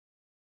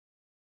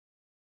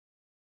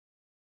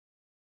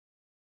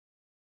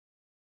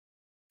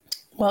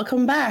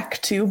Welcome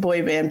back to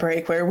Boy Band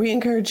Break, where we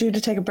encourage you to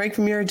take a break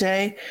from your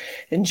day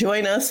and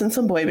join us in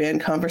some boy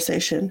band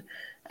conversation.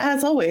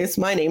 As always,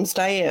 my name's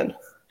Diane.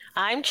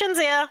 I'm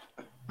Chinzia.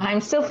 I'm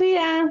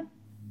Sophia.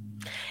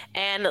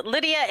 And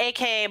Lydia,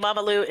 aka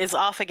Mama Lou, is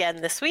off again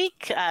this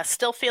week.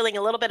 Still feeling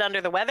a little bit under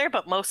the weather,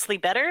 but mostly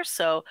better.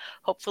 So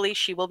hopefully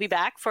she will be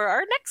back for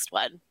our next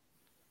one.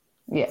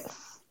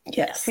 Yes.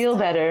 Feel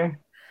better.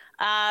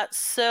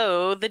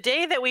 So the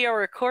day that we are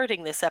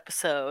recording this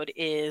episode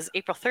is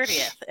April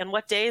 30th. And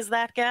what day is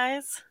that,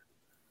 guys?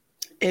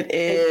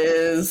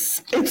 It's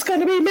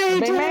going to be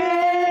May Day!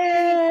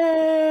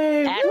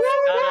 It's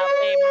gonna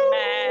be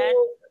May.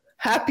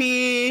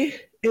 Happy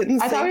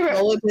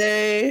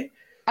holiday.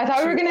 I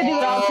thought we were going to do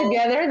it all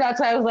together. That's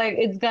why I was like,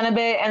 it's going to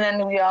be, and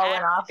then we all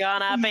went off. It's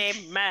gonna be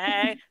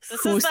May.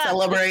 Who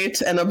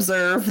celebrate and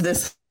observe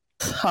this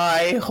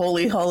high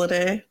holy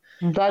holiday.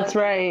 That's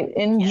right.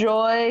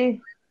 Enjoy.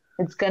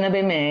 It's going to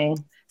be May.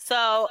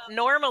 So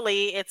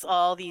normally it's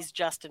all these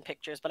Justin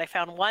pictures, but I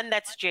found one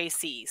that's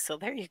JC. So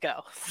there you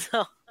go.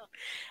 So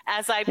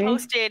as I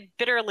posted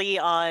bitterly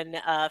on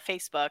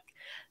Facebook,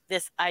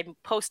 I'm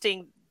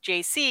posting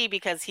JC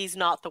because he's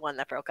not the one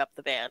that broke up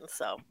the band.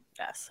 So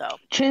yeah, so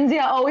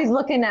Chinzia always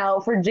looking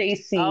out for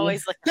JC.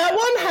 Always looking. That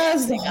one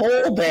has the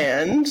whole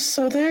band.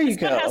 So there you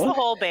go. It has the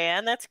whole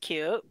band. That's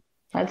cute.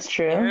 That's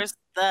true. There's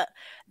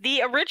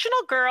the original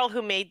girl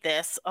who made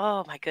this.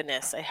 Oh my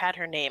goodness, I had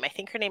her name. I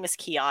think her name is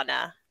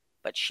Kiana,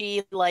 but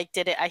she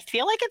did it. I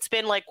feel like it's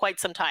been quite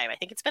some time. I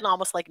think it's been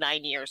almost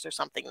 9 years or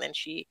something than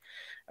she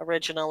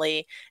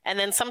originally. And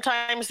then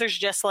sometimes there's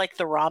just the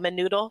ramen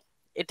noodle.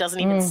 It doesn't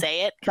even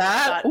say it.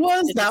 That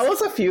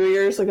was a few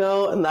years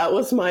ago, and that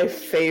was my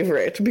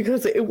favorite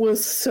because it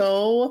was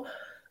so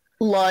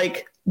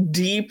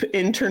deep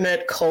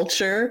internet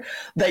culture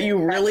that you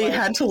really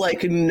had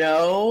to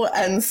know,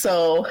 and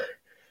so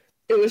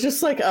it was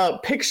just a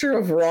picture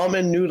of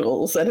ramen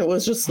noodles, and it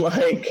was just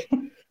yes.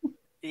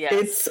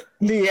 It's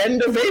the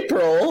end of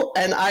April,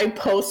 and I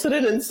posted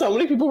it, and so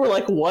many people were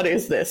like, what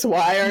is this?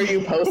 Why are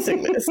you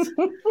posting this?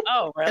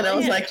 Oh, really? And I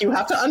was like, you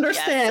have to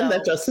understand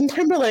that Justin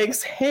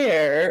Timberlake's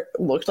hair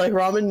looked like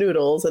ramen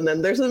noodles, and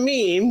then there's a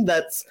meme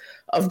that's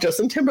of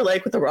Justin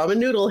Timberlake with the ramen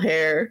noodle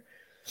hair.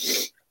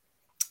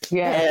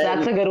 Yeah,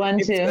 that's a good one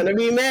too. It's gonna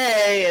be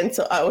May, and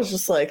so I was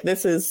just like,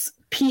 this is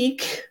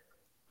peak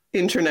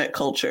internet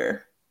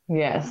culture.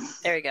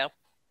 Yes. There you go.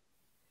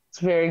 It's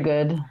very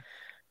good.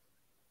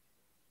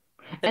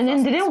 And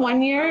then didn't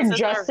one year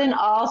Justin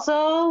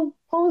also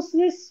post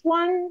this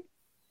one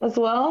as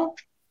well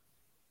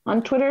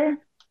on Twitter?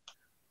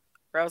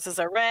 Roses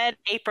are red.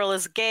 April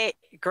is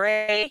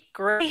gray.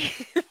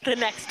 The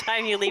next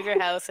time you leave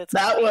your house,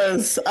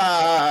 was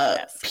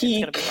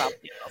peak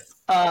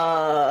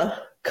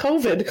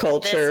COVID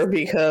culture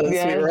because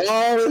we were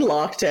all in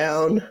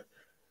lockdown.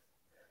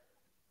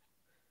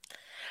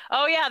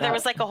 Oh yeah, there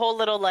was a whole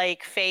little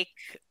fake.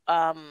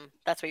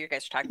 That's what you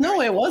guys are talking about.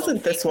 No, it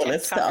wasn't this one.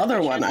 It's the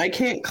other one. I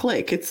can't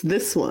click. It's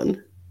this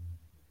one.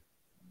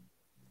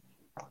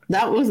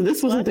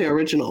 This wasn't the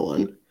original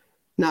one.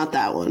 Not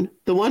that one.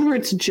 The one where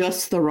it's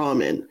just the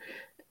ramen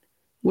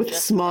with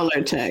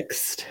smaller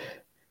text.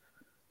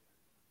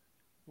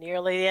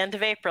 Nearly the end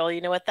of April.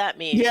 You know what that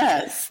means.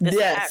 Yes. And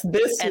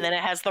then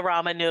it has the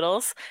ramen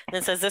noodles. And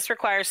it says, this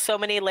requires so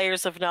many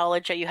layers of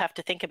knowledge that you have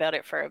to think about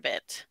it for a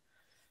bit.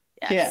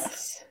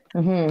 Yes.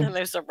 Mm-hmm. And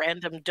there's a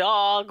random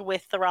dog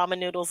with the ramen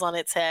noodles on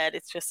its head.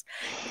 It's just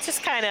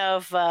kind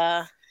of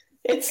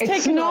it's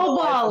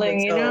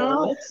snowballing,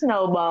 It's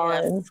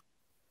snowballing.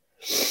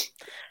 Yes.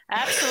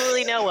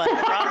 Absolutely no one.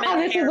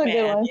 Ramen This is a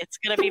good one. It's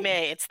gonna be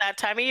May. It's that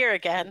time of year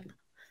again.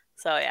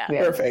 So yeah.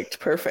 Perfect.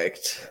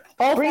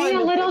 Bring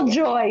a little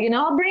joy,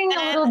 bring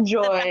a little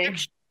joy.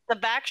 The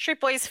Backstreet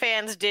Boys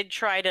fans did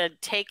try to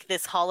take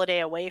this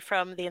holiday away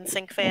from the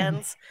NSYNC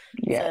fans.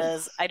 Yes.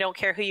 Says, I don't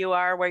care who you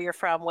are, where you're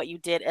from, what you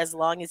did, as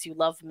long as you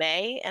love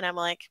May. And I'm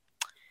like,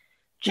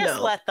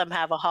 let them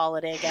have a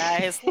holiday,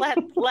 guys. Let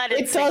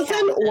it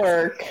doesn't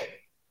work,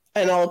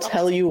 and I'll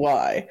tell you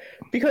why.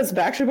 Because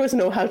Backstreet Boys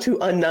know how to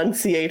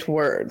enunciate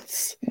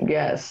words.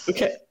 Yes.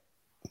 Okay.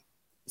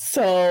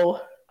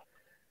 So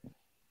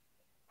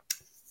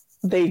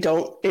they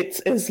don't, it's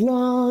as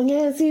long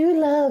as you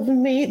love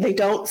me. They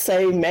don't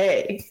say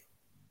May.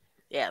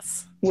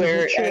 Yes.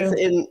 Whereas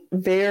in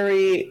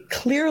very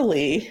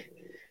clearly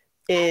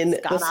in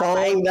the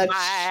song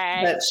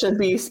that should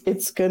be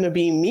It's Gonna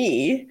Be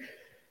Me,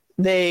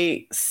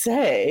 they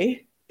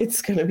say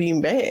it's gonna be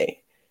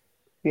May.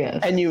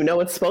 Yes. And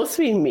it's supposed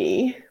to be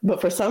me, but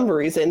for some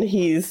reason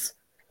he's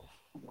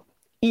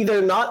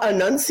either not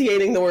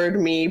enunciating the word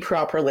me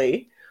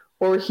properly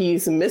or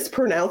he's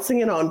mispronouncing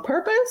it on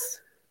purpose.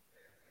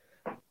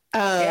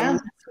 I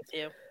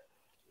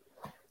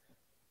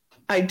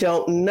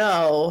don't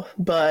know,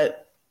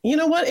 but you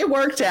know what? It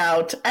worked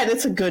out, and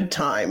it's a good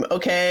time,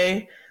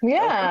 okay?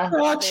 Yeah. Don't be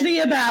crotchety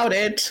about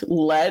it.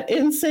 Let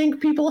NSYNC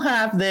people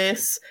have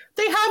this.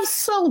 They have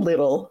so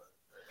little.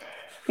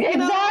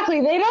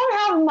 Exactly. They don't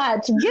have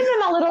much. Give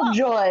them a little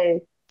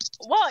joy.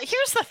 Well,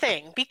 here's the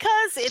thing.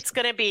 Because it's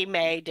going to be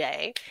May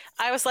Day,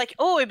 I was like,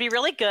 oh, it'd be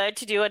really good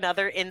to do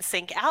another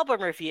NSYNC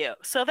album review.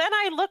 So then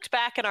I looked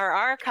back in our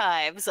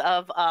archives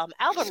of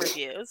album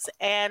reviews,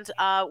 and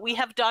we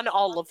have done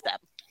all of them.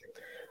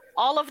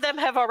 All of them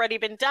have already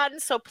been done,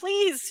 so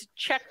please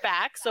check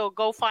back. So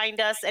go find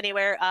us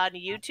anywhere on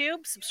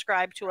YouTube,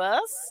 subscribe to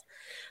us,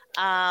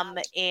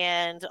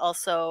 and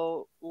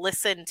also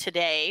listen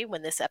today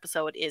when this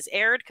episode is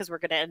aired, because we're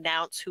going to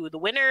announce who the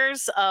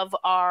winners of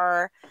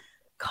our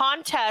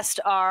contest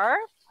are.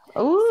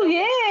 Oh,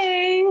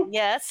 yay!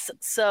 Yes,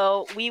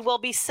 so we will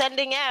be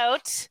sending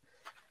out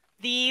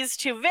these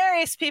to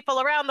various people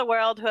around the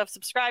world who have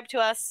subscribed to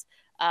us.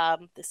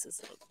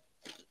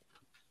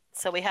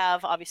 So we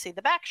have obviously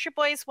the Backstreet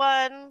Boys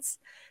ones,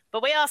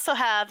 but we also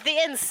have the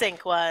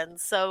NSYNC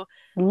ones. So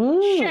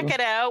check it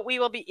out. We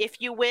will be,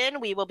 if you win,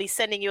 we will be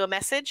sending you a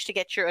message to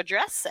get your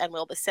address, and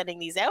we'll be sending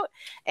these out.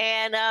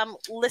 And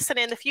listen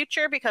in the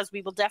future, because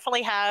we will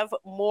definitely have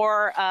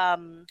more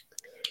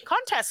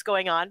contests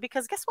going on.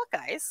 Because guess what,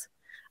 guys?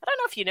 I don't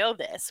know if you know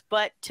this,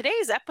 but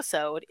today's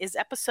episode is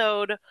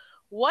episode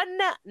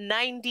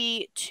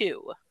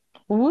 192.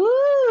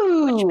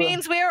 Woo! Which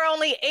means we are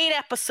only 8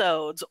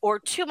 episodes or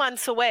 2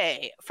 months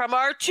away from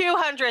our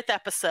 200th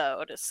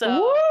episode.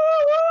 So Woo!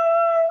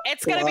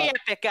 it's going to be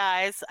epic,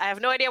 guys. I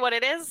have no idea what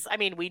it is. I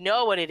mean, we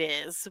know what it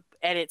is,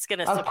 and it's going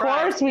to surprise. Of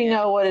course we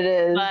know what it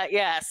is. But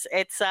yes,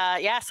 it's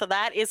so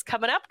that is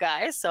coming up,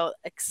 guys. So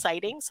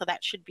exciting. So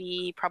that should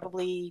be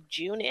probably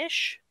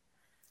June-ish.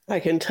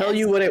 I can tell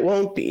you what it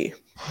won't be.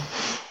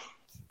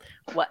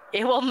 What?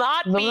 It will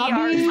not be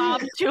our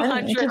top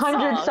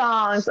 200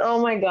 songs.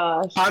 Oh my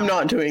gosh. I'm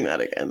not doing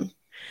that again.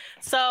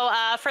 So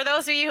for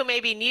those of you who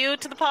may be new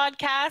to the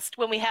podcast,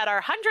 when we had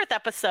our 100th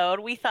episode,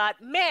 we thought,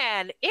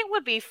 man, it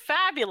would be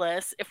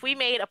fabulous if we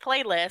made a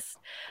playlist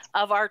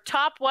of our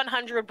top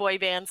 100 boy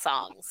band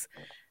songs.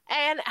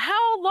 And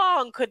how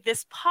long could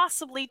this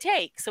possibly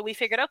take? So we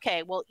figured,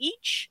 okay, we'll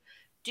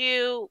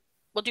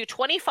do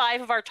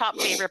 25 of our top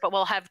favorite, but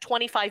we'll have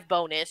 25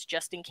 bonus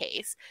just in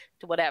case,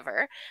 to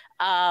whatever.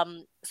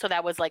 So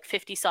that was like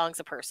 50 songs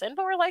a person.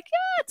 But we're like,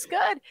 yeah, it's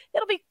good.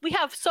 We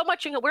have so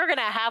much. We're going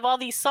to have all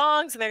these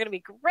songs, and they're going to be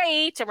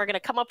great. And we're going to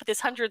come up with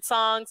this 100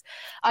 songs.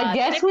 I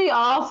guess we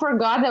all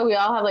forgot that we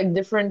all have like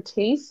different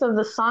tastes of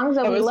the songs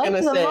that we like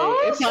the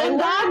most. And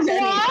that's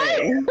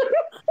why.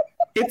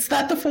 It's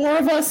that the 4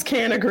 of us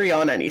can't agree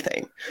on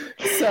anything.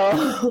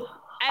 So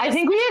I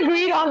think we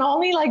agreed on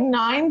only like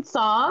 9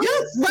 songs.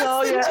 Yes,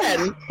 less than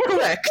 10.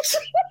 Correct.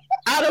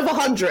 Out of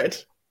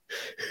 100.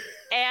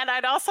 And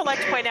I'd also like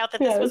to point out that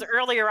this was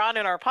earlier on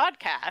in our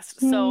podcast.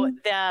 So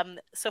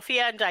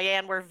Sophia and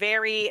Diane were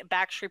very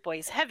Backstreet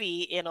Boys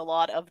heavy in a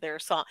lot of their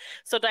songs.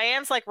 So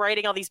Diane's like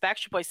writing all these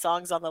Backstreet Boys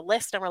songs on the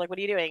list, and we're like, what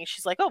are you doing? And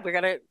she's like, oh, we're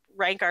going to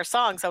rank our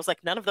songs. I was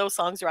like, none of those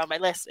songs are on my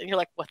list. And you're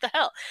like, what the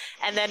hell?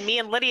 And then me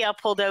and Lydia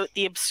pulled out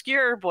the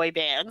obscure boy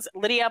bands.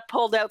 Lydia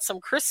pulled out some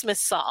Christmas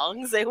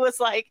songs. It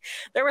was like,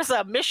 there was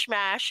a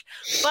mishmash,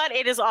 but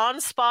it is on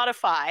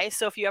Spotify.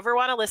 So if you ever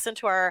want to listen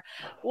to our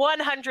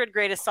 100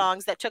 greatest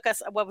songs, that took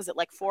us, what was it,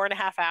 like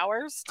 4.5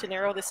 hours to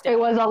narrow this down? It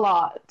was a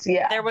lot,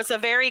 yeah. There was a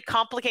very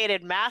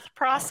complicated math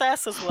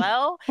process as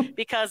well,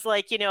 because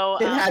like, it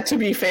had to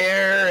be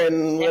fair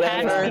and whatever. It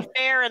had to be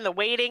fair and the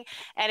weighting.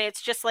 And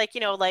it's just like,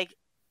 like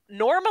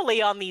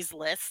normally on these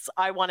lists,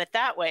 I Want It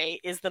That Way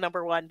is the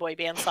number 1 boy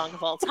band song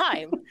of all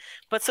time.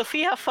 But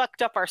Sophia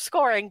fucked up our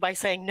scoring by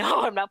saying,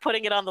 no, I'm not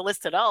putting it on the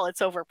list at all.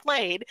 It's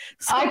overplayed.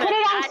 So I put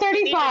it on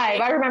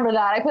 35. I remember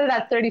that. I put it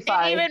at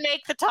 35. Didn't even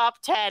make the top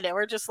 10. And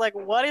we're just like,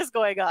 what is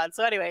going on?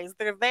 So anyways,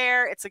 they're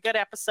there. It's a good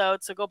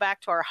episode. So go back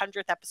to our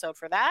 100th episode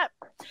for that.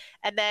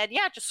 And then,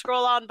 just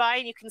scroll on by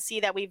and you can see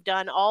that we've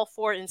done all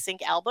 4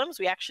 NSYNC albums.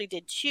 We actually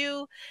did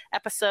 2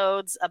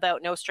 episodes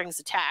about No Strings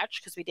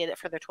Attached, because we did it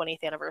for their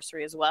 20th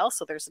anniversary as well.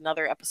 So there's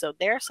another episode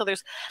there. So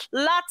there's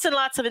lots and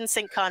lots of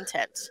NSYNC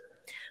content.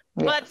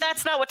 Yes. But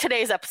that's not what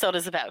today's episode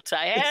is about,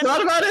 Diane. It's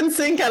not about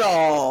NSYNC at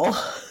all.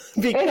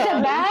 It's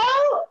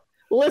about?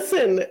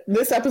 Listen,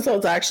 this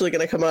episode's actually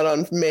going to come out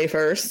on May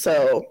 1st,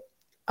 so...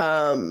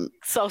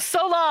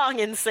 So long,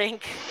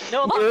 NSYNC.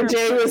 No longer. Your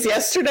day was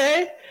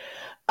yesterday.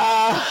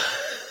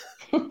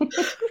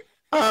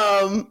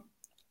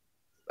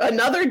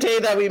 Another day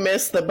that we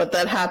missed, but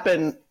that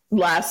happened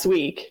last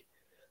week.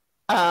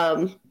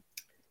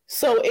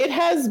 So it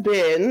has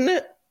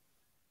been,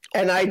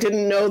 and I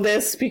didn't know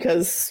this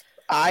because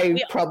I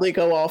probably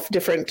go off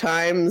different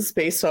times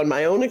based on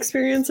my own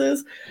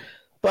experiences,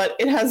 but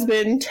it has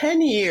been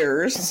 10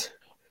 years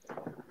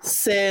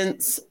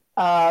since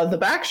the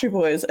Backstreet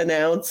Boys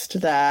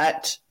announced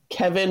that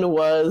Kevin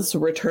was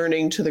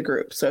returning to the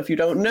group. So if you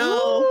don't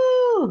know,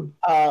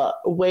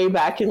 way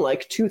back in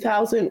like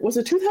 2000, was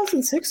it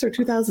 2006 or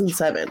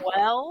 2007?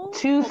 Well,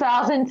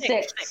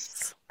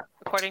 2006.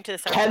 According to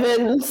this,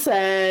 Kevin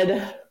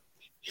said,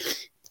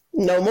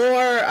 no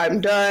more, I'm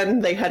done.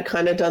 They had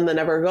kind of done the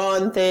Never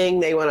Gone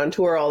thing. They went on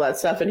tour, all that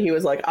stuff. And he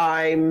was like,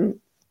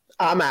 I'm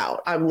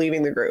out. I'm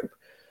leaving the group.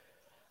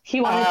 He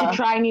wanted to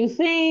try new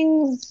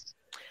things.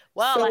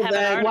 Well, So I have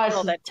then- an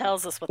article that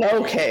tells us what that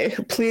is. Okay,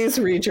 please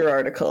read your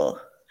article.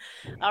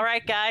 All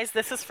right, guys,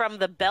 this is from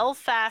the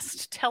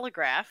Belfast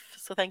Telegraph.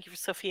 So thank you,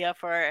 Sophia,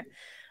 for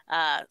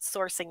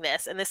sourcing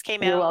this. And this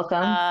came You're out.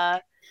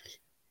 welcome.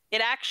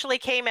 It actually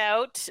came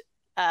out.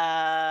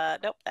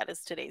 Nope, that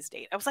is today's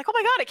date. I was like, oh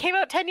my God, it came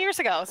out 10 years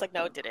ago. I was like,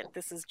 no, it didn't.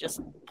 This is just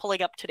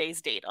pulling up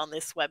today's date on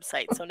this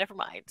website. So never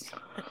mind.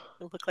 It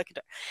looked like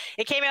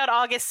it came out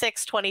August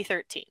 6,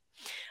 2013.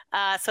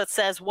 So it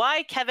says,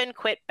 why Kevin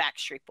quit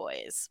Backstreet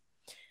Boys.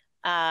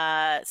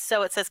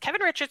 So it says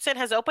Kevin Richardson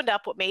has opened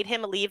up what made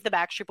him leave the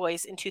Backstreet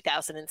Boys in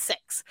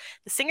 2006.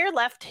 The singer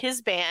left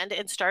his band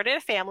and started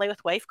a family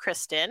with wife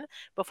Kristen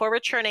before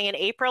returning in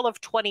April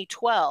of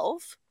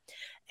 2012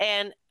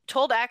 and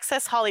told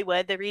Access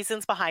Hollywood the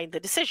reasons behind the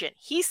decision.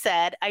 He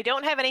said, I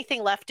don't have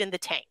anything left in the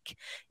tank.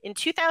 In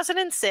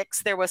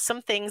 2006, there was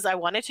some things I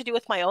wanted to do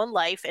with my own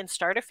life and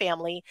start a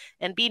family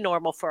and be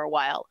normal for a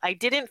while. I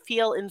didn't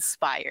feel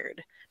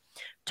inspired.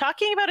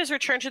 Talking about his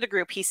return to the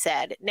group, he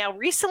said, now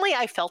recently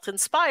I felt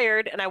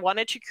inspired and I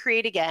wanted to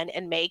create again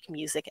and make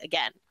music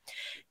again.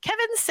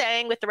 Kevin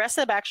sang with the rest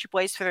of the Backstreet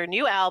Boys for their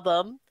new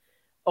album,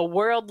 A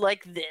World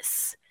Like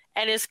This,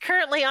 and is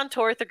currently on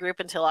tour with the group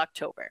until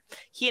October.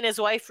 He and his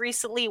wife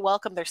recently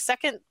welcomed their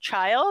second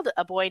child,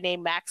 a boy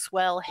named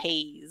Maxwell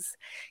Hayes.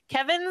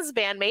 Kevin's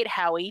bandmate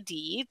Howie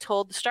D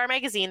told Star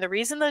Magazine the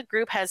reason the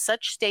group has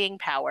such staying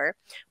power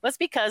was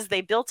because they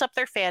built up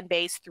their fan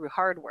base through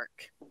hard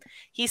work.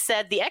 He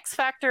said, the X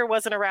Factor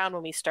wasn't around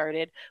when we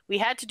started. We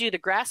had to do the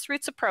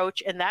grassroots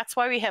approach, and that's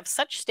why we have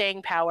such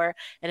staying power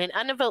and an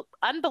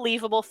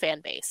unbelievable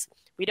fan base.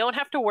 We don't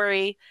have to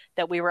worry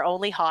that we were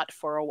only hot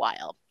for a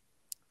while.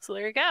 So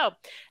there you go.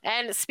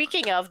 And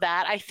speaking of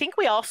that, I think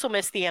we also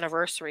missed the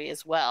anniversary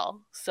as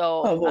well.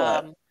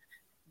 So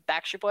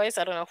Backstreet Boys,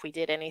 I don't know if we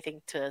did anything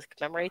to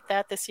commemorate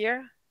that this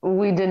year.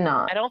 We did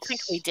not. I don't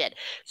think we did.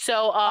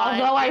 So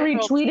although I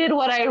retweeted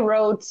what I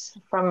wrote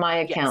from my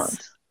account.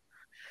 Yes.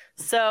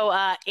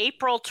 So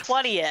April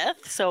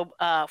 20th, so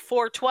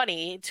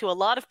 420, to a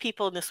lot of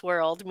people in this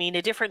world mean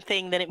a different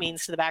thing than it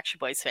means to the Backstreet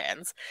Boys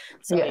fans.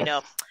 So, Yes. you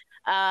know.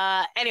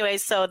 Anyway,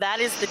 so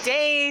that is the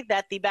day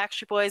that the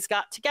Backstreet Boys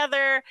got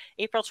together,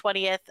 April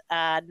 20th,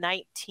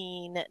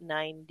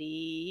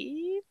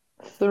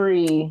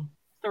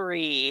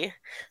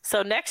 1993.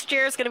 So next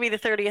year is going to be the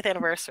 30th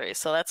anniversary.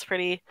 So that's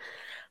pretty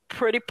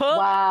pumped.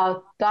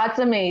 Wow, that's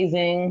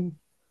amazing.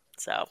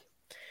 So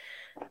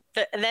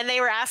and then they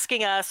were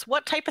asking us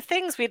what type of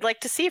things we'd like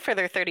to see for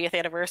their 30th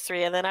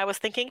anniversary. And then I was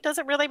thinking, does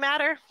it really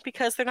matter?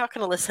 Because they're not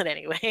going to listen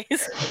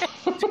anyways.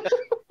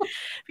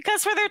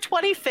 Because for their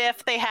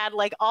 25th, they had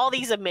like all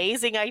these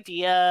amazing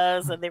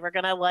ideas, and they were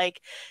going to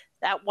like,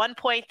 at one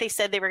point they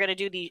said they were going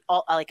to do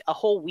like a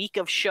whole week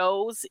of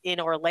shows in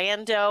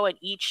Orlando, and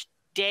each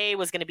day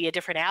was going to be a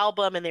different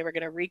album, and they were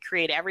going to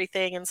recreate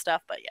everything and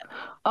stuff. But yeah.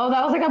 Oh,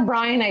 that was like a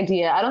Brian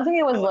idea. I don't think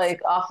it was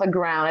like off the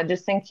ground. I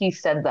just think he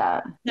said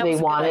that they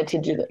wanted to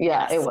do that.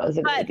 Yeah, yes. It was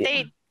a good idea.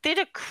 They did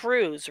a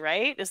cruise,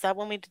 right? Is that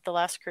when we did the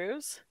last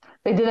cruise?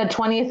 They did a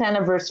 20th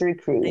anniversary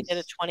cruise. They did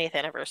a 20th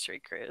anniversary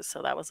cruise,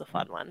 so that was a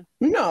fun one.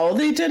 No,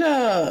 they did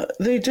that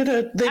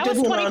was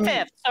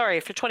 25th. Sorry,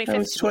 for 25th. That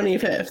was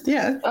 25th,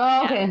 yeah.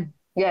 Oh, okay. Yeah.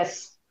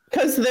 Yes.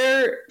 Because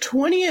their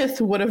 20th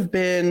would have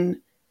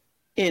been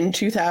in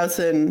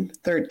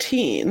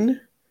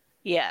 2013.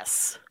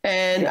 Yes.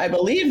 And I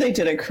believe they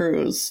did a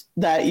cruise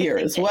that year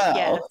as well.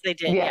 Yes, they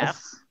did, yes. Yeah.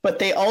 But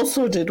they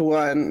also did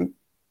one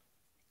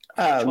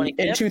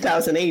in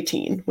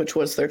 2018, which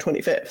was their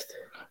 25th.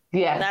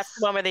 Yes. That's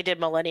the one where they did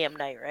Millennium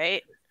Night,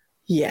 right?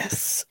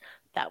 Yes.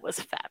 That was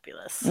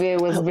fabulous. It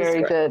was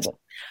very good.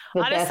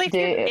 Honestly,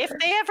 if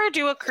they ever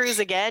do a cruise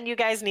again, you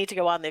guys need to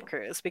go on the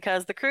cruise,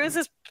 because the cruise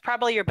is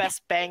probably your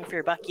best bang for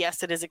your buck.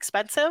 Yes, it is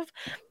expensive,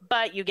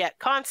 but you get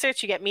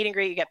concerts, you get meet and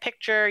greet, you get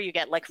picture, you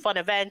get like fun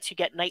events, you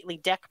get nightly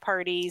deck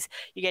parties,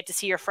 you get to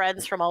see your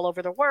friends from all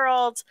over the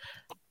world.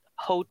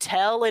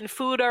 Hotel and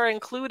food are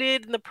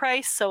included in the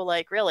price, so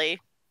like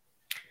really,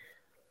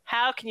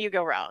 how can you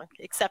go wrong?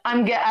 Except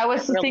I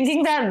was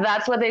thinking that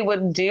that's what they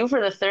would do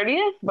for the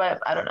 30th, but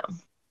I don't know.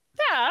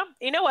 Yeah,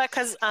 you know what?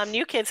 Because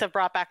New Kids have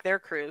brought back their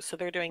cruise, so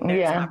they're doing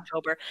theirs in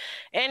October.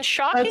 And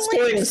shockingly, that's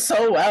doing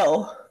so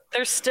well.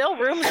 There's still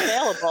rooms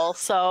available,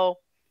 so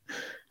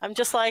I'm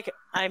just like,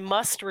 I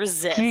must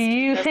resist. Do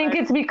you think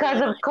it's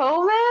because of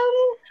COVID?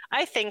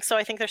 I think so.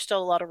 I think there's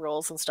still a lot of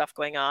rules and stuff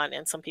going on,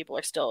 and some people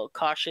are still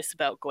cautious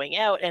about going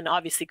out. And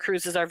obviously,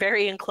 cruises are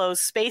very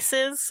enclosed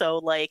spaces, so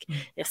like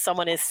if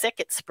someone is sick,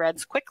 it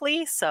spreads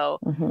quickly. So.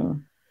 Mm-hmm.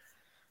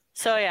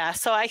 So yeah,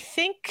 so I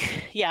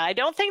think, I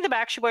don't think the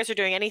Backstreet Boys are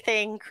doing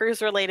anything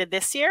cruise related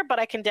this year, but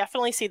I can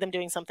definitely see them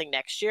doing something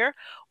next year.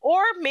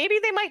 Or maybe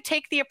they might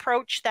take the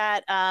approach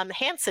that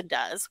Hanson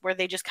does, where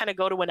they just kind of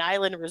go to an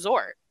island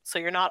resort. So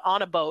you're not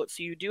on a boat,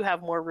 so you do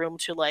have more room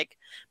to like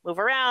move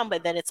around,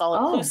 but then it's all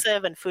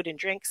inclusive and food and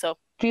drink. So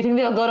do you think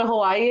they'll go to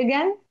Hawaii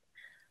again?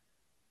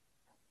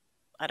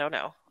 I don't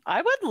know.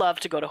 I would love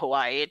to go to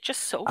Hawaii. It's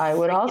just so I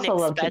would also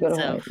love to go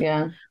to Hawaii.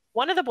 Yeah.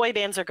 One of the boy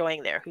bands are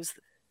going there. Who's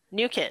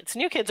New Kids?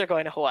 New Kids are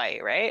going to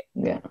Hawaii, right?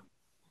 Yeah.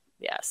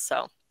 Yeah.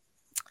 So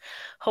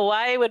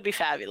Hawaii would be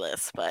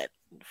fabulous, but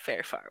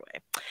very far away.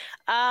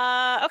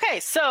 Okay,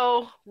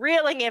 so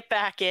reeling it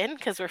back in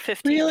because we're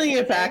 15 Reeling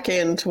minutes it back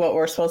into what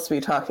we're supposed to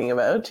be talking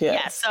about. Yes.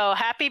 Yeah, so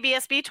happy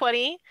BSB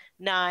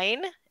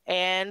 29.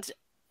 And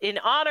in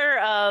honor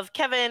of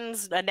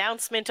Kevin's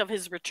announcement of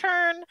his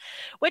return,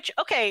 which,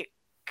 okay,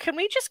 can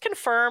we just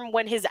confirm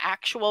when his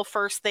actual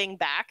first thing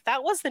back?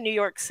 That was the New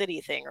York City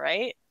thing,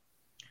 right?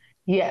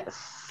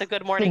 Yes. The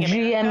Good Morning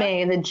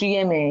America? The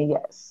GMA,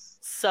 yes.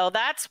 So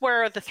that's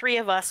where the three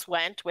of us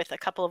went with a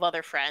couple of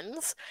other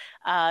friends.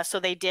 So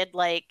they did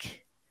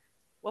like,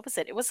 what was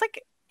it? It was an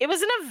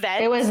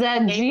event. It was a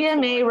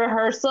GMA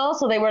rehearsal,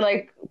 so they were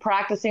like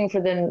practicing for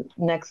the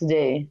next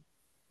day.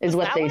 Is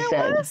what they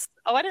said.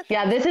 Oh, I didn't.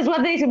 Yeah, this is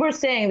what they were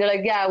saying. They're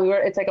like, yeah,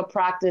 it's like a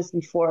practice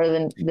before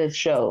the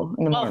show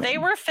in the morning. They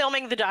were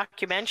filming the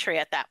documentary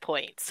at that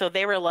point, so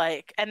they were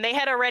like, and they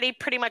had already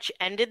pretty much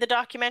ended the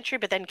documentary,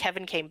 but then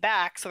Kevin came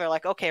back, so they're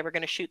like, okay, we're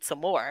going to shoot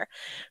some more.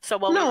 So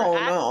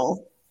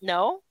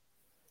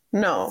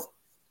No.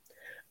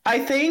 I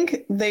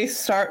think they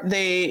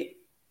started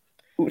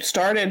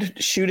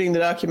shooting the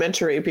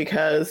documentary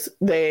because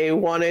they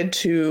wanted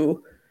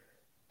to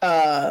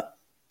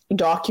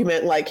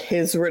document like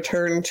his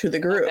return to the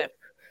group. Okay.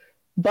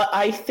 But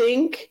I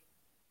think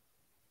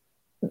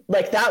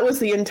like that was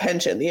the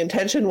intention. The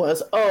intention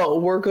was,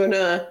 we're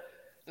gonna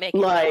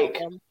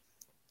we're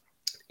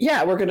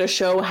gonna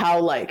show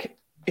how like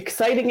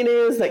exciting it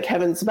is that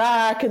Kevin's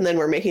back, and then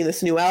we're making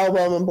this new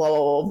album and blah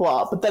blah blah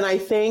blah. But then I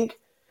think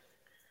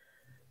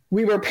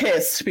we were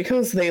pissed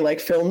because they like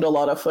filmed a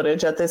lot of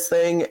footage at this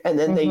thing, and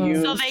then they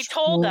used so they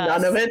told us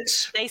none of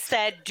it. They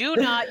said, you're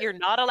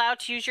not allowed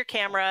to use your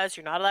cameras,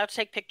 you're not allowed to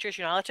take pictures,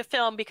 you're not allowed to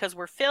film because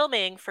we're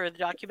filming for the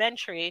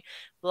documentary,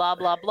 blah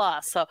blah blah.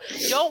 So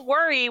don't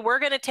worry, we're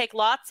going to take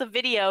lots of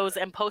videos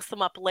and post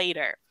them up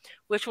later,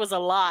 which was a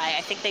lie.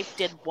 I think they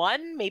did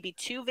one, maybe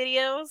two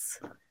videos.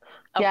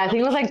 Yeah, I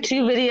think it was like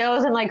 2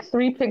 videos and like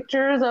 3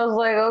 pictures. I was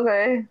like,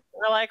 okay.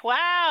 We're like,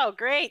 wow,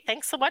 great.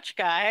 Thanks so much,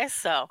 guys.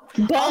 So,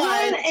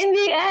 but in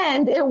the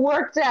end, it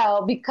worked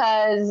out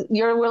because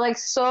we're like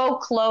so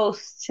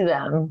close to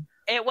them.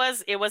 It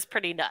was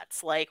pretty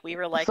nuts. Like we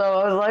were like, so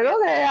I was like,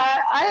 okay,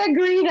 I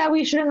agree that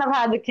we shouldn't have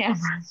had the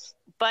cameras.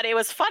 But it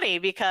was funny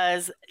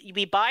because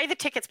we buy the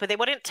tickets, but they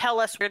wouldn't tell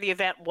us where the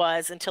event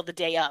was until the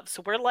day of.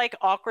 So we're like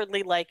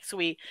awkwardly so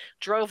we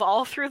drove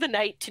all through the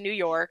night to New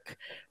York,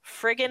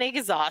 friggin'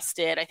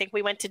 exhausted. I think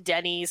we went to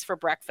Denny's for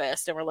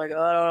breakfast and we're like,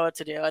 oh, I don't know what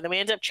to do. And then we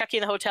ended up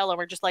checking the hotel and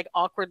we're just like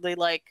awkwardly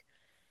like,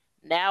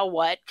 now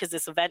what? Because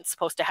this event's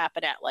supposed to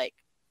happen at like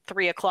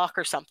 3:00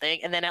 or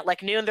something. And then at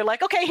like noon, they're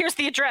like, okay, here's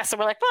the address. And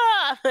we're like,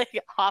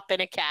 like, hop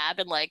in a cab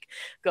and like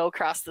go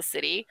across the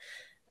city.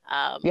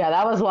 Yeah,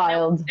 that was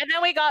wild. And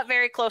then we got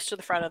very close to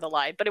the front of the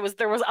line, but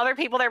there was other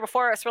people there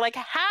before us. We're like,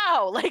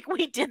 how? Like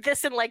we did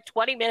this in like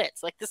 20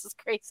 minutes. Like this is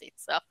crazy.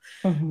 So,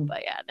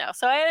 But yeah, no.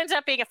 So it ended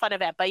up being a fun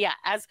event. But yeah,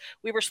 as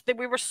we were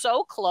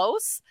so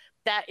close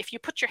that if you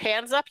put your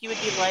hands up, you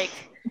would be like,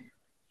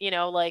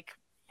 like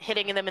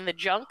hitting them in the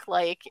junk,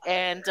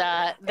 and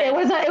it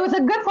was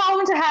a good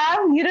problem to have.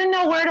 You didn't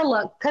know where to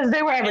look because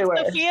they were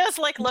everywhere. Sophia's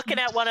like looking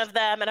at one of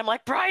them, and I'm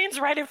like, Brian's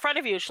right in front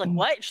of you. She's like,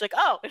 what? And she's like,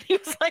 oh, and he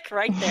was like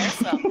right there.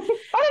 So I don't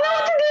know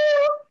what to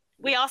do.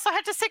 We also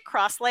had to sit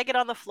cross-legged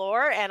on the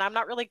floor, and I'm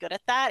not really good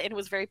at that. It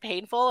was very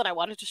painful, and I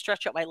wanted to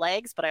stretch out my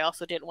legs, but I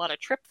also didn't want to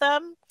trip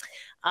them.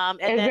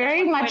 It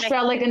very much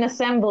felt like an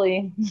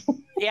assembly.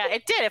 Yeah,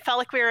 it did. It felt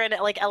like we were in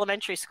like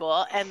elementary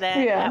school. And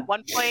then at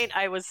one point,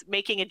 I was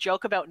making a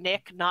joke about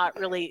Nick not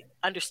really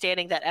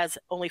understanding that as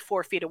only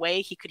 4 feet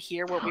away, he could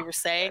hear what we were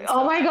saying. So,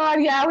 oh my God,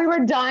 yeah, we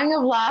were dying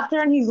of laughter,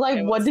 and he's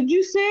like, what did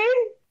you say?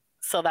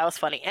 So that was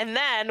funny. And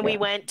then we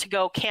went to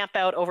go camp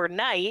out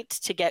overnight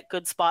to get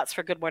good spots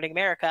for Good Morning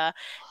America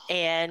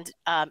and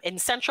in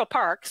Central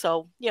Park.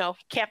 So,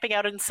 camping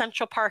out in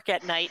Central Park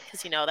at night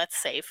because, that's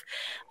safe.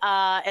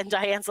 And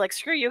Diane's like,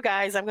 screw you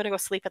guys. I'm going to go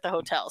sleep at the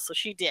hotel. So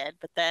she did.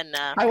 But then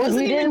I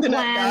wasn't even going to,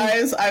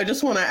 guys. I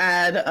just want to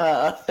add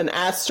an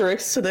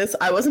asterisk to this.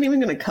 I wasn't even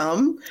going to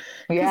come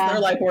because they're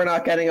like, we're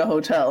not getting a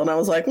hotel. And I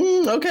was like,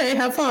 okay,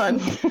 have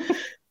fun.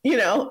 And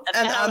they're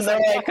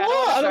like,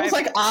 oh, and I was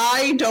like,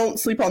 I don't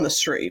sleep on the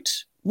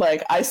street.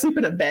 Like, I sleep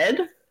in a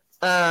bed.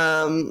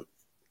 And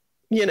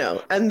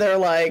they're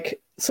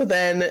like, so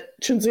then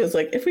Chinzia's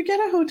like, if we get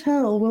a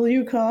hotel, will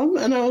you come?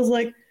 And I was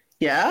like,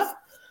 yeah.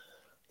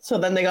 So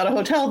then they got a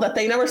hotel that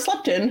they never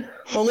slept in.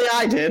 Only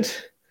I did.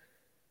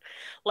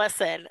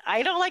 Listen,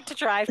 I don't like to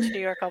drive to New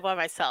York all by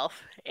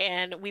myself,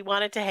 and we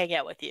wanted to hang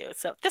out with you.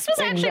 So this was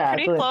actually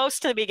pretty close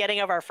to the beginning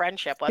of our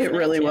friendship, wasn't it? It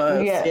really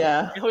was,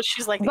 yeah.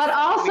 She's like, but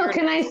also,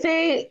 can I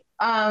say,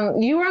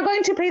 you were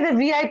going to pay the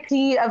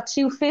VIP of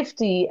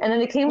 $250, and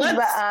then it came to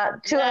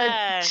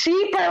a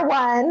cheaper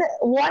one,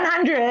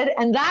 $100,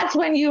 and that's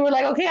when you were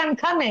like, okay, I'm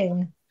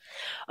coming.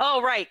 Oh,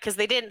 right, because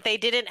they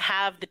didn't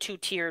have the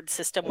 2-tiered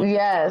system when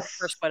it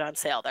first went on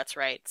sale. That's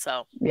right.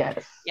 So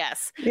yes.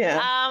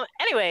 Yeah.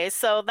 Anyways,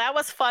 so that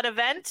was a fun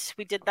event.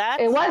 We did that.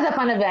 It was a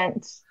fun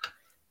event.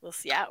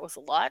 it was a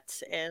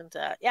lot. And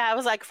it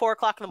was like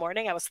 4:00 in the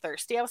morning. I was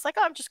thirsty. I was like,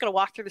 oh, I'm just going to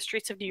walk through the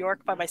streets of New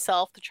York by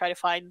myself to try to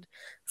find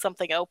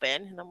something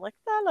open. And I'm like,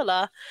 la la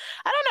la.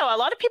 I don't know. A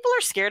lot of people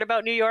are scared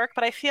about New York,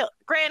 but I feel,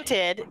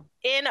 granted,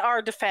 in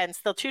our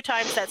defense, the 2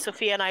 times that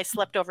Sophia and I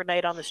slept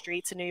overnight on the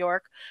streets in New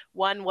York,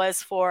 one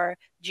was for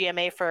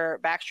GMA for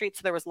Backstreet,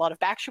 so there was a lot of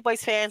Backstreet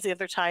Boys fans. The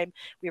other time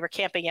we were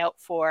camping out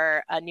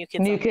for New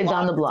Kids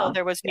on the Block. So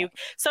there was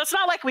so it's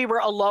not like we were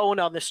alone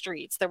on the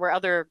streets. There were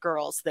other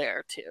girls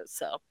there too.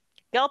 So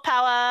girl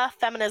power,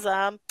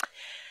 feminism.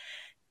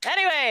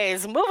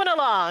 Anyways, moving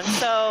along.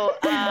 So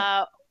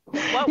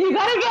what you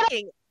gotta get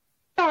it.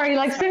 Sorry,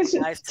 like since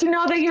to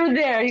know that you're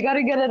there, you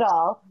gotta get it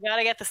all. You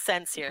gotta get the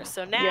sense here.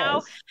 So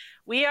now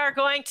we are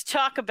going to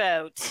talk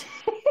about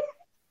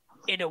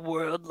In a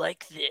World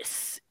Like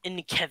This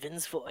in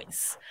Kevin's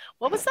voice.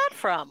 What was that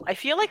from? I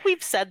feel like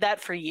we've said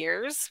that for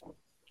years.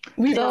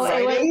 We were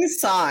writing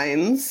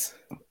signs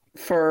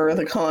for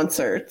the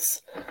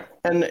concerts,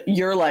 and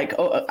you're like,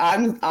 oh,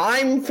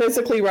 I'm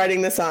physically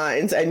writing the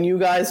signs, and you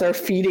guys are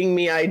feeding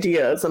me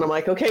ideas. And I'm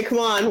like, okay, come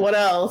on, what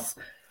else?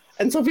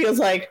 And Sophia's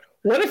like,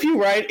 what if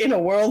you write In a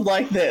World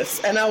Like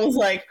This? And I was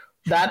like,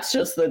 that's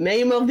just the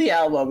name of the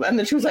album. And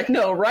then she was like,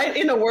 no, write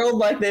In a World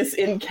Like This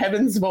in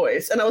Kevin's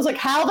voice. And I was like,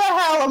 how the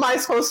hell am I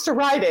supposed to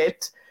write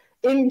it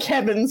in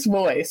Kevin's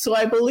voice? So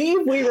I believe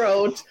we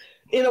wrote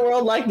In a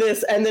World Like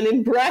This, and then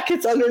in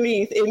brackets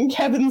underneath, in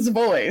Kevin's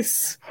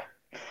voice.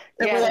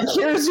 And we're like,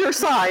 here's your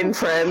sign,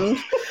 friend.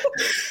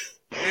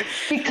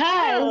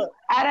 Because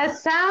at a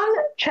sound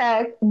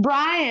check,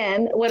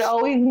 Brian would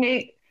always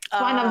make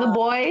fun of the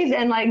boys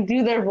and like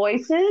do their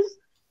voices.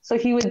 So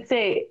he would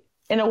say,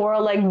 In a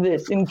World Like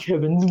This in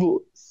Kevin's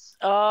voice.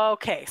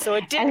 Okay, so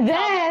it didn't.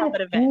 And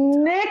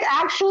then Nick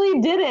actually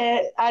did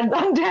it at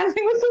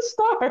Dancing with the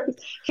Stars.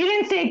 He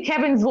didn't say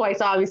Kevin's voice,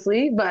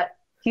 obviously, but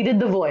he did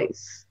the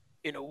voice.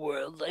 In a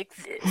World Like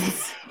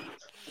This.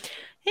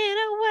 In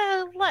a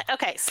World Like...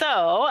 Okay,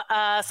 so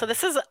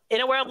this is In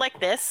a World Like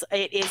This.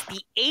 It is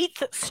the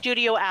 8th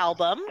studio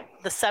album,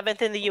 the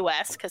 7th in the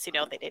U.S., because, they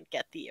didn't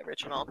get the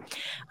original,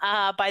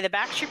 by the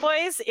Backstreet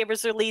Boys. It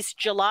was released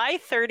July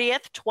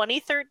 30th,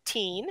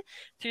 2013,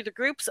 through the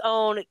group's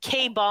own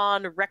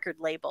K-Bon record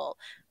label.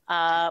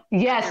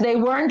 Yes, they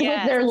weren't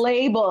with their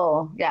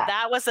label. Yeah,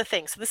 that was the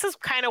thing. So this is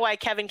kind of why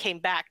Kevin came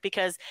back,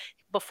 because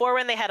before,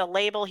 when they had a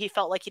label, he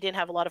felt like he didn't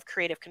have a lot of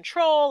creative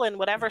control and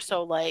whatever.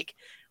 So, like,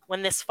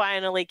 when this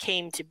finally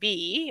came to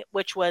be,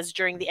 which was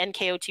during the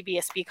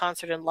NKOTB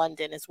concert in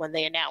London, is when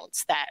they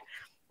announced that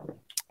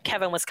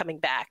Kevin was coming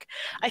back.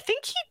 I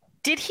think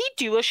did he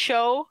do a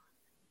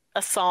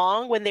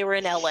song when they were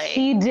in LA?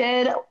 He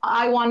did.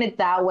 I Want It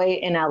That Way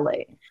in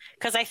LA.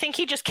 Because I think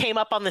he just came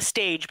up on the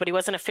stage, but he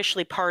wasn't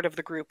officially part of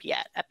the group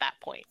yet at that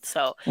point.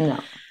 So, no.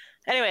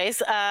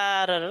 Anyways,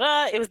 hasn't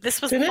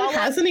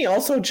he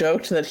also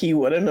joked that he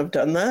wouldn't have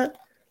done that?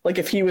 Like,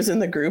 if he was in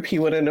the group, he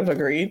wouldn't have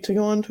agreed to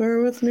go on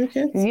tour with New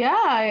Kids? Yeah,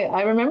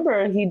 I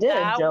remember he did.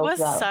 That was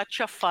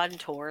such a fun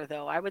tour,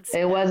 though. I would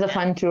say it was a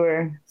fun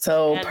tour.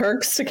 So,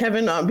 perks to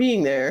Kevin not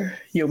being there,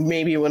 you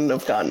maybe wouldn't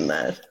have gotten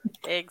that.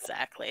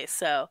 Exactly.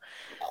 So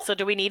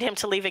do we need him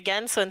to leave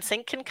again so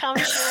NSYNC can come?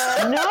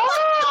 No!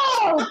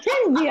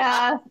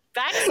 Cynthia!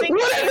 Whatever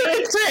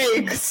it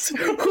takes.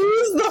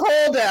 Who's the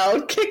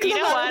holdout? Kick you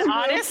know what?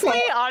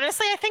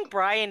 Honestly, I think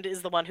Brian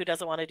is the one who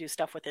doesn't want to do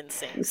stuff with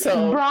NSYNC.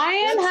 So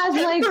Brian has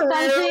like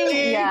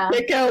something. Yeah.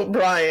 Pick out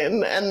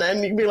Brian, and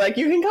then you'd be like,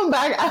 you can come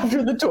back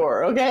after the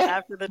tour, okay?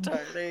 After the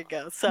tour, there you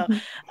go. So,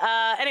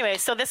 anyway,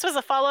 so this was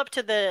a follow-up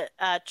to the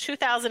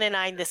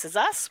 2009 "This Is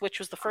Us," which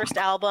was the first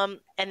album,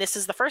 and this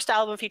is the first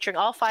album featuring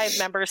all 5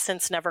 members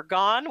since Never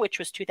Gone, which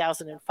was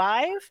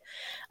 2005,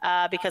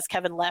 because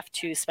Kevin left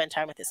to spend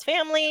time with his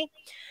family.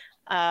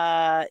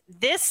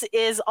 This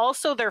is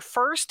also their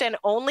first and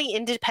only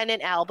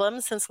independent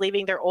album since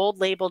leaving their old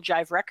label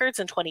Jive Records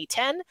in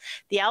 2010.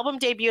 The album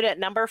debuted at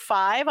number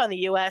 5 on the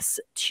US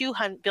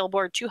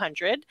Billboard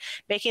 200,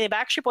 making the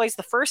Backstreet Boys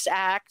the first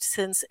act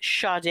since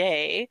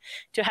Sade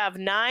to have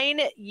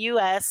 9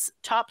 US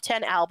top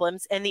 10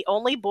 albums and the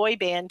only boy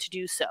band to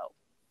do so.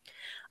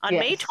 On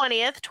May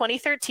 20th,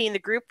 2013, the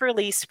group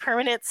released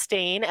Permanent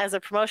Stain as a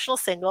promotional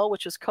single,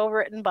 which was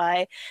co-written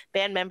by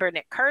band member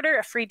Nick Carter.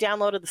 A free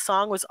download of the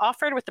song was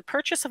offered with the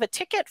purchase of a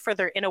ticket for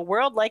their In a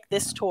World Like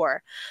This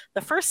tour.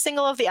 The first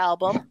single of the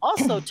album,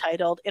 also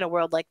titled In a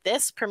World Like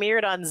This,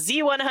 premiered on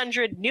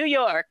Z100 New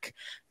York,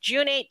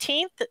 June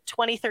 18th,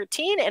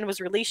 2013, and was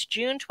released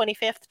June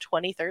 25th,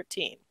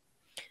 2013.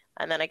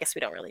 And then I guess we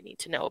don't really need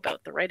to know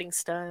about the writing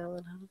style.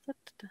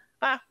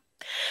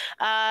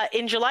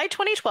 In July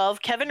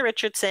 2012, Kevin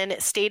Richardson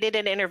stated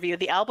in an interview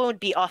the album would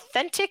be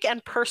authentic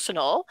and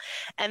personal,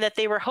 and that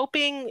they were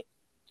hoping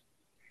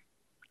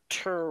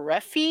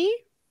Treffy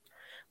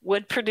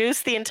would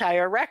produce the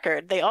entire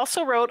record. They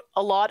also wrote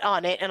a lot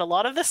on it, and a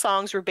lot of the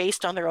songs were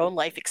based on their own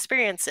life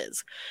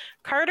experiences.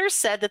 Carter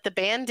said that the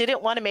band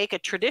didn't want to make a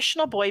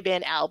traditional boy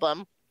band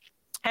album,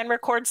 and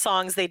record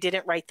songs they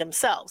didn't write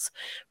themselves.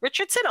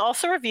 Richardson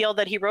also revealed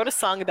that he wrote a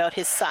song about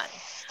his son.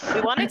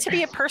 We want it to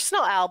be a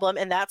personal album,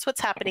 and that's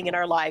what's happening in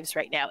our lives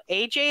right now.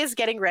 AJ is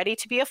getting ready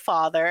to be a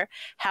father.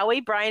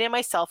 Howie, Brian, and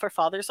myself are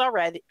fathers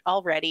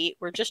already.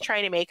 We're just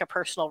trying to make a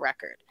personal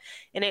record.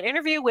 In an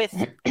interview with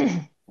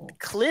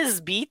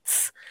Cliz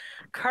Beats,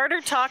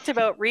 Carter talked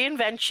about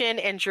reinvention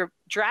and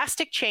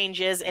drastic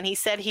changes, and he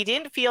said he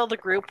didn't feel the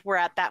group were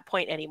at that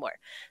point anymore.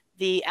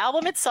 The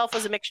album itself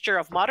was a mixture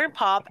of modern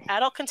pop,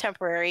 adult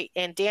contemporary,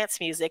 and dance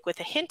music with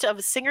a hint of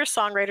a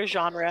singer-songwriter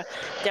genre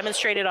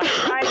demonstrated on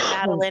Pride,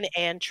 Madeline,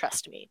 and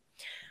Trust Me.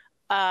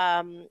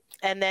 And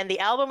then the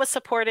album was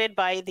supported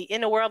by the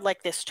In a World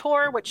Like This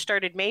tour, which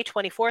started May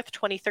 24th,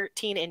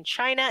 2013 in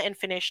China and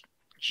finished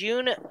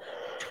June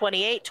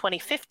 28,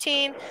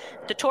 2015.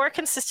 The tour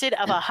consisted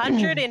of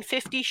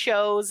 150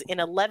 shows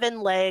in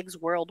 11 legs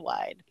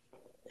worldwide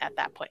at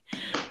that point.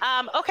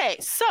 Okay,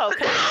 so...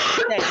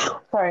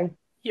 Sorry.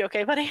 You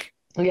okay, buddy?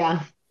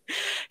 Yeah.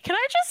 Can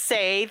I just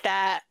say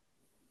that,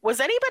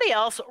 was anybody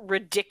else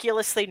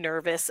ridiculously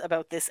nervous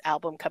about this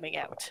album coming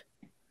out?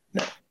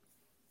 No.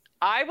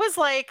 I was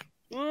like,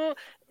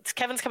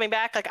 Kevin's coming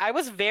back. Like, I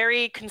was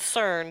very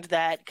concerned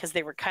that, because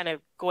they were kind of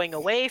going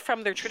away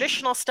from their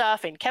traditional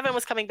stuff, and Kevin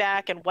was coming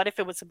back, and what if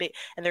it was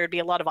and there would be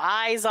a lot of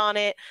eyes on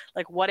it?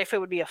 Like, what if it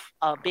would be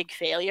a big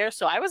failure?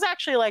 So I was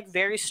actually, like,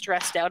 very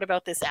stressed out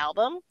about this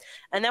album.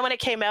 And then when it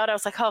came out, I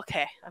was like,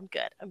 okay, I'm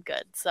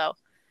good. So...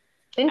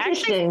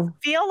 Interesting. I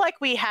feel like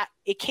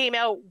it came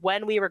out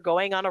when we were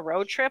going on a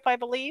road trip, I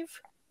believe.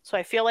 So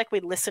I feel like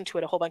we listened to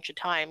it a whole bunch of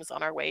times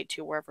on our way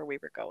to wherever we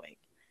were going.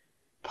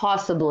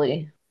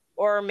 Possibly.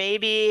 Or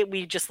maybe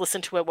we just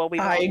listened to it while we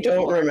were I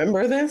don't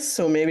remember this,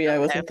 so maybe I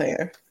wasn't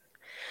there.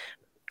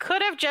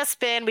 Could have just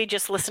been we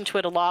just listened to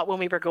it a lot when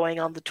we were going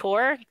on the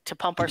tour to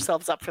pump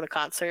ourselves up for the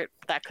concert.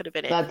 That could have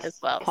been it as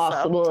well.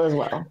 Possible as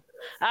well.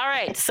 All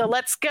right, so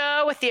let's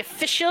go with the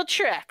official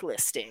track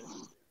listing.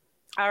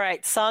 All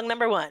right, song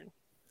number 1.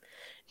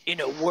 In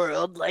a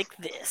World Like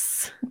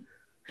This.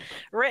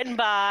 Written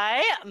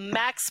by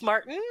Max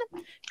Martin,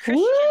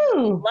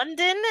 Christian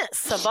London,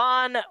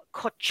 Savan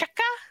Kocheka,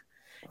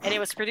 and it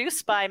was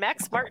produced by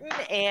Max Martin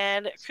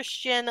and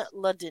Christian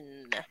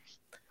London.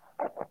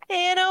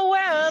 In a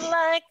world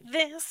like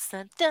this.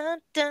 Dun,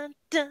 dun,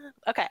 dun.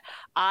 Okay,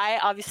 I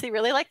obviously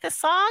really like this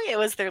song. It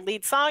was their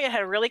lead song. It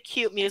had a really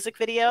cute music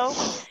video.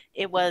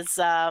 It was...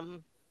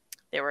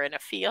 They were in a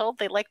field.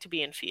 They like to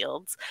be in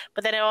fields.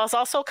 But then it was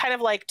also kind of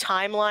like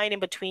timeline in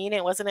between.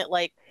 It wasn't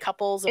like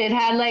couples. It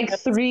had like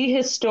 3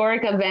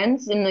 historic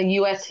events in the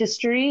U.S.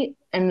 history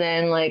and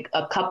then like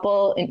a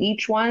couple in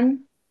each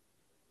one.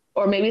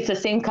 Or maybe it's the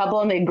same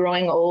couple and they're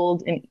growing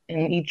old in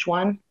each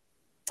one,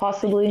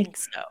 possibly. I think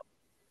so.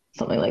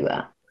 Something like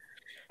that.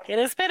 It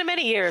has been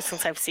many years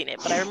since I've seen it,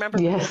 but I remember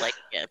really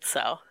liking it.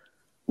 So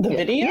the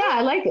video? Yeah,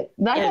 I like it.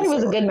 I thought it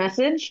was a good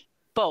message.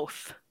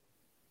 Both.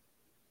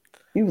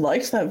 You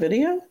liked that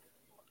video? It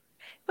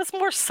was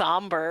more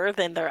somber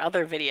than their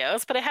other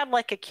videos, but it had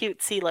like a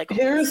cutesy like.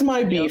 Here's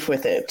my beef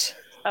with it.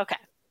 Okay.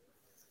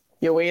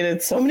 You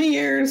waited so many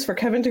years for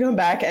Kevin to come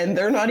back, and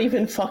they're not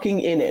even fucking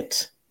in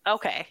it.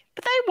 Okay,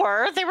 but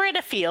they were in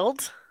a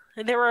field.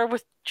 They were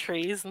with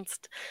trees and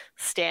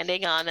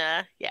standing on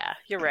a. Yeah,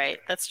 you're right.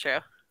 That's true.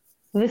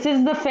 This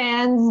is the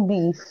fans'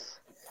 beef.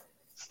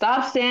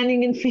 Stop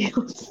standing in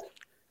fields.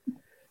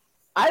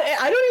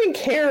 I don't even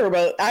care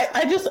about.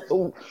 I just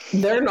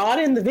they're not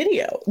in the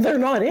video. They're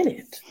not in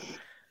it.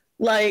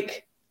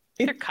 Like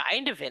they're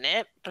kind of in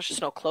it. There's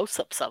just no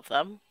close-ups of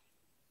them.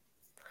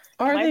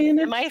 Are they in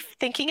it? Am I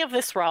thinking of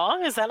this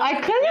wrong? Is that? I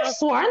could have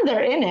sworn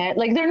they're in it.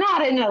 Like they're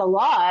not in it a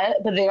lot,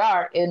 but they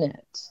are in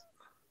it.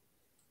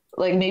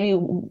 Like maybe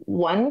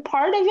one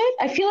part of it.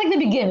 I feel like the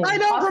beginning. I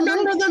don't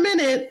remember them in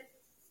it.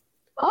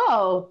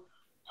 Oh.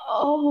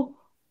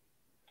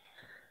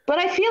 But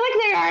I feel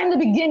like they are in the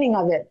beginning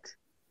of it.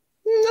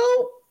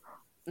 No.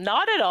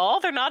 Not at all.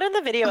 They're not in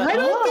the video at all. I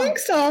don't think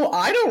so.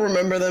 I don't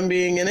remember them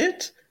being in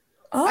it.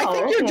 I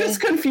think you're just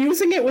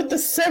confusing it with the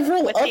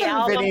several other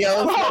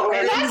videos that are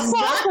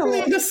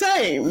exactly the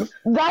same.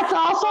 That's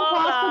also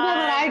possible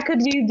that I could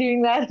be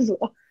doing that as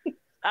well.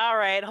 All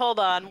right, hold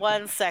on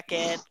 1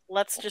 second.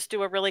 Let's just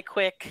do a really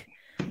quick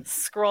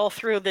scroll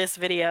through this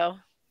video.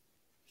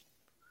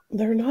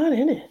 They're not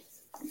in it.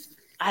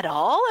 At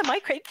all? Am I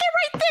crazy?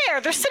 They're right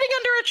there. They're sitting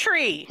under a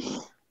tree.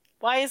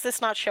 Why is this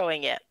not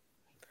showing it?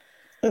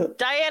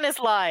 Diane is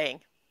lying.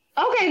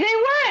 Okay, they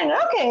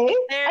weren't. Okay.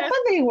 I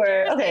thought they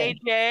were. Okay.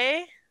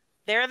 AJ.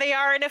 There they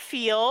are in a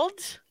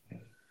field.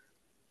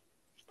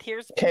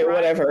 Here's okay, Brian.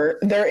 Whatever.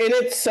 They're in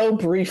it so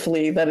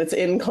briefly that it's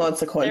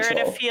inconsequential.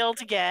 They're in a field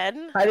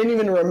again. I didn't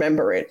even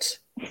remember it.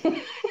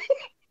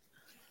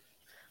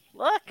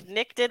 Look,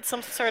 Nick did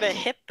some sort of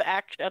hip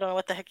act. I don't know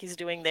what the heck he's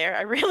doing there.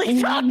 I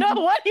really don't know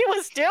what he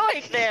was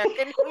doing there.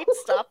 Can we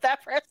stop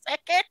that for a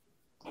second?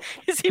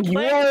 Is he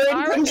playing? You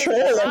are in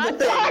control of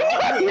the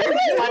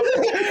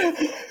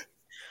thing.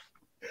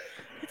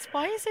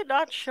 Why is it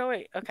not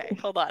showing? Okay,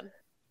 hold on.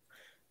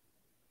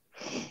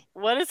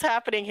 What is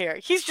happening here?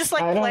 He's just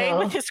like I don't playing know.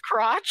 with his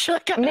crotch.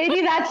 Like,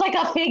 Maybe that's like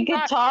a fake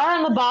guitar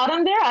on the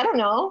bottom there. I don't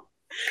know.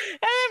 and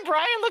then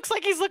Brian looks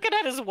like he's looking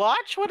at his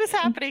watch. What is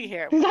happening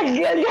here? He's like,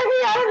 get me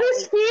out of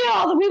this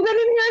field. We've been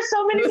in here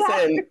so many times.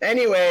 Listen,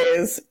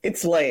 anyways,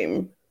 it's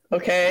lame.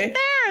 Okay?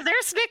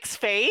 There's Nick's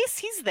face.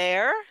 He's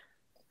there.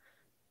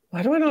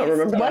 Why do I not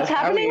remember What's that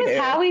happening Howie with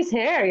hair? Howie's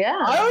hair? Yeah.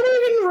 I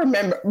don't even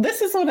remember.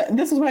 This is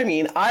what I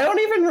mean. I don't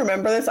even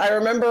remember this. I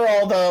remember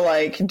all the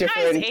like Guys,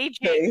 different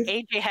things.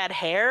 AJ had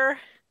hair.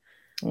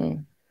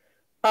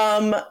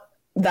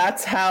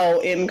 That's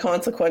how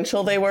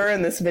inconsequential they were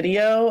in this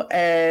video,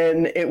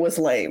 and it was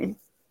lame.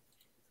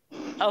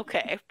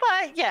 Okay,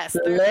 but yes,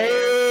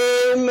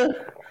 Lame.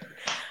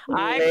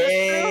 I'm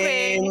just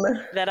proving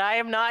that I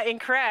am not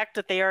incorrect,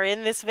 that they are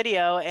in this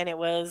video, and it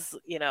was,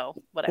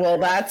 whatever. Well,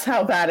 that's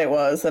how bad it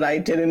was that I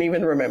didn't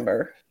even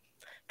remember.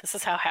 This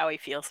is how Howie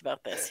feels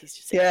about this. He's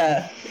just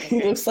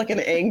He looks like an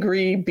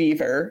angry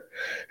beaver.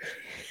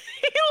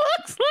 He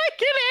looks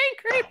like an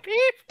angry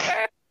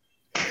beaver.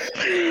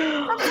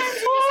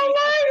 Oh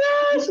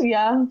my gosh.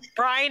 Yeah.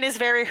 Brian is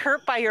very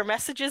hurt by your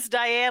messages,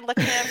 Diane. Look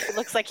at him. It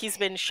looks like he's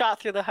been shot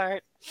through the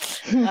heart.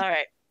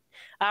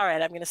 All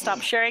right, I'm going to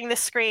stop sharing this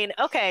screen.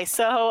 Okay,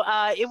 so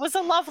it was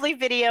a lovely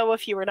video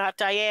if you were not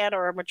Diane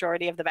or a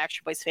majority of the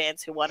Backstreet Boys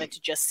fans who wanted to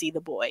just see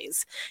the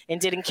boys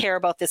and didn't care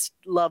about this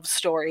love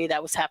story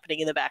that was happening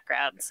in the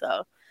background.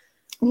 So,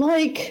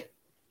 like,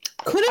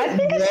 couldn't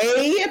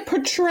they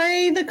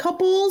portray the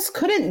couples?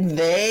 Couldn't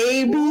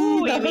they be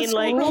you mean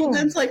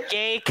like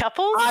gay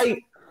couples?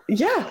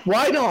 Yeah,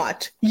 why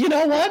not? You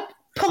know what?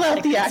 Pull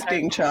out the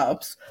acting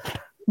chops.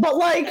 But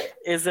like,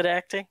 is it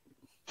acting?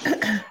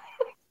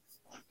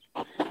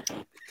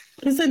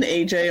 Isn't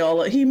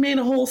AJ he made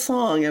a whole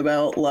song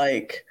about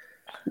like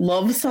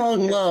love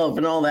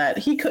and all that.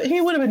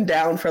 He would have been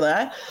down for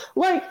that.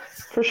 Like,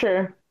 for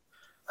sure.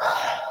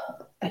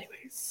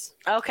 Anyways.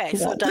 Okay,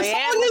 so the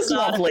Diane song is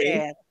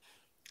lovely.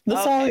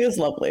 The song is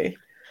lovely.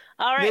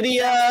 All right.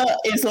 Lydia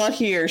is not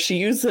here. She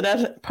used it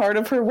as part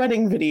of her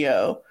wedding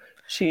video.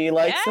 She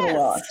likes it a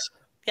lot.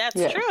 That's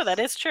true. That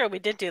is true. We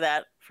did do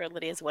that for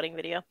Lydia's wedding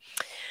video.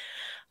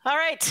 All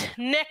right,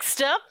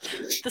 next up,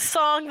 the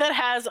song that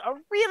has a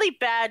really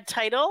bad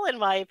title, in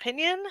my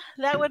opinion,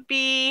 that would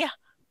be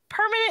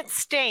Permanent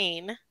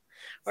Stain,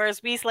 or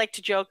as we like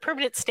to joke,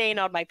 Permanent Stain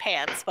on My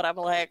Pants, but I'm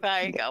like,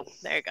 there you go.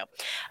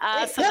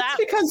 That's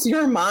because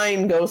your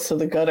mind goes to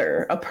the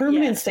gutter. A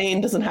permanent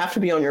stain doesn't have to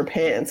be on your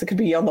pants. It could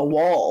be on the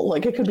wall.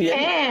 Like, it could be...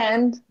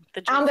 And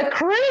on the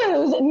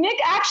cruise, Nick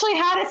actually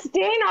had a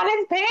stain on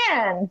his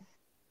pants.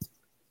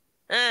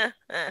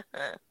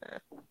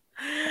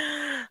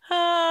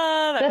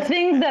 The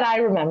things that I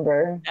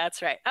remember.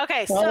 That's right.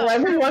 Okay, well,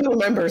 everyone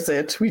remembers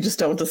it. We just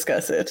don't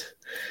discuss it.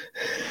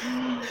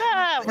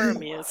 We're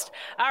amused.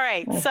 All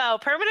right, so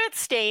Permanent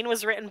Stain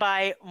was written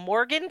by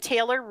Morgan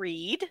Taylor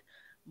Reid,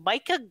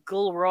 Micah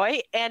Gilroy,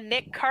 and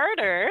Nick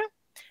Carter,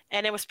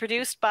 and it was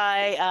produced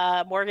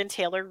by Morgan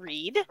Taylor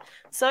Reid.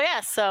 So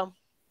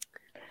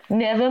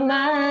never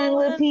mind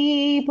what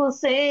people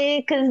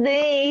say, 'cause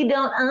they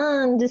don't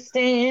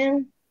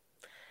understand.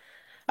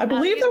 I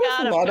believe there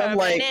was a lot of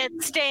like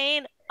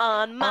stain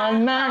on my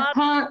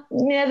heart.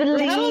 Never leave.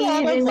 They had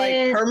a lot of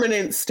like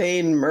permanent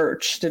stain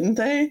merch, didn't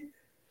they?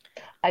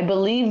 I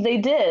believe they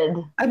did.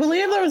 I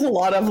believe there was a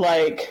lot of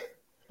like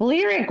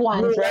lyric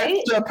ones,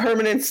 right? A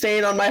permanent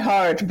stain on my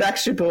heart.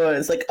 Backstreet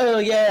Boys, like, oh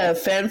yeah,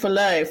 fan for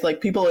life.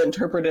 Like, people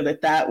interpreted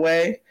it that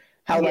way.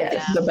 How like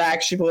the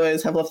Backstreet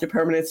Boys have left a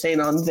permanent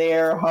stain on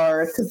their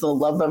heart because they'll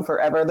love them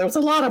forever. There was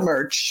a lot of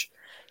merch.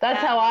 That's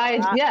how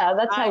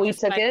that's how we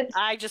took it.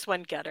 I just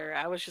went gutter.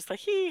 I was just like,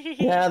 hee hee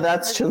hee. Yeah,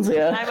 that's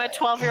Chinzia. I'm a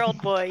 12-year-old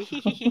boy.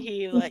 Hee hee hee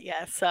hee. But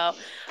yeah, so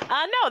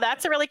no,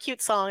 that's a really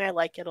cute song. I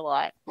like it a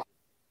lot.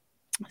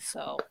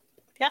 So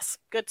yes,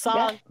 good song.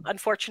 Yeah.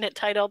 Unfortunate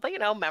title, but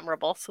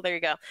memorable. So there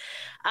you go.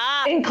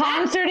 In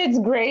concert, it's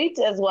great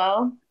as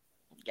well.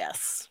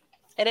 Yes,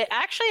 and it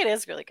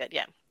is really good.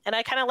 Yeah. And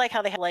I kind of like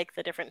how they have like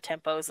the different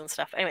tempos and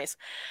stuff. Anyways,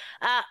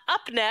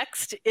 up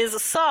next is a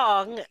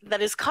song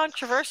that is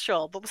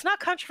controversial, but was not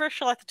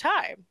controversial at the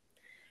time.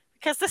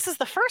 Because this is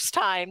the first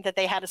time that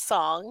they had a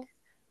song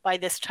by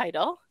this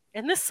title.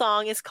 And this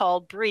song is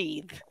called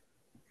Breathe.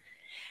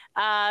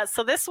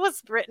 So this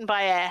was written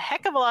by a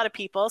heck of a lot of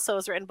people. So it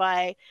was written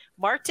by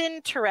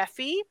Martin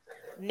Terefi,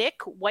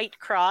 Nick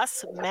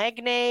Whitecross,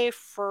 Magne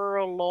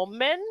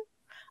Furloman,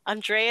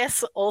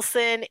 Andreas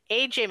Olsen,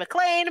 AJ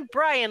McLean,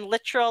 Brian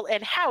Littrell,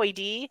 and Howie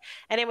D.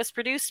 And it was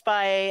produced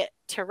by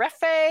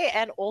Terefe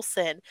and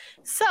Olsen.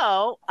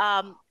 So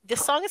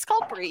this song is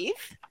called Breathe.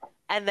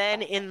 And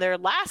then in their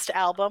last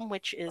album,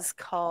 which is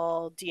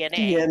called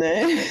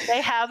DNA, they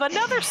have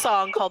another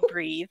song called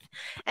Breathe.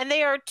 And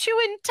they are two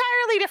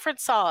entirely different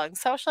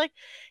songs. So I was like,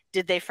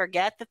 did they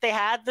forget that they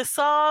had the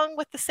song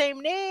with the same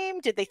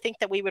name? Did they think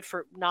that we would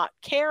not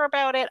care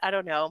about it? I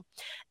don't know.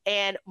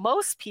 And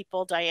most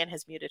people, Diane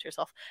has muted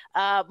herself.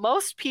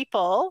 Most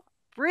people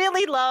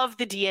really love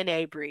the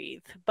DNA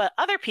Breathe. But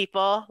other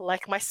people,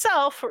 like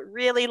myself,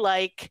 really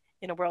like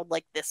In a World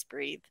Like This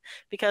Breathe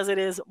because it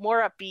is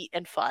more upbeat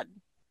and fun.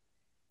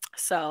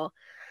 So,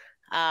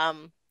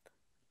 um,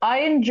 I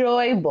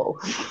enjoy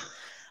both.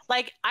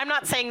 like, I'm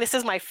not saying this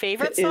is my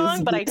favorite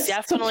song, but I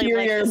definitely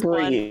like this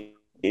breathe.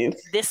 one.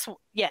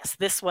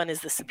 This one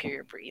is the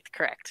superior breathe.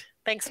 Correct.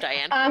 Thanks,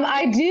 Diane.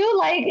 I do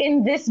like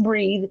in this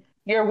breathe.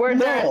 Your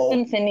words are a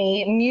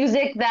symphony.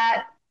 Music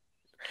that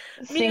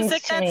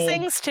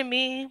sings to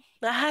me.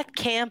 I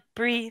can't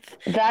breathe.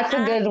 That's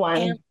a good one. I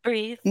can't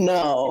breathe.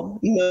 No.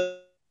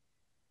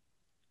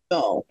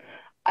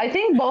 I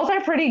think both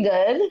are pretty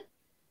good.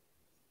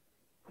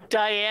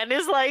 Diane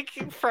is like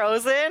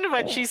frozen,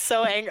 but she's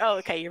so angry. Oh,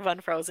 okay, you've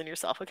unfrozen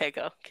yourself. Okay,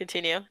 go.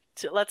 Continue.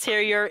 Let's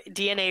hear your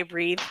DNA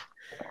breathe.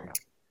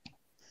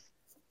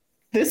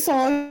 This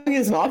song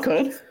is not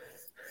good.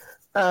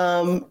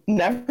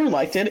 Never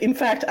liked it. In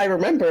fact, I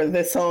remember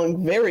this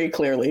song very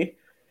clearly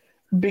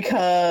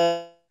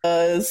because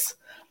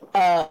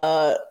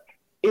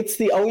it's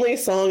the only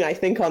song I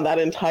think on that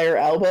entire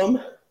album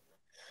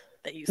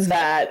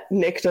that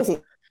Nick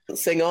doesn't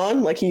sing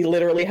on. Like, he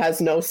literally has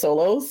no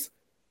solos.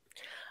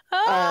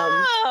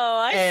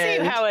 I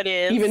see how it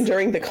is. Even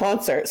during the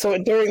concert. So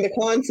during the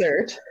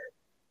concert,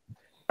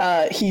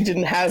 he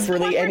didn't have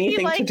really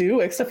anything to do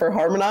except for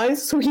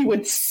harmonize. So he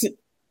would sit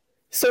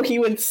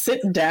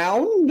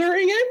down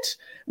during it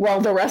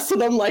while the rest of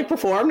them like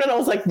performed, and I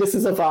was like, this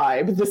is a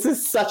vibe. This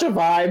is such a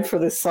vibe for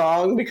this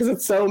song because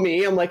it's so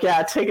me. I'm like,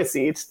 yeah, take a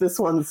seat. This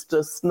one's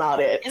just not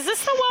it. Is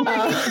this the one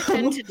where you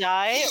pretend to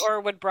die,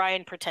 or would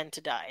Brian pretend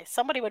to die?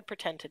 Somebody would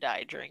pretend to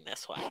die during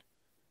this one.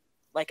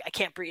 Like, I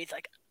can't breathe.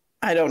 Like,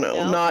 I don't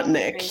know. Not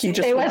Nick. He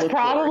just. It was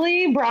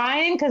probably bored.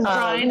 Brian, because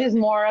Brian is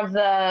more of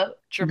the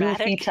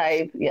dramatic goofy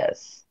type.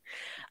 Yes.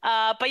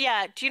 But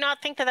yeah, do you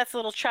not think that that's a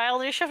little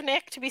childish of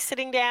Nick to be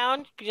sitting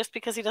down just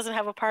because he doesn't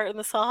have a part in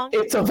the song?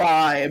 It's a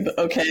vibe,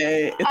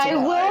 okay? I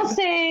will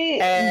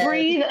say,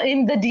 Breathe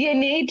in the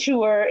DNA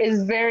tour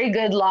is very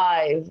good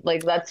live.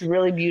 Like, that's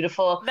really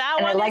beautiful.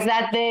 And I like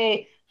that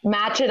they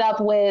match it up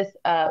with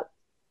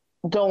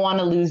Don't Want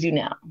to Lose You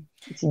Now.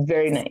 It's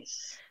very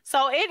nice.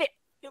 So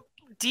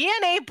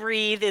DNA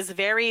Breathe is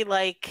very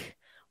like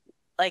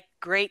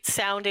great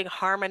sounding,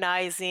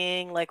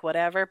 harmonizing, like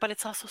whatever, but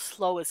it's also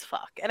slow as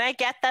fuck. And I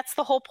get that's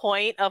the whole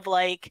point of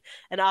like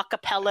an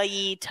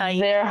acapella-y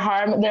type.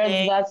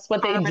 That's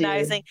what they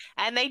do.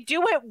 And they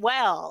do it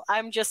well.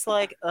 I'm just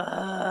like,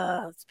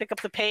 let's pick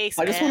up the pace.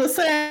 I just want to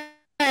say,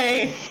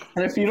 and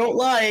if you don't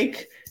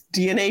like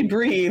DNA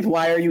Breathe,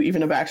 why are you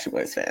even a Backstreet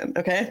Boys fan?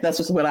 Okay, that's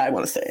just what I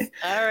want to say.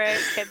 All right,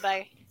 okay,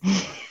 bye.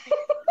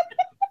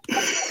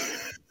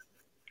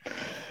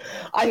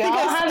 I think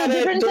I have a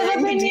difference of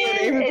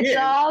opinion. It's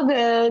all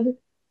good.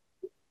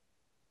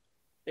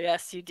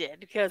 Yes, you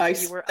did,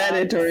 because you were said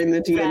it during the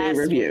DNA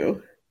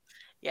review.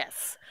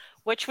 Yes,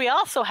 which we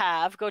also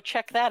have. Go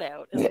check that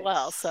out as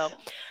well. So,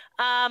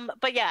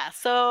 but yeah,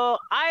 so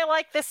I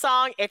like this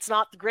song. It's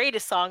not the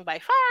greatest song by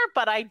far,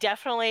 but I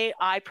personally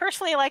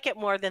like it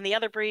more than the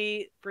other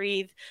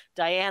Breathe.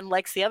 Diane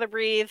likes the other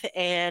Breathe,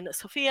 and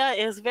Sophia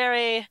is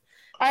very.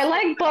 I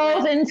like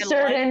both in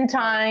certain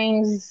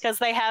times. Because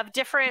they have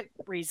different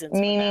reasons.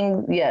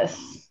 Meaning,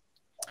 yes.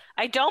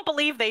 I don't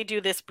believe they do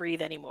this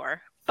Breathe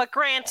anymore. But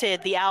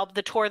granted,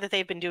 the tour that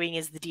they've been doing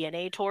is the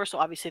DNA tour, so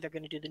obviously they're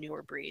going to do the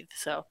newer Breathe.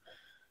 So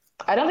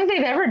I don't think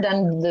they've ever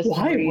done this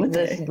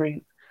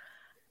Breathe.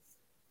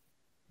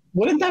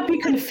 Wouldn't that be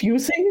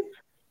confusing?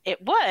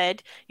 It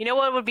would. You know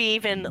what would be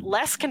even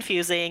less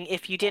confusing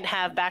if you didn't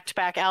have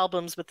back-to-back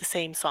albums with the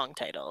same song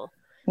title.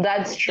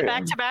 That's true.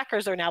 Back-to-back, or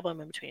is there an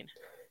album in between?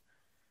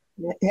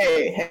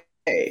 Hey.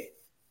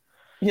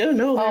 Yeah,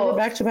 no, they were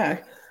back to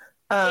back.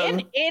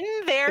 In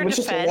their defense, it was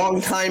just a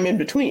long time in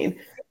between.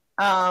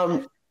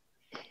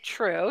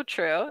 True.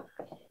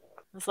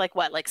 It's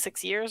like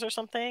 6 years or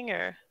something,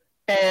 or.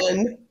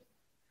 And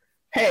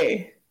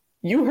hey,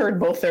 you heard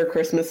both their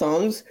Christmas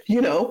songs.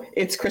 You know,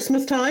 it's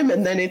Christmas time,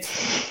 and then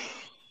it's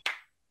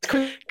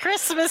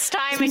Christmas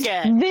time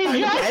again. They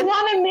just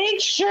want to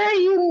make sure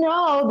you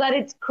know that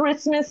it's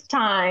Christmas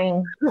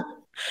time.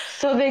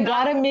 So they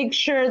got to make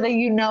sure that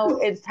you know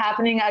it's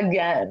happening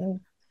again.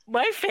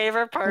 My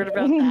favorite part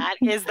about that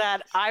is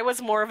that I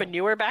was more of a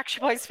newer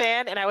Backstreet Boys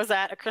fan, and I was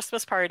at a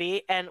Christmas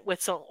party and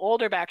with some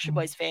older Backstreet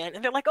Boys fan,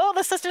 and they're like, "Oh,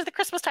 this is the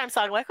Christmas time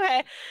song." I'm like,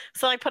 okay.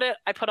 So I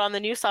put on the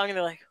new song, and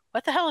they're like,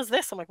 "What the hell is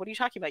this?" I'm like, "What are you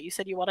talking about? You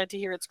said you wanted to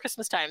hear It's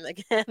Christmas Time."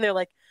 And they're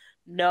like,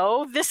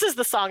 "No, this is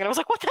the song." And I was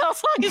like, "What the hell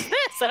song is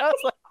this?" And I was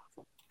like.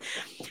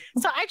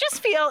 So I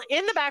just feel,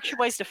 in the Backstreet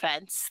Boys'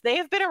 defense, they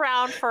have been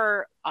around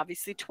for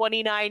obviously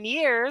 29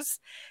 years.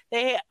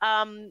 They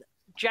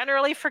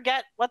generally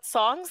forget what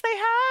songs they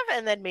have,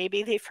 and then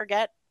maybe they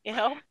forget,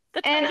 the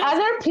and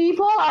other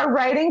people are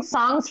writing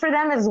songs for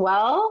them as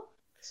well,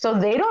 so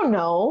they don't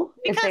know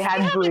if they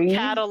had Breathe. A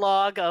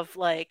catalog of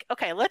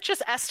okay, let's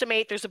just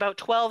estimate there's about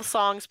 12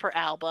 songs per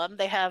album.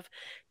 They have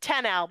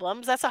 10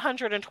 albums. That's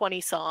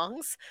 120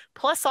 songs,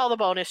 plus all the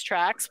bonus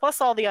tracks, plus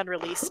all the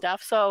unreleased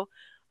stuff. So.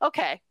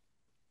 Okay,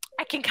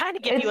 I can kind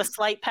of give you a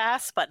slight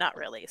pass, but not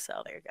really.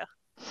 So there you go.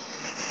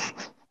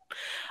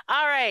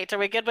 All right, are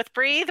we good with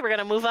Breathe? We're going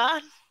to move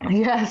on?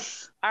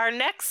 Yes. Our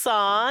next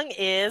song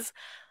is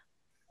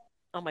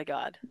Oh my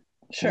God.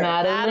 Sure.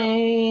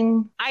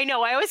 Madeline. I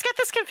know. I always get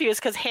this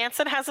confused because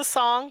Hanson has a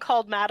song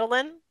called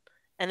Madeline,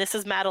 and this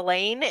is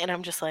Madeleine, and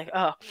I'm just like,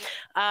 oh.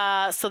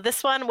 So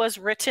this one was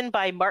written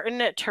by Martin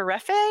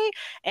Terefe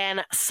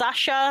and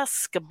Sasha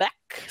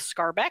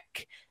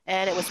Skarbek,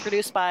 and it was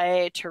produced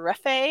by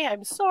Terefe.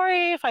 I'm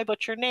sorry if I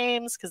butcher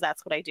names because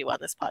that's what I do on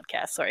this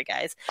podcast. Sorry,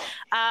 guys.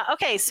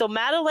 Okay, so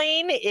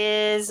Madeleine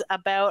is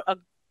about a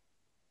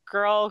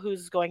girl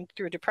who's going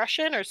through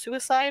depression or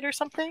suicide or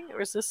something,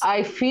 or is this?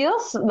 I feel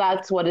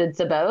that's what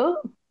it's about.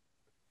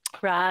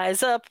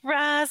 Rise up,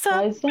 rise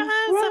up, rise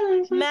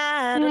up,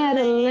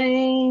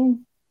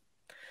 Madeline.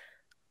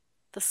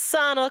 The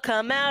sun will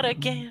come out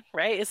again,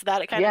 right? Is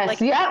that kind of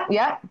like?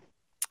 Yeah.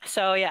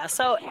 So yeah,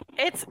 so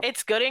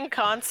it's good in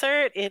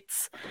concert.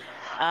 It's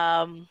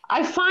I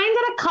find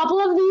that a couple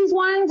of these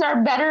ones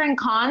are better in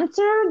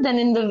concert than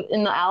in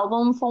the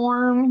album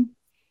form.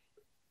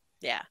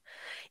 Yeah.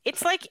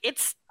 It's like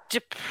it's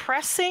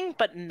depressing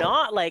but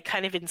not like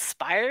kind of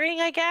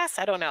inspiring, I guess.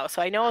 I don't know.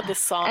 So I know this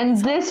song. And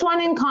this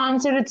one in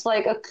concert, it's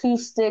like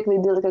acoustic. They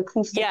do like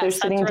acoustic. Yes, they're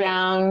sitting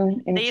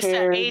down in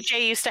chairs.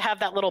 AJ used to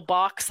have that little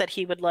box that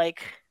he would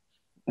like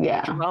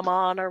drum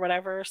on or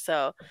whatever.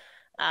 So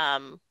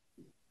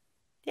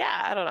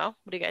yeah, I don't know.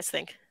 What do you guys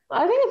think?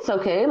 I think it's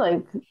okay.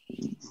 Like,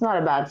 it's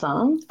not a bad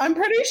song. I'm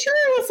pretty sure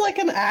it was like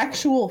an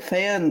actual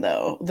fan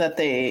though that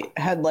they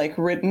had like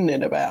written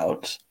it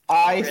about.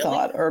 I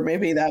thought, or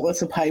maybe that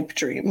was a pipe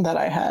dream that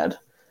I had.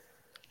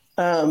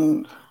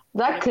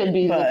 That could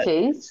be the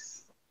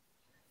case.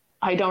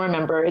 I don't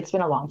remember. It's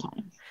been a long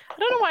time. I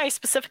don't know why I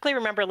specifically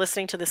remember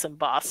listening to this in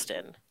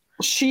Boston.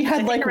 She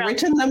had like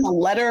written them a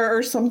letter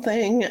or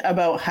something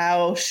about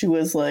how she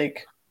was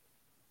like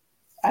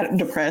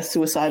depressed,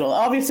 suicidal,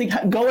 obviously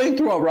going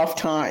through a rough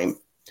time.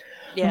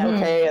 Yeah.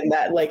 Okay. And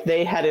that like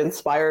they had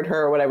inspired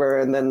her or whatever.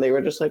 And then they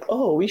were just like,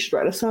 oh, we should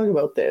write a song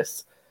about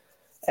this.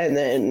 And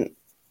then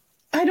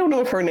I don't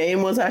know if her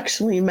name was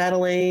actually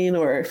Madeleine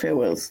or if it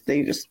was,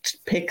 they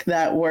just picked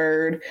that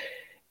word.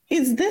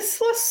 Is this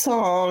the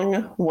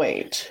song?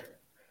 Wait.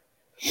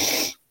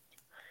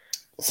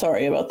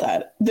 Sorry about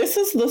that. This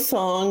is the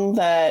song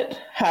that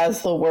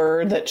has the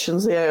word that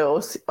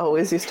Shinzei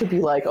always used to be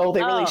like, oh,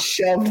 they really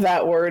shoved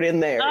that word in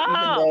there,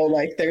 even though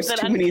like there's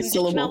too many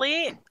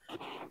syllables.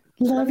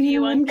 Love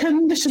you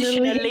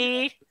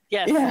unconditionally.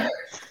 Yes. Yeah.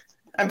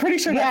 I'm pretty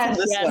sure that's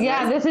this one.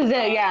 Yeah, this is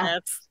it. Yeah.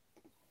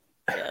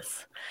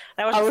 Yes.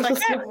 I was just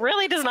like, that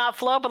really does not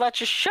flow, but let's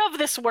just shove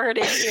this word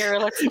in here.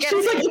 Let's get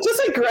She's like, it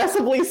just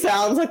aggressively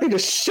sounds like they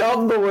just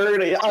shove the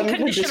word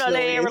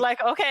unconditionally. We're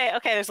like, okay,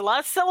 there's a lot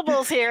of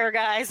syllables here,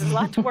 guys. There's a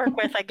lot to work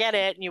with. I get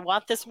it. And you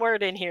want this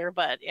word in here,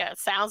 but yeah, it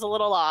sounds a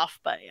little off.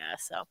 But yeah,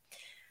 so.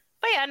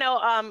 But yeah, no,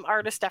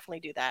 artists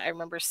definitely do that. I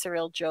remember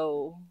Cyril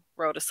Joe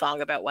wrote a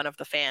song about one of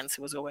the fans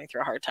who was going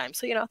through a hard time.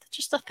 So, it's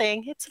just a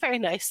thing. It's a very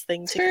nice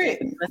thing to do.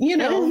 It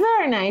is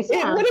very nice.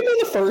 Yeah. It wouldn't be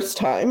the first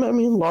time. I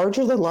mean,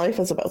 Larger Than Life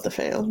is about the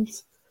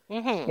fans.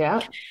 Mm-hmm. Yeah.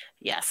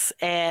 Yes.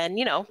 And,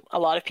 a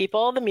lot of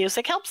people, the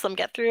music helps them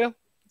get through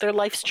their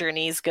life's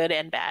journeys, good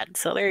and bad.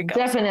 So there you go.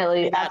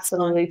 Definitely. So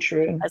absolutely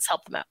true. Let's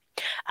help them out.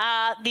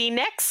 The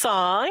next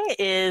song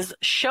is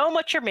Show 'em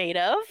What You're Made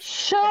Of.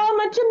 Show 'em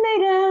what you're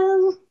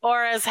made of.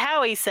 Or as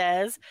Howie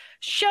says,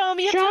 Show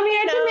me your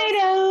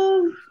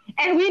tomatoes.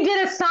 And we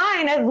did a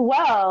sign as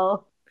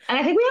well. And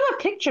I think we have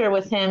a picture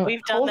with him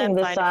holding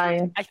the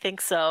sign. I think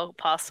so,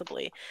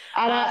 possibly.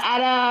 At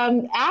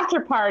a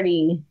after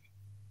party.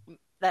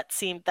 That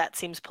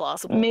seems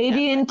plausible.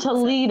 Maybe in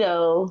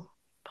Toledo.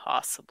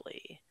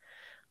 Possibly.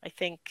 I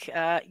think,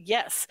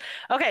 yes.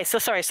 Okay, so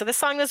sorry. So this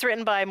song was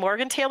written by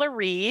Morgan Taylor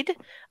Reid,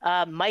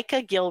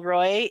 Micah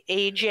Gilroy,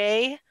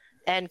 AJ,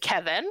 and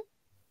Kevin.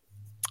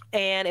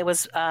 And it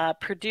was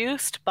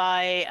produced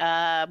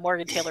by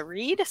Morgan Taylor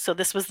Reid. So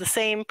this was the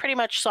same pretty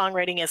much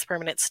songwriting as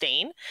Permanent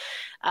Stain.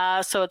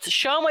 So it's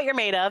Show 'em What You're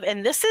Made Of.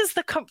 And this is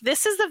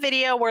the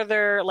video where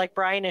they're like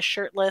Brian is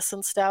shirtless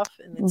and stuff.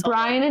 And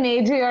Brian and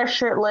AJ are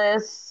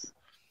shirtless.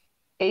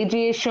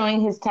 AJ is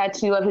showing his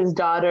tattoo of his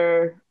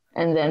daughter.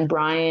 And then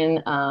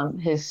Brian,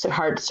 his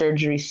heart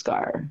surgery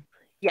scar.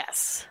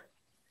 Yes.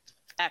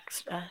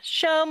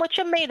 Show 'em what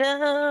you're made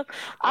of.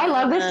 I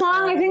love this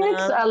song. I think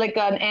it's like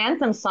an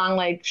anthem song,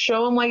 like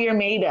show 'em what you're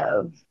made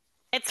of.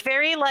 It's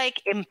very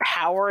like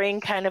empowering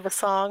kind of a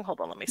song.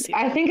 Hold on, let me see.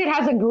 I think it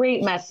has a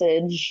great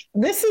message.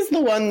 This is the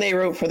one they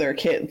wrote for their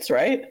kids,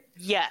 right?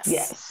 Yes,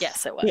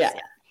 it was. Yeah.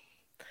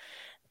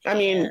 I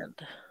mean,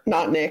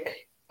 not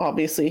Nick.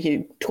 Obviously,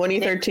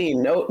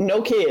 2013.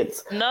 No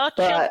kids. No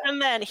children.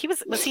 Then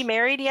was he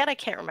married yet? I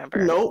can't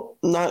remember. Nope,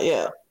 not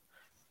yet.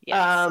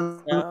 Yes,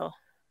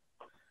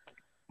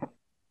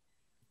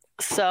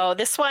 so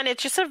this one,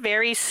 it's just a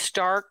very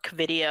stark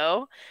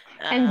video.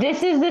 And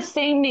this is the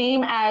same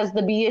name as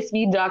the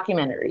BSB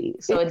documentary.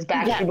 So it's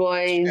Backstreet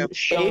Boys,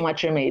 Show 'em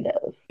What You're Made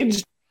Of.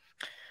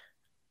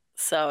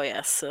 So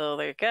so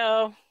there you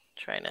go.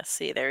 Trying to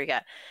see. There we go.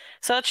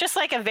 So it's just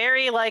like a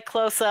very like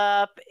close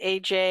up.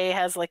 AJ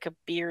has like a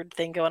beard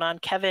thing going on.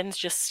 Kevin's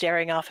just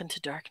staring off into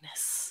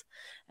darkness.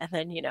 And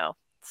then,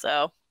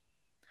 so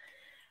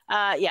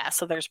Yeah,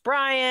 so there's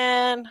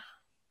Brian,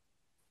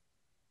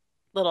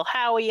 little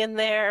Howie in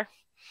there.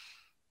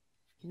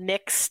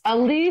 Nick's. At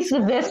least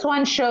this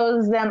one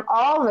shows them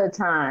all the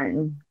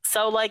time.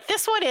 So like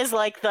this one is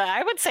like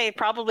I would say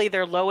probably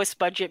their lowest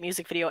budget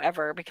music video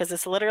ever, because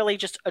it's literally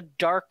just a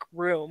dark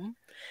room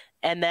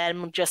and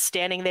then just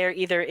standing there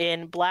either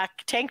in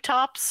black tank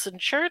tops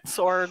and shirts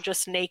or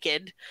just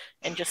naked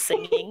and just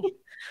singing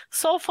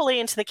soulfully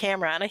into the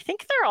camera. And I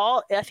think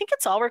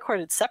it's all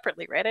recorded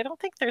separately, right? I don't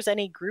think there's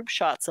any group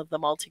shots of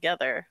them all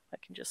together. I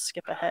can just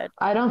skip ahead.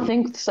 I don't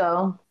think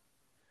so.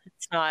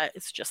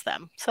 It's just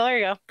them. So there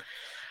you go.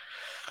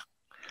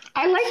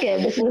 I like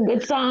it. This is a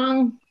good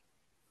song.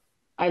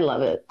 I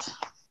love it.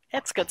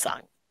 It's a good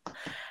song.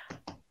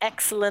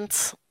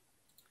 Excellent.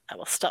 I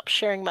will stop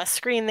sharing my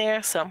screen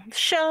there. So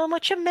show 'em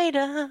what you're made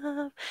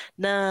of.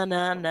 Na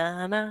na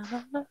na na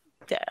na.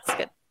 Yeah, it's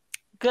good.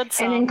 Good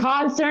song. And in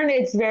concert,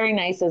 it's very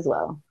nice as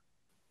well.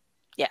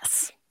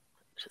 Yes,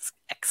 which is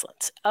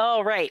excellent.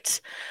 All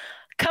right.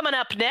 Coming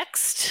up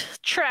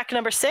next, track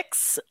number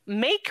 6,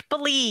 Make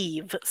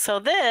Believe. So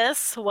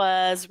this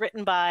was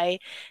written by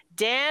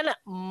Dan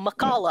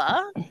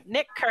McCullough,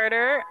 Nick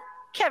Carter,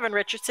 Kevin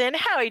Richardson,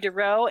 Howie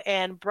DeRoe,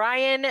 and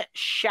Brian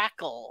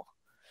Shackle.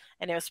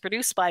 And it was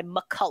produced by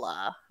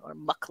McCullough, or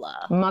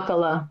Muckla.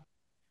 Muckla.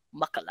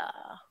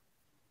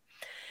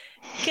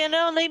 Can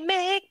only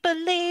make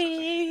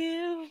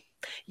believe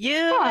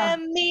you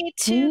and me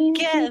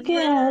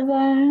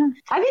together.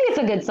 I think it's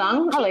a good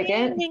song. I like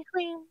it.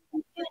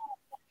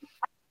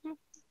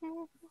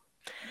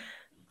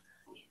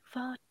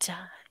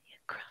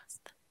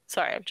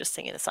 Sorry, I'm just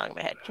singing the song in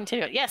my head.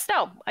 Continue. Yes,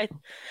 no,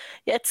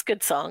 it's a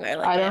good song.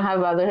 I don't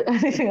have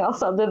anything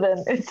else other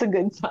than it's a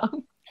good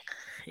song.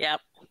 Yep.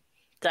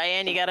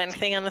 Diane, you got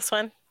anything on this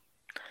one?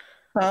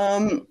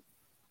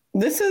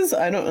 This is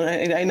I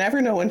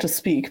never know when to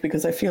speak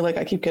because I feel like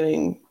I keep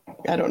getting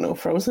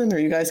frozen, or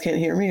you guys can't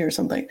hear me or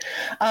something.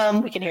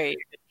 We can hear you.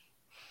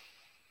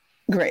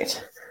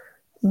 Great.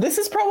 This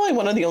is probably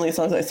one of the only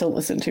songs I still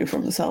listen to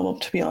from this album,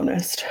 to be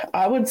honest.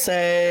 I would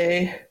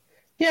say,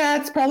 yeah,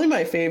 it's probably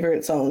my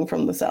favorite song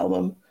from this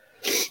album.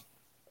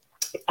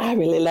 I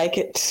really like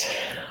it.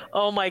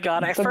 Oh my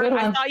God. I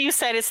thought you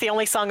said it's the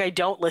only song I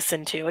don't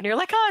listen to. And you're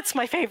like, oh, it's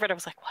my favorite. I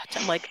was like, what?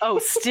 I'm like, oh,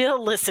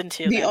 still listen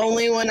to. The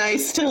only one I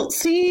still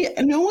see.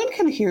 No one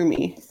can hear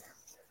me.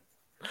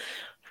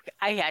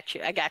 I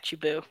got you,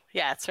 boo.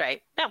 Yeah, that's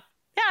right. No,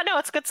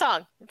 it's a good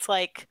song. It's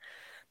like,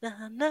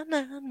 na, na,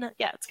 na, na.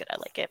 Yeah, it's good. I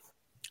like it.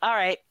 All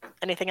right.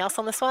 Anything else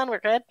on this one? We're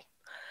good.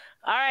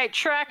 All right.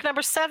 Track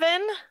number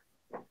 7,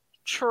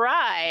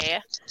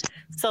 Try.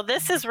 So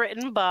this is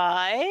written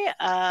by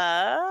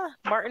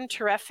Martin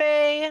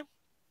Terefe,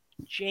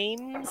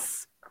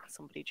 James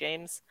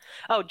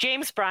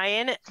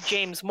Bryan,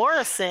 James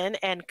Morrison,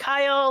 and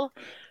Kyle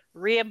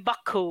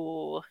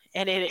Riabaku.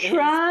 And it is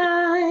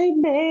Try,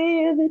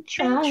 baby,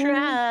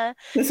 try.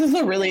 This is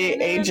a really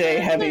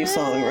AJ heavy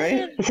song,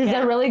 right? This is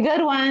a really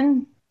good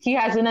one. He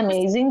has an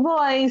amazing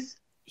voice.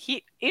 You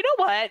know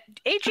what?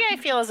 AJ I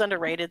feel is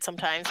underrated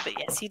sometimes, but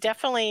yes, he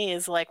definitely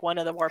is like one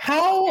of the more.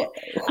 Who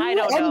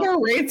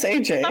underrates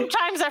AJ?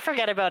 Sometimes I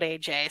forget about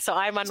AJ, so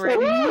I'm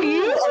unrated.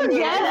 You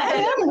forget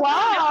him?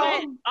 Wow.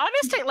 But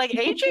honestly, like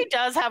AJ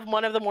does have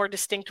one of the more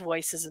distinct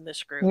voices in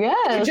this group.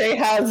 Yes. AJ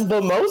has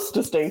the most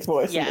distinct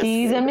voice. Yes.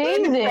 He's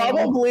amazing.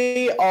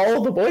 Probably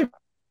all the boy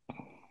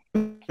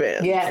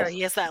bands. Yes. So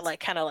he has that like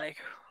kind of like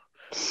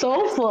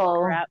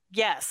soulful. rap.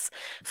 Yes.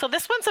 So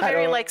this one's a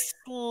very like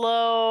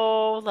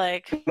slow,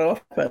 like.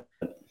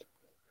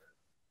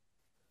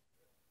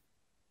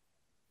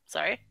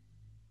 Sorry.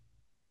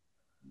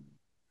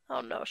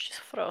 Oh no, she's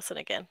frozen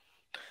again.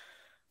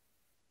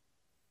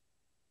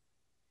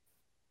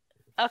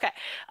 Okay.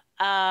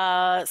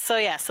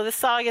 So this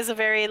song is a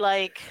very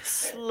like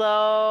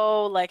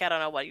slow, like I don't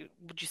know what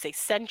would you say,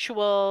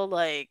 sensual,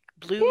 like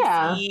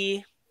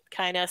bluesy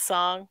kind of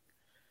song.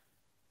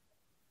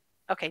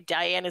 Okay,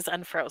 Diane is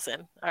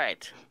unfrozen. All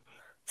right.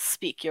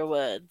 Speak your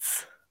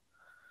words.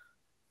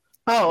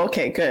 Oh,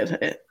 okay,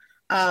 good.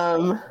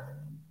 Yeah,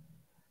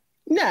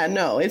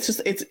 no, it's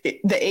the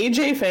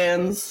AJ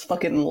fans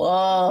fucking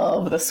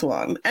love this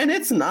one, and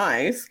it's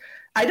nice.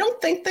 I don't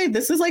think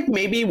this is like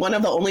maybe one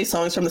of the only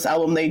songs from this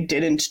album they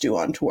didn't do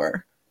on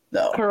tour,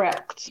 though.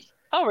 Correct.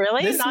 Oh,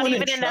 really? This Not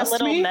even in that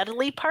little me?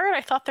 medley part?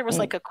 I thought there was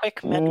like a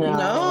quick medley.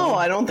 No,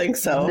 I don't think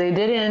so. They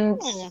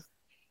didn't.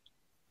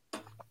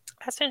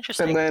 That's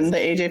interesting. And then the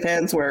AJ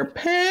fans were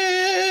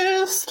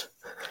pissed.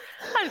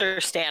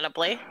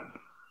 Understandably.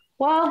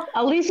 Well,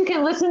 at least you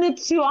can listen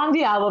to on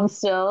the album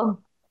still.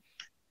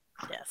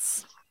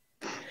 Yes.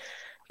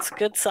 It's a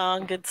good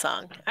song, good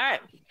song. All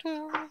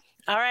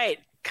right.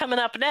 Coming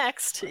up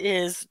next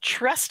is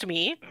Trust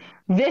Me.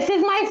 This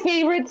is my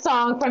favorite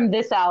song from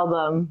this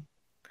album.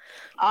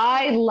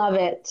 I love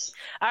it.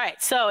 All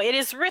right. So it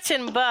is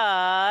written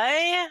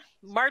by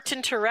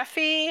Martin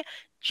Terefe,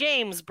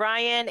 James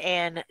Bryan,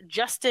 and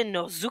Justin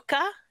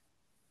Nozuka.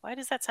 Why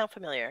does that sound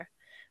familiar?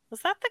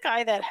 Was that the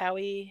guy that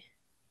Howie...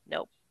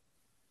 Nope.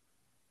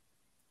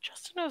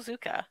 Justin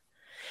Nozuka.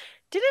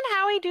 Didn't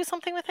Howie do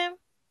something with him?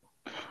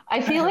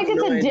 I feel like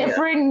it's a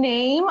different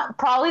name,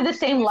 probably the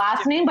same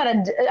last name, but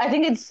I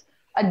think it's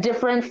a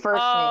different first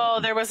name. Oh,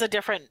 there was a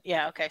different.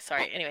 Yeah. Okay.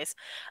 Sorry. Anyways,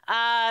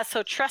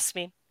 so trust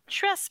me,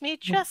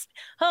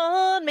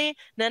 hold me,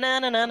 na na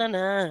na na na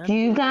na.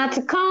 You got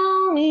to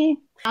call me.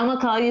 I'm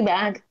gonna call you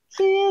back.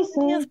 Kiss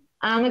me.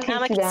 I'm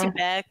gonna kiss you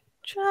back.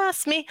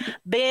 Trust me,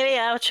 baby.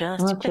 I'll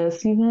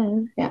trust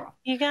you. Yeah.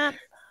 You got.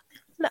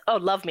 Oh,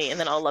 love me, and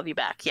then I'll love you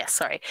back. Yes.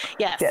 Sorry.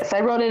 Yes. Yes,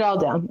 I wrote it all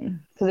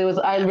down because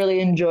I really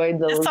enjoyed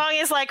those. The song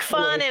is like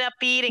fun and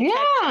upbeat and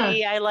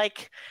catchy. I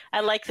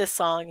like this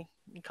song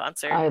in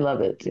concert. I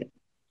love it too.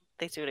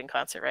 They do it in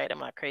concert, right? I'm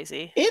not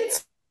crazy.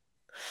 It's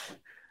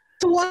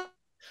one.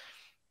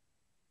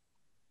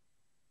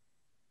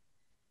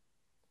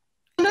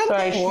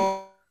 Sorry.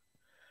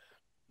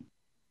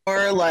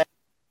 Or like.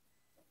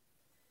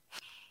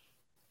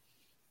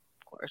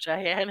 Or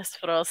Diane is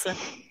frozen.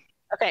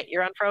 Okay,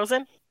 you're on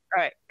Frozen.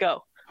 All right,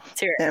 go.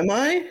 Let's hear it. Am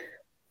I?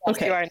 Yes,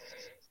 okay.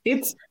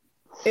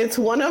 It's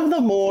one of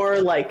the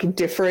more like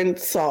different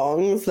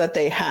songs that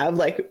they have,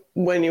 like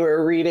when you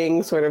were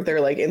reading sort of their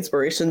like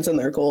inspirations and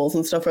their goals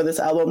and stuff for this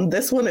album.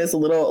 This one is a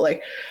little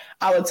like,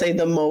 I would say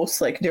the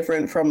most like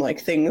different from like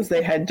things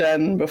they had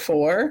done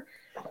before.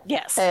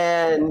 Yes.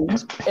 And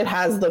it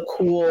has the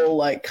cool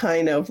like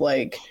kind of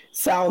like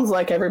sounds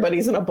like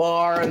everybody's in a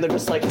bar and they're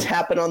just like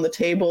tapping on the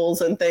tables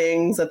and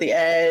things at the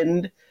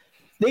end.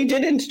 They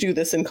didn't do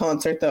this in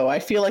concert though. I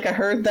feel like I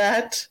heard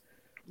that.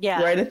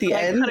 Yeah. Right at the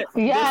end.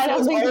 Yeah, I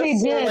don't think they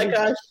did. Like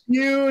a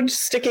huge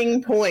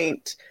sticking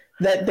point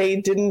that they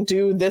didn't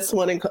do this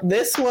one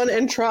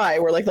and Try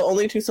were like the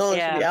only two songs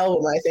from the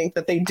album I think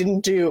that they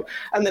didn't do.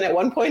 And then at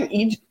one point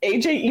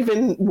AJ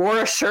even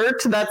wore a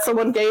shirt that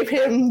someone gave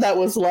him that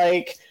was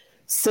like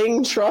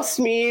 "Sing Trust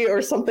Me"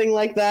 or something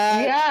like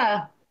that.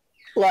 Yeah.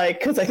 Like,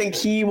 because I think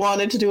he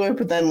wanted to do it,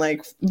 but then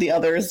like the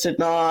others did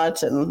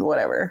not, and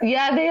whatever.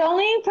 Yeah, they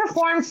only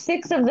performed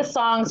 6 of the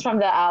songs from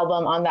the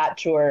album on that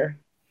tour.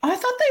 I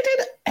thought they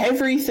did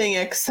everything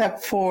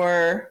except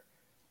for,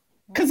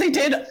 because they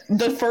did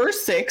the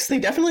first 6. They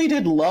definitely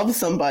did "Love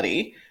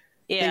Somebody."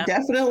 Yeah. They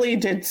definitely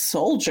did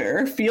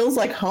 "Soldier." "Feels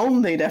Like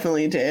Home." They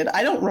definitely did.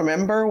 I don't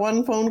remember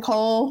 "One Phone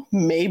Call."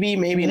 Maybe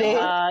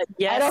not.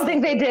 Yes. I don't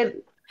think they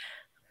did.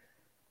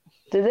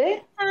 Did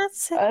they? I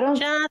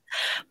don't.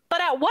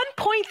 But at one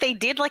point they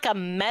did like a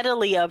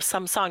medley of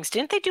some songs.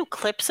 Didn't they do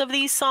clips of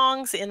these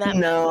songs in that?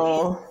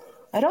 No. Medley?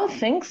 I don't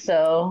think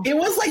so. It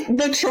was like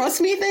the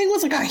 "Trust Me" thing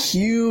was like a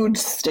huge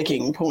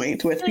sticking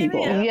point with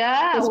people.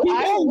 Yeah,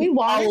 we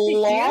wanted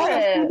to hear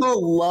it.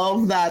 People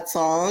love that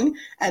song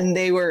and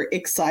they were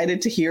excited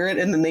to hear it,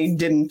 and then they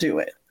didn't do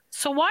it.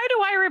 So why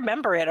do I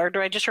remember it, or do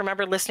I just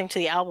remember listening to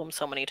the album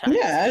so many times?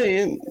 Yeah,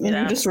 you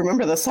just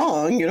remember the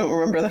song. You don't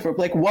remember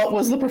like what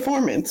was the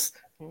performance?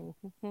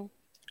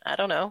 I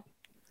don't know.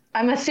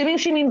 I'm assuming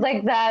she means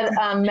like that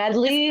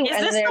medley, and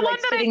they're like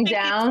sitting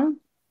down.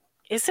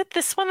 Is it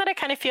this one that I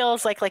kind of feel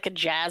is like a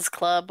jazz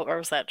club, or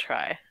was that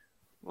Try?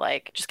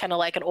 Like just kind of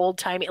like an old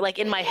timey. Like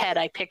in my head,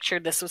 I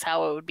pictured this was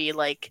how it would be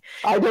like.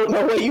 I don't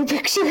know what you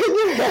picture in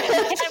your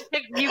head.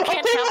 You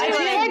can't tell me.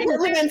 I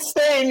didn't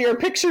say, and you're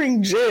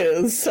picturing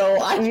jizz. So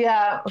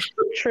yeah,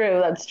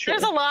 true. That's true.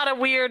 There's a lot of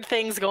weird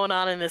things going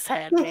on in this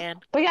head, man.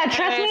 But yeah,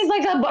 Trust Me is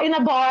like in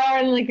a bar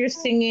and like you're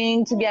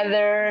singing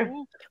together.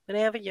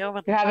 Whenever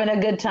you're having a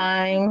good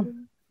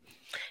time.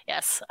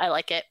 Yes, I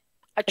like it.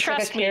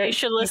 Trust me, you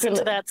should listen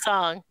to that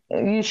song.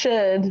 You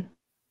should.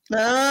 This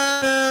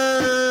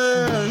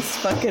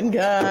fucking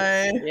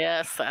guy.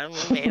 Yes, I'm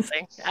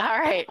amazing. All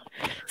right.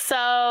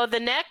 So the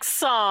next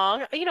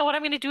song, you know what?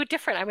 I'm going to do it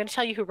different. I'm going to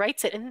tell you who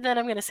writes it, and then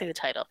I'm going to say the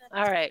title.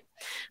 All right.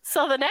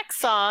 So the next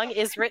song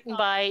is written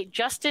by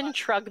Justin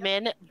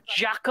Trugman,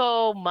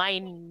 Jocko My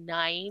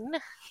Nine.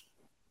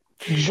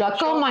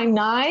 Jocko My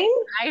Nine?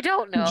 I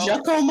don't know.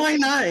 Jocko My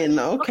Nine.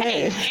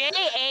 Okay.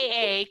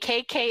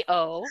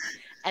 JAAKKO.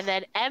 And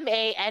then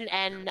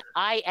MANNINEN.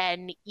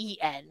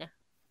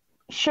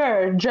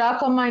 Sure,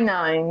 Jocko My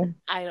Nine.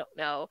 I don't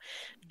know.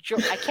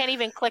 I can't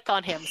even click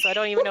on him, so I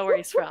don't even know where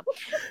he's from.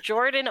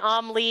 Jordan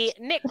Omley,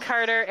 Nick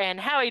Carter,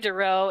 and Howie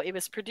Dorough. It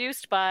was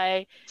produced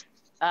by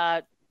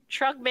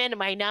Trugman,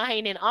 My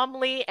Nine, and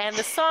Omley, and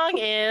the song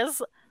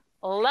is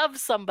 "Love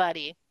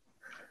Somebody."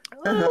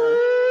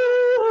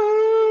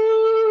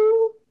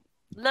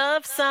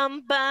 Love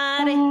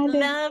somebody,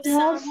 love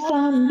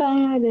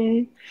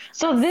somebody.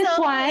 So this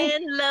one,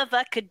 in love,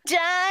 I could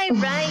die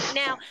right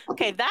now.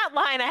 Okay, that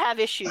line I have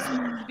issues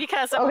with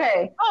because I'm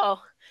like,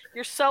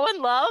 you're so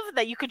in love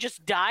that you could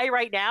just die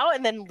right now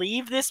and then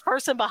leave this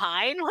person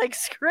behind. Like,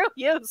 screw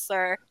you,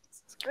 sir.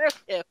 Screw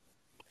you.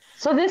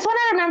 So this one,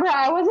 I remember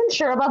I wasn't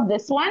sure about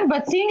this one,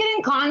 but seeing it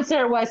in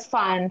concert was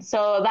fun.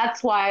 So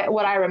that's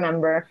what I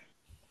remember.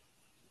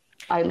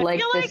 I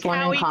liked this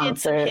one in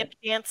concert. Did some hip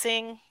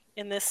dancing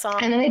in this song.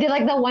 And then they did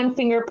like the one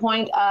finger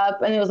point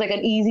up, and it was like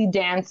an easy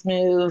dance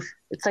move.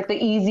 It's like the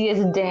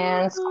easiest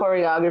dance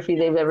choreography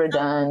they've ever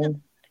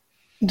done.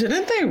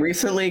 Didn't they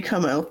recently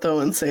come out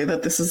though and say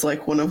that this is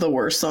like one of the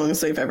worst songs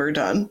they've ever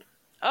done?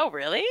 Oh,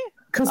 really?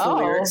 Because the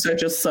lyrics are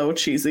just so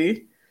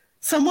cheesy.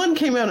 Someone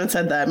came out and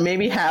said that.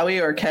 Maybe Howie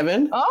or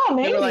Kevin. Oh,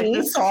 maybe. They were like,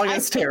 this song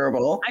is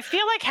terrible. I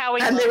feel like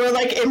Howie... And they were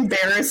like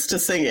embarrassed to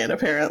sing it,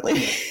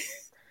 apparently.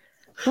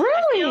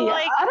 Really?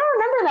 I don't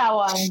remember that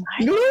one.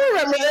 You don't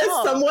remember this?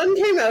 Someone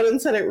came out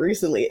and said it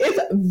recently. It's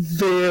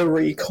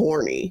very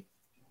corny.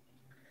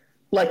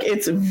 Like,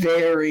 it's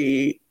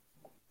very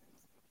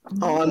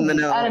on the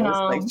nose, I don't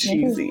know. like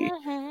cheesy.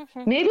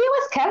 Maybe it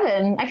was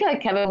Kevin. I feel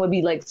like Kevin would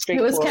be like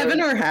straightforward. It was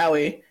Kevin or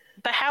Howie.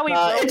 But Howie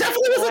it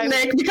definitely wasn't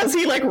Nick because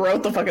he like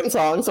wrote the fucking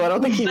song, so I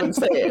don't think he would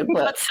say it.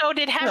 But so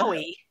did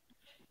Howie.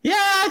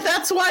 Yeah,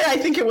 that's why I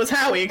think it was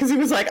Howie, because he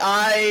was like,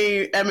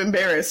 I am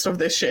embarrassed of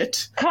this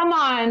shit. Come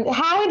on.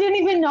 Howie didn't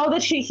even know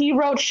that he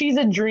wrote She's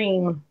a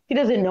Dream. He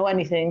doesn't know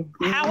anything.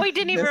 Howie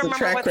didn't even remember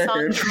track what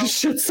record song for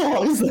shit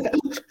songs then.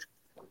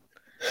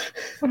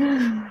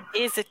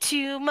 Is it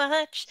too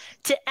much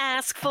to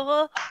ask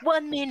for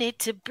 1 minute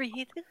to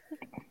breathe?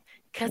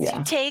 Because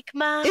you take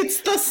my...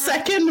 It's the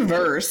second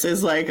verse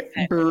is like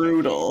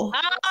brutal.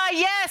 Ah,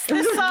 yes,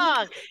 this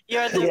song.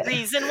 You're the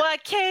reason why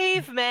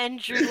cavemen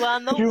drew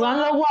on the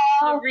wall.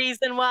 The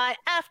reason why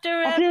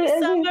after every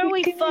summer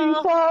we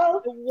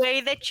fall. The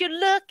way that you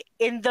look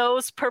in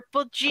those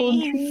purple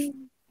jeans.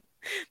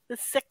 The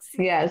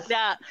sexy. Yes.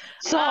 Yeah.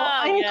 So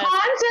in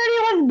concert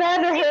it was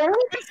better.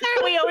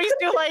 We always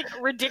do like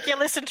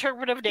ridiculous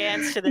interpretive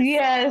dance to this.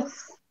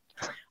 Yes.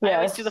 I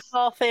always do the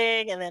fall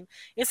thing, and then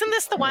isn't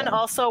this the one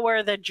also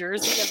where the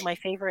jersey of my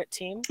favorite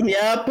team?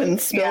 Yep,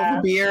 and spill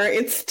the beer.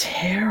 It's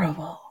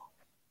terrible.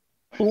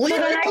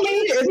 Lyrically,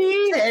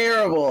 it's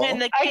terrible.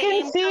 And I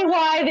can see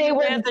why they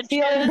would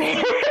feel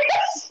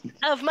embarrassed.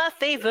 Of my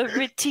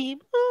favorite team.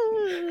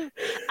 Ooh.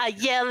 I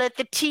yell at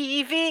the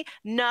TV,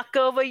 knock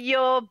over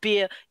your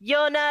beer.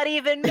 You're not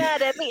even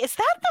mad at me. Is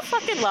that the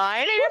fucking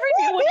line? I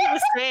never knew what he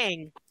was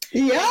saying.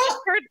 Yeah.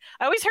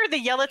 I always heard the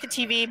yell at the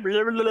TV.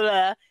 Blah, blah,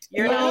 blah.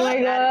 You're not my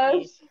mad at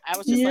me. gosh. I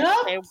was just like,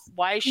 okay,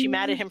 why is she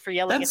mad at him for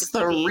yelling That's at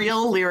the TV? the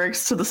real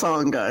lyrics to the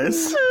song,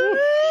 guys.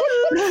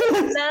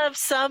 Love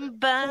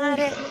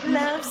somebody,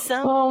 love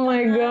somebody. Oh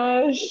my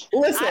gosh.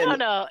 Listen. I don't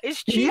know.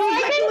 It's cheesy.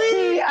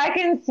 I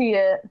can see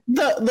it.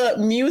 The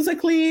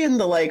musically and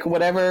the like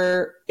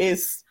whatever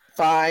is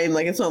fine.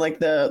 Like it's not like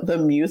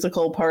the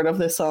musical part of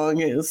this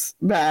song is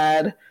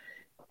bad.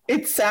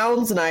 It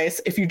sounds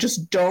nice if you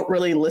just don't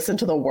really listen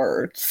to the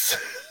words.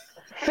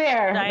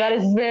 Fair. That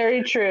is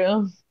very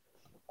true.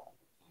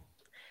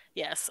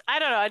 Yes. I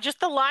don't know.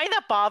 Just the line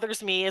that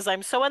bothers me is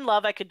I'm so in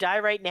love I could die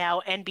right now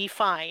and be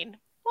fine.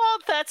 Well,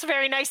 that's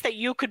very nice that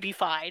you could be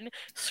fine.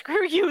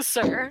 Screw you,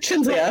 sir.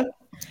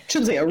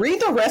 Shinzia,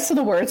 read the rest of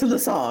the words of the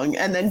song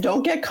and then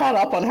don't get caught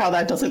up on how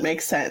that doesn't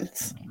make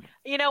sense.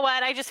 You know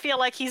what? I just feel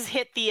like he's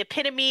hit the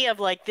epitome of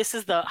like, this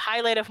is the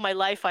highlight of my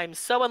life. I'm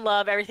so in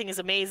love. Everything is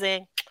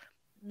amazing.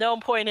 No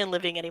point in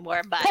living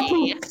anymore.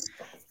 Bye.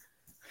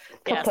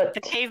 Yes, the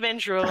caveman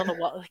drew on the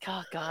wall. Like,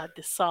 oh god,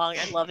 this song,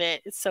 I love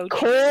it. It's so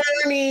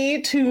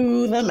corny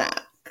to the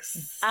max.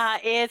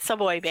 It's a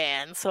boy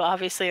band, so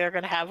obviously they're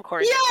gonna have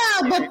chorus.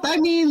 Yeah, but I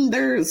mean,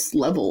 there's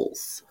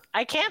levels.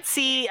 I can't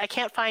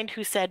find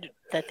who said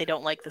that they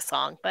don't like the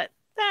song, but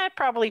that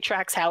probably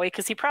tracks Howie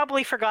because he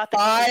probably forgot that.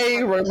 I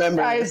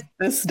remember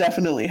this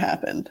definitely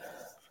happened.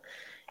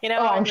 You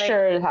know, I'm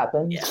sure it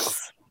happened.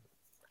 Yes.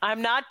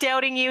 I'm not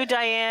doubting you,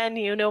 Diane.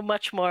 You know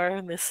much more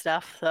in this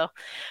stuff. So,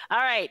 all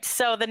right.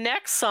 So the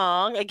next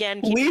song,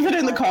 again. Leave it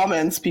in the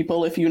comments,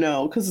 people, if you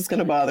know, because it's going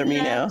to bother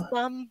me now.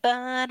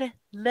 Somebody,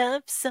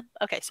 love some.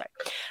 Okay, sorry.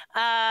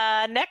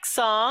 Next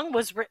song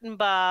was written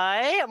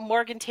by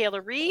Morgan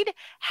Taylor Reid,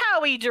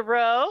 Howie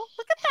Dorough.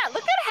 Look at that.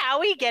 Look at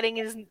Howie getting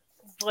his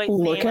voice.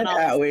 Look at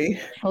Howie.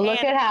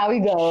 Look at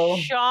Howie go.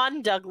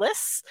 Sean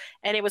Douglas,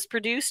 and it was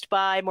produced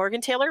by Morgan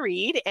Taylor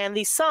Reid, and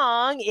the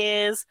song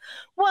is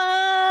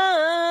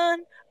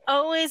One.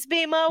 Always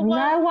be my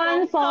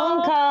one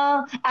phone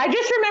call. I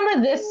just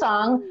remember this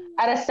song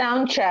at a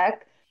sound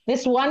check.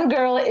 This one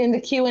girl in the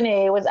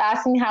Q&A was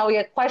asking Howie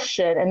a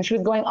question, and she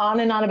was going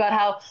on and on about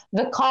how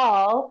the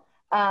call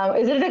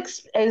is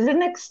it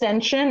an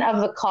extension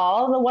of the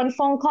call, the one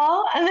phone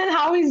call? And then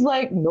Howie's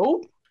like,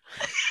 nope.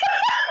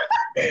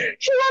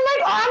 She went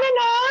like on and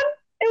on.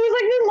 It was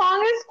like the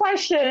longest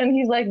question, and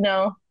he's like,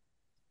 no.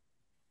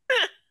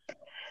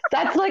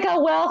 That's like a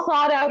well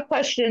thought out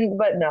question,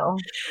 but no.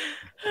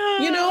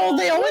 You know,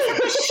 they always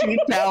have to shoot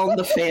down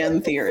the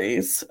fan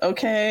theories,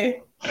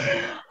 okay?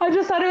 I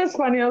just thought it was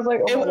funny. I was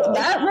like,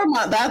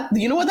 that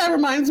you know what that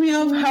reminds me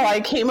of? How I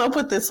came up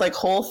with this like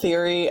whole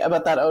theory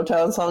about that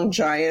O-Town song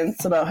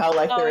Giants, about how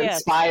like they're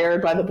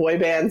inspired by the boy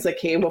bands that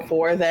came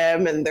before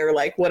them, and they're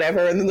like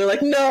whatever, and then they're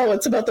like, no,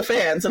 it's about the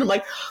fans, and I'm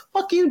like,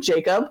 fuck you,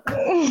 Jacob.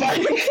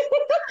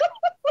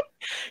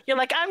 You're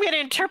like, I'm going to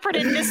interpret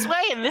it this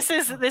way, and this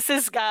is oh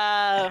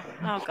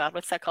god,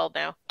 what's that called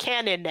now?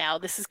 Canon now.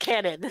 This is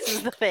canon. This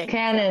is the thing.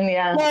 Canon,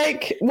 yeah.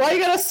 Like, why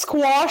you gotta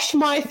squash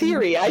my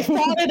theory? I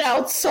thought it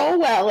out so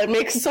well. It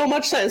makes so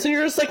much sense. And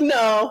you're just like,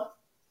 no,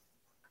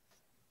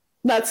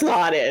 that's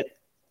not it.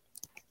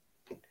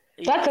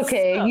 That's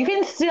okay. You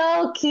can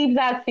still keep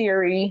that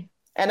theory.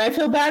 And I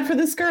feel bad for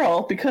this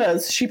girl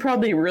because she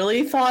probably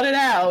really thought it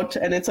out,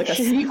 and it's like a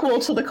sequel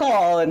to The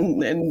Call,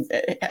 and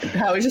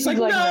Howie's just like,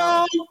 no.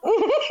 Well,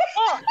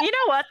 you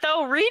know what,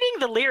 though? Reading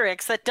the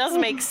lyrics, that does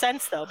make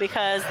sense, though,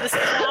 because this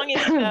song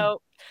is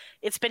about,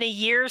 it's been a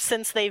year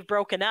since they've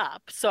broken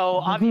up. So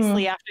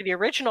obviously after the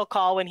original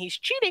Call, when he's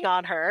cheating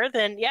on her,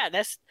 then yeah,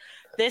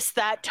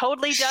 that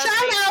totally does.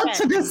 Shout out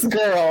to this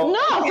girl.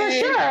 No, for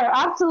sure.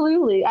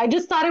 Absolutely. I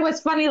just thought it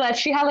was funny that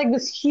she had like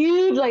this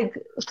huge, like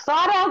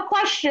thought out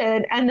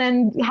question. And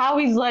then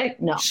Howie's like,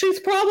 no.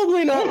 She's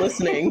probably not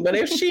listening, but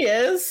if she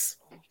is,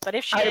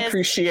 I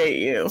appreciate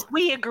you.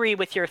 We agree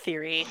with your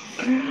theory.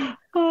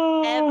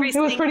 Oh, it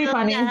was pretty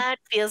funny.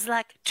 Feels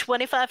like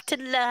 25 to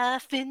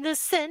life in the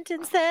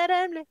sentence that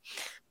I'm.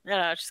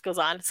 No, it just goes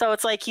on. So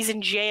it's like he's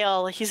in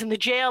jail. He's in the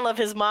jail of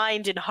his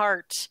mind and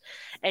heart,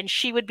 and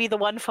she would be the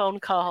one phone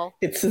call.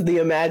 It's the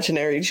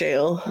imaginary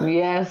jail.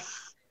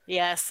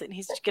 Yes, and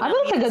he's gonna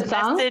leave his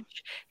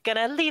message.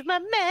 Gonna leave my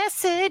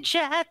message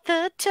at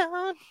the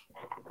tone.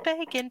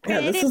 Begging,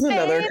 this is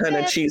another kind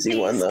of cheesy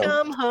one, though.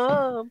 Come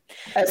home.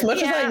 As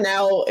much as I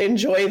now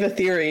enjoy the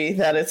theory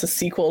that it's a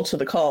sequel to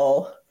The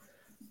Call,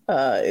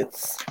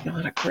 it's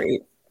not a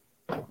great.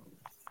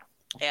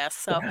 Yeah,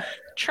 so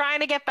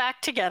trying to get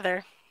back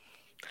together.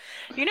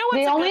 You know what?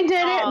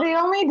 They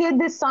only did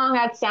this song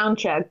at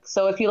soundcheck.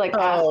 So if you like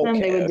ask them,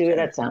 they would do it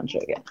at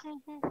soundcheck. Yeah.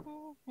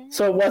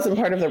 So it wasn't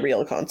part of the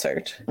real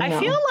concert. I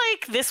feel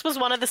like this was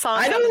one of the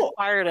songs that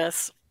inspired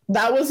us.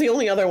 That was the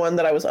only other one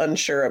that I was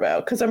unsure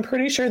about, because I'm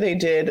pretty sure they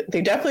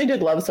definitely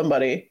did Love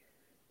Somebody.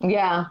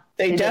 Yeah.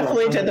 They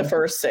definitely did the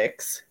first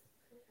 6.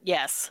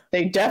 Yes.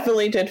 They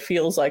definitely did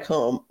Feels Like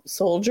Home.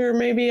 Soldier,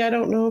 maybe? I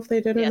don't know if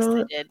they did or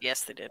not.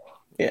 Yes, they did.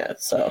 Yeah,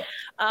 so.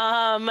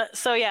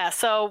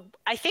 So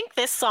I think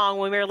this song,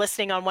 when we were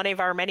listening on one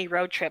of our many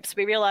road trips,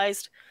 we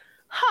realized,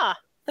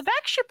 the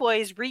Backstreet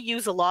Boys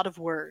reuse a lot of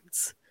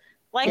words.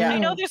 Like, I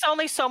know there's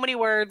only so many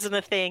words in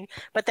the thing,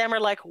 but then we're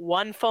like,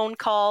 one phone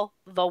call,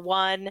 the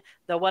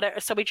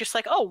whatever. So we just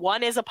like,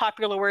 one is a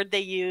popular word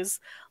they use.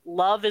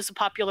 Love is a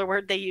popular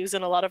word they use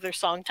in a lot of their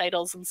song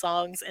titles and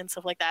songs and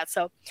stuff like that.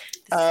 So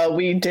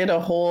we did a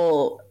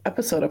whole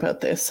episode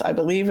about this. I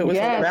believe it was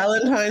on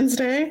Valentine's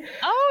Day.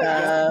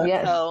 Oh,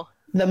 yes.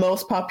 The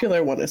most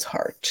popular one is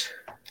Heart.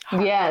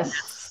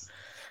 Yes.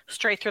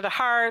 Straight through the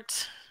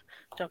heart.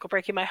 Don't go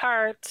breaking my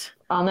heart.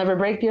 I'll never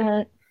break your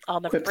heart. I'll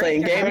never Quit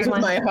playing games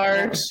with my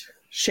heart.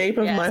 Shape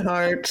of my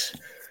heart.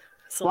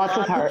 Lots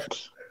of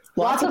heart.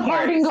 Lots of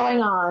hearting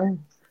going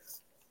on.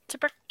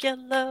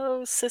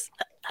 Tuberculosis.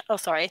 Oh,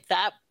 sorry.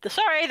 That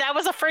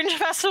was a Fringe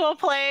Festival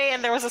play,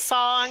 and there was a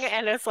song,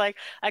 and it's like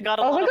I got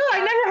a. Oh my god! I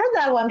never heard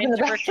that one. From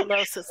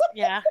tuberculosis.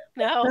 Yeah.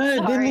 No.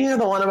 I didn't hear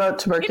the one about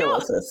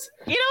tuberculosis.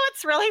 You know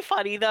what's really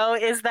funny though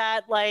is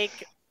that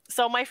like.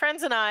 So my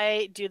friends and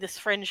I do this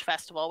Fringe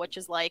Festival, which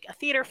is like a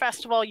theater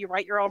festival. You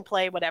write your own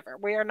play, whatever.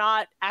 We are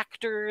not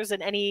actors in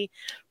any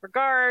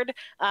regard.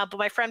 But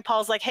my friend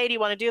Paul's like, hey, do you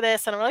want to do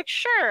this? And I'm like,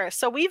 sure.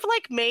 So we've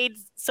like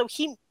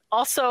he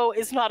also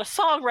is not a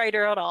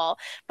songwriter at all,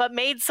 but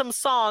made some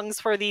songs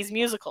for these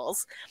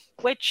musicals,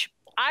 which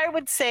I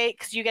would say,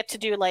 because you get to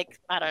do like,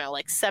 I don't know,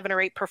 like 7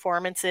 or 8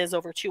 performances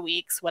over 2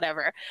 weeks,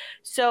 whatever.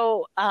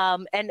 So,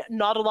 and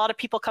not a lot of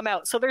people come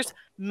out. So there's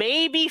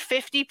maybe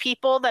 50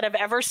 people that have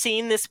ever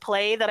seen this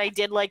play that I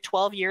did like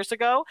 12 years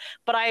ago,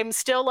 but I'm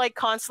still like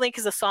constantly,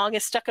 because the song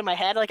is stuck in my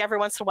head. Like every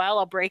once in a while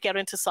I'll break out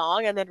into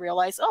song and then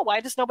realize, why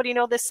does nobody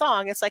know this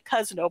song? It's like,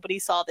 because nobody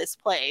saw this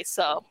play.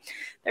 So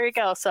there you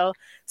go. So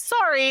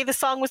sorry, the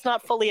song was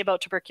not fully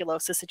about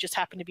tuberculosis. It just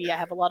happened to be, I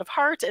have a lot of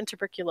heart and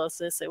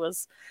tuberculosis.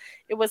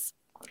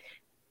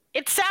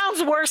 It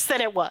sounds worse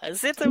than it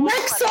was. Next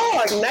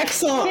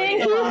song.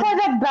 Thank you for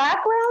the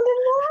background in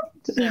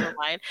that. Never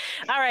mind.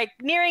 All right,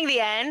 nearing the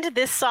end.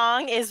 This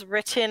song is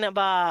written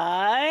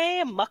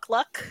by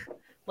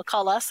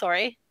McCullough,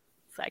 sorry.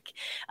 It's like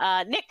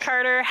Nick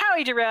Carter,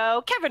 Howie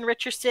Dorough, Kevin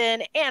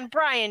Richardson, and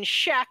Brian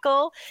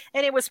Shackle.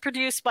 And it was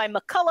produced by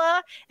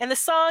McCullough. And the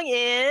song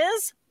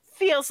is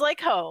Feels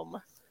Like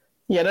Home.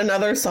 Yet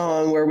another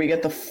song where we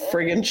get the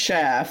friggin'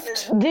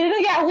 shaft.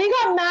 We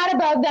got mad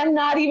about them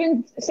not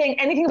even saying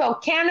anything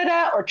about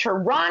Canada or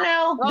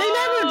Toronto. They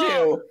never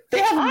do.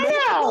 They have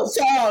multiple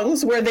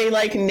songs where they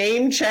like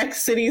name check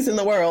cities in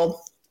the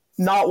world.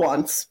 Not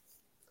once.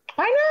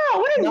 I know.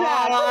 What is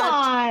that?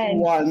 Come on.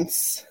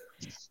 Once.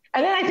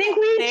 And then I think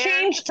we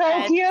changed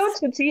Tokyo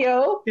to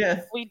Tokyo.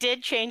 Yeah. We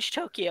did change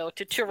Tokyo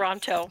to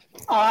Toronto.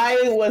 I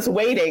was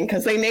waiting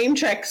because they name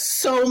check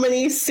so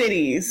many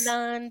cities.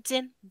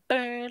 London,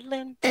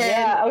 Berlin.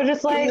 I was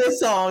just like, in this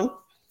song,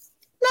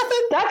 nothing.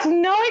 That's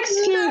no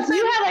excuse. Nothing.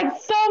 You had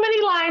like so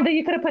many lines that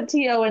you could have put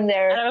T.O. in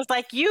there. And I was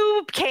like,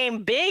 you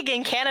came big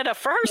in Canada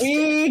first.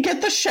 We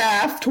get the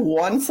shaft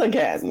once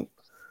again.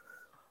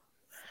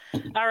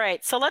 All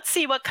right, so let's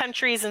see what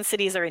countries and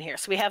cities are in here.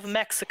 So we have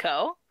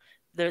Mexico,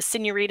 the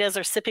senoritas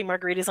are sipping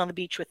margaritas on the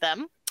beach with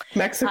them.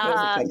 Mexico is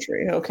a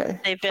country. Okay.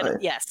 They've been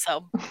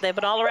so they've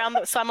been all around.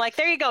 So I'm like,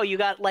 there you go. You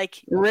got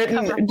like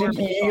written.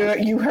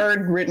 You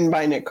heard written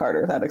by Nick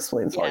Carter. That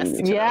explains all you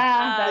need to know.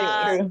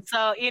 That's true.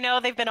 So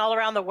they've been all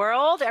around the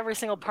world, every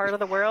single part of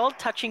the world,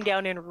 touching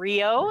down in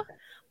Rio,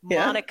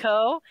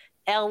 Monaco,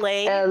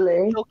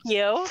 LA,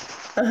 Tokyo.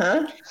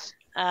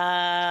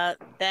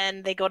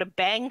 Then they go to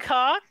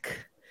Bangkok.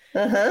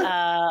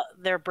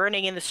 They're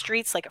burning in the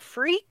streets like a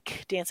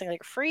freak, dancing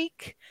like a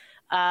freak.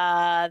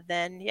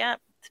 Then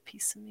it's a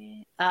piece of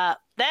me.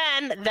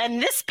 Then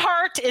this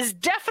part is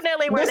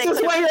definitely where this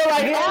is where you're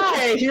like,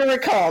 okay, here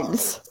it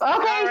comes.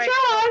 Okay, right.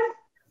 Sure.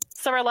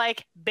 So we're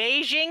like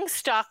Beijing,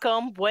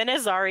 Stockholm,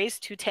 Buenos Aires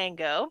to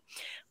tango,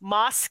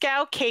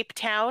 Moscow, Cape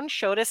Town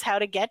showed us how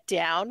to get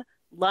down.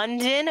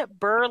 London,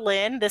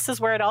 Berlin. This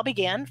is where it all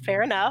began.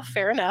 Fair enough.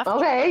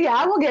 Okay,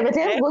 yeah, we'll give it to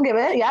him. We'll give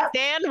it. Yeah.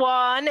 San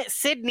Juan,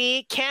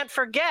 Sydney. Can't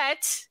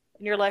forget.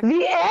 And you're like, the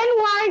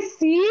NYC.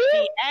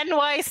 The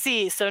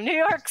NYC. So New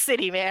York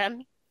City,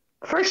 man.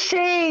 For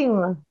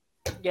shame.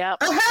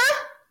 Yep.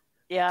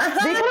 Yeah.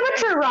 They could have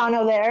a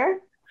Toronto there.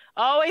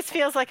 Always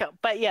feels like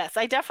but yes,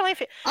 I definitely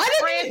feel.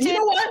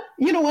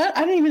 You know what?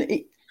 I didn't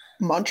even.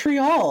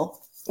 Montreal.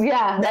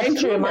 Yeah,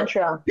 that's true.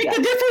 Montreal. Pick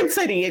a different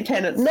city in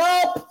Canada.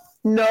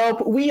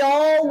 Nope. We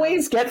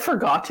always get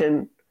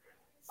forgotten.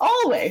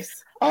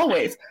 Always.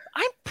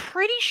 I'm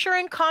pretty sure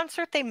in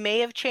concert they may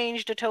have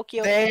changed to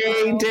Tokyo.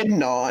 They did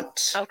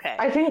not. Okay.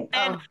 I think.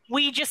 And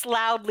we just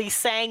loudly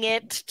sang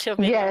it to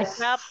make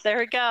it up. There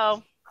we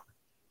go.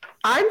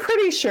 I'm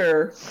pretty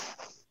sure.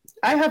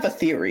 I have a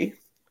theory.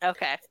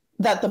 Okay.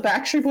 That the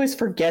Backstreet Boys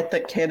forget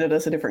that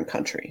Canada's a different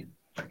country.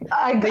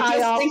 I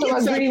also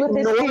agree with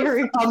this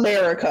theory.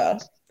 America.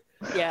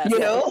 Yeah. You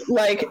know,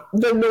 like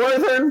the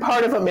northern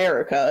part of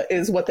America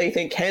is what they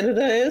think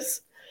Canada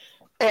is.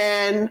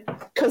 And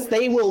because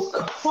they will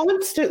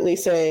constantly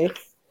say,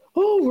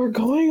 oh, we're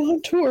going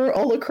on tour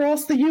all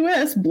across the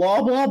US,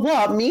 blah, blah,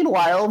 blah.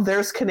 Meanwhile,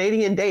 there's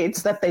Canadian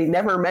dates that they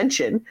never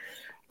mention.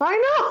 I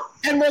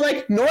know. And we're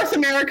like, North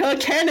America,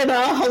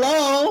 Canada,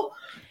 hello.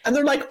 And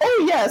they're like,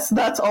 oh, yes,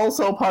 that's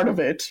also part of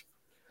it.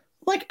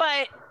 Like,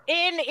 but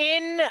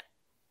in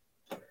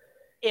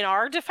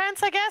our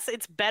defense, I guess,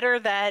 it's better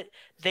that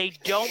they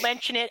don't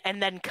mention it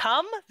and then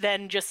come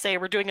than just say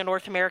we're doing a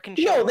North American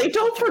show. No, they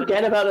don't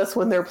forget about us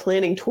when they're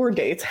planning tour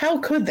dates. How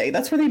could they?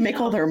 That's where they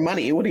make all their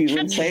money. What are you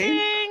insane?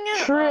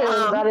 True.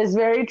 That is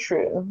very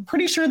true.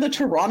 Pretty sure the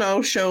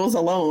Toronto shows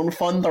alone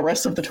fund the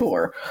rest of the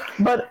tour.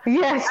 But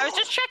yes, I was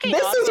just checking.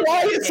 This is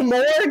why it's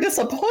more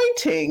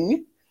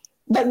disappointing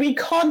that we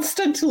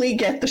constantly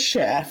get the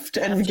shaft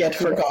and get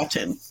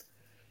forgotten.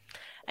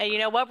 And you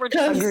know what? We're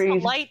just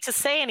polite to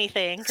say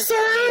anything.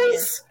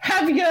 Sirs,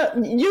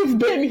 you've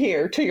been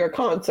here to your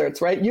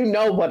concerts, right? You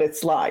know what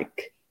it's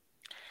like.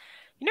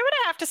 You know what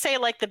I have to say,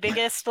 like the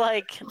biggest,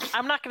 like,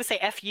 I'm not going to say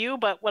F you,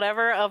 but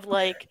whatever, of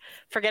like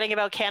forgetting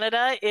about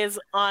Canada is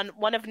on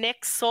one of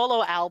Nick's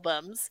solo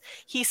albums.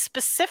 He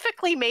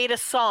specifically made a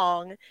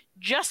song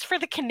just for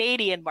the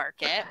Canadian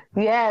market.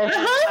 Yes.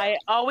 I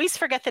always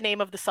forget the name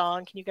of the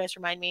song. Can you guys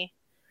remind me?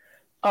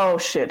 Oh,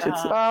 shit.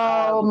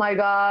 Oh, my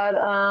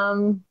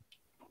God.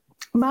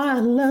 My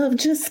love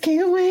just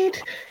can't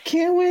wait.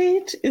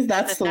 Is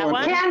that the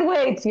one? Can't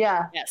wait,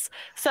 yeah. Yes.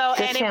 So,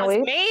 and it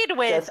was made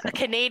with a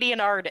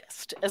Canadian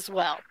artist as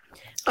well.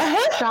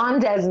 Sean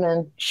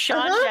Desmond.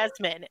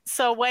 Desmond.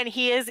 So when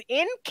he is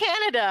in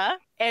Canada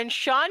and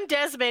Sean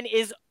Desmond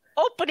is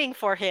opening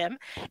for him,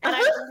 and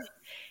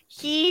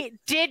he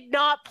did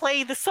not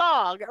play the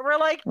song. We're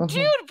like,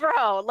 dude,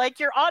 bro, like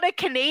you're on a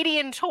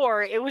Canadian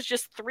tour. It was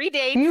just 3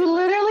 days. You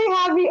literally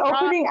have the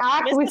opening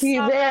act with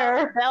you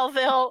there.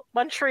 Belleville,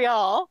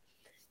 Montreal.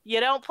 You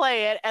don't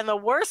play it. And the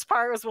worst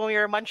part was when we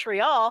were in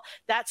Montreal,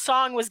 that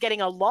song was getting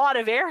a lot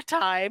of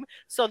airtime.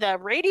 So the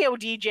radio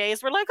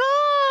DJs were like,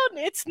 oh,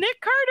 it's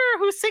Nick Carter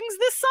who sings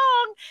this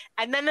song.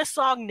 And then the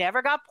song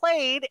never got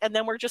played. And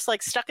then we're just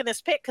like stuck in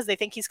this pit because they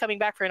think he's coming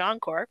back for an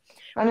encore.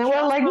 And then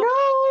we're like, no.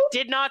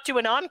 Did not do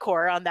an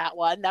encore on that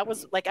one. That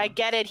was like, I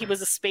get it. He was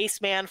a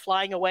spaceman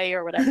flying away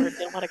or whatever.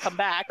 Didn't want to come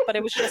back. But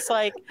it was just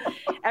like,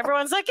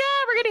 everyone's like, yeah,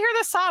 we're going to hear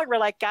this song. We're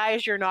like,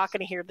 guys, you're not going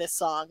to hear this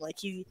song. Like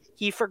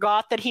he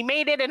forgot that he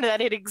made it and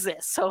that it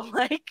exists. So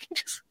like,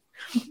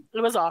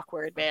 it was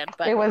awkward, man.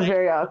 But it was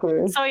very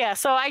awkward. So yeah,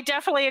 so I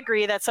definitely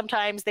agree that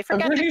sometimes they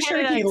forget. I'm pretty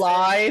sure he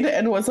lied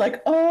and was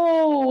like,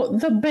 oh,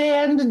 the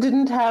band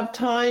didn't have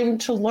time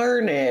to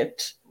learn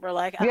it. We're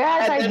like,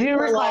 yes, I do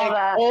recall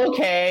that.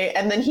 Okay,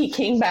 and then he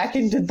came back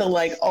and did the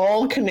like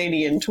all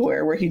Canadian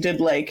tour where he did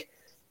like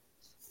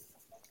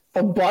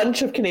a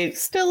bunch of Canadian.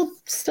 Still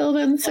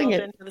didn't sing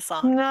it. The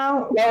song.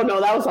 No, that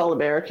was all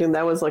American.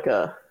 That was like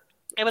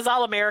It was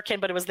all American,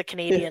 but it was the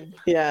Canadian.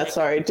 Yeah,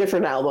 sorry,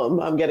 different album.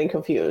 I'm getting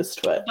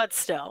confused, but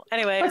still,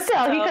 anyway. But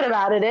still, he could have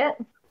added it.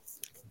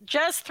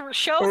 Just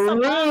show some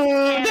love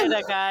to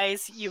Canada,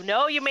 guys. You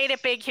know, you made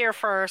it big here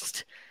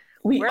first.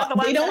 They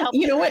don't.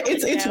 You know what?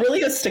 It's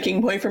really a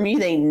sticking point for me.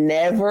 They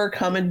never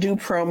come and do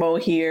promo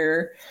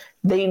here.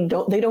 they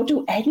don't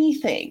do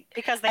anything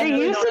because they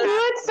used to do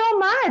it so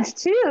much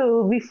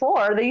too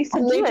before. They used to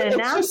do it.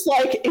 Now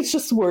it's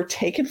just we're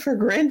taken for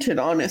granted,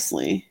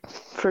 honestly.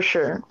 For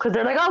sure, because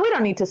they're like, oh, we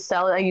don't need to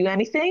sell you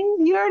anything.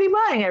 You're already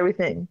buying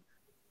everything.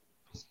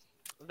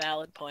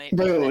 Valid point.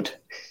 Rude.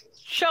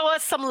 Show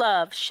us some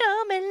love.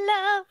 Show me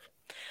love.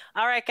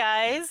 All right,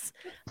 guys.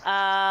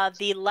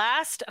 The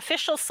last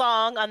official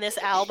song on this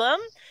album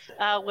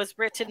was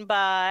written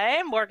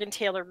by Morgan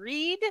Taylor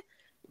Reid,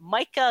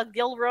 Micah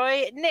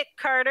Gilroy, Nick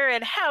Carter,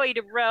 and Howie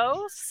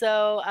DeRoe.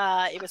 So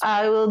it was.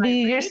 I will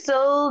be your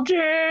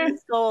soldier.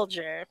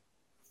 Soldier.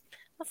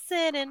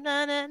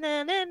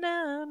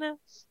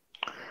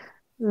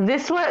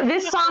 This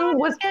song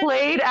was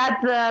played at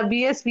the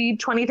BSB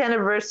 20th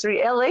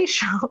anniversary LA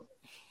show.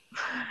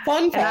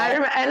 Fun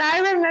fact. And I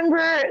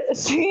remember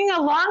singing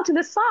along to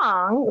the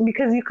song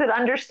because you could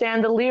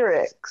understand the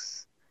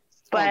lyrics.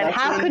 But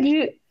how could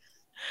you?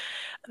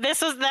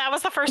 That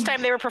was the first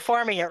time they were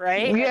performing it,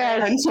 right?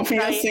 Yeah. And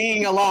Sophia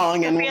singing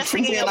along, and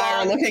Tracy and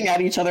I are looking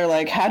at each other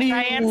like, how do you?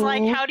 Diane's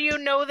like, how do you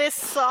know this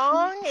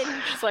song? And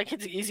she's like,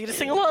 it's easy to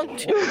sing along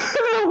to. The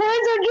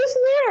words are just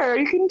there.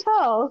 You can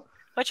tell.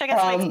 Which I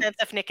guess makes sense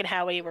if Nick and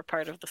Howie were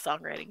part of the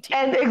songwriting team.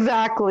 And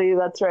exactly,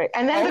 that's right.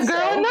 And then the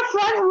girl in the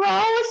front row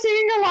was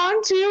singing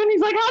along too, and he's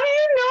like, how do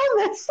you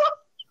know this song?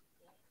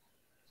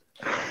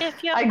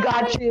 I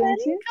got you.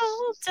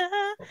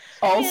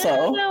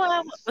 Also,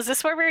 was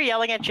this where we were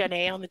yelling at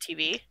Jenna on the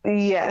TV?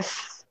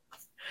 Yes.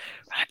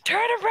 Like,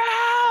 turn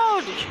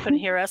around! She couldn't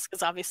hear us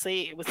because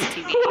obviously it was the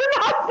TV.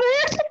 We're not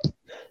there.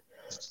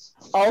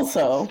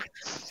 Also,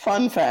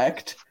 fun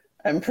fact.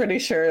 I'm pretty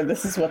sure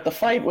this is what the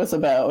fight was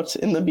about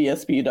in the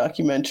BSB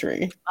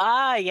documentary.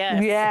 Ah,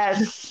 yes.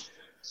 Yes.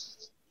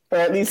 Or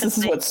at least this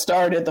is what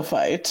started the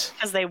fight.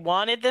 Because they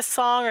wanted this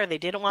song or they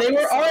didn't want it. They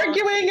were song?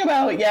 arguing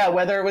about,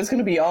 whether it was going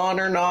to be on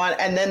or not.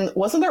 And then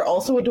wasn't there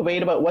also a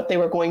debate about what they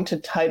were going to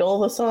title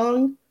the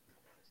song?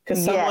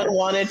 Because someone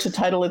wanted to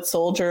title it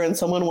Soldier and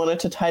someone wanted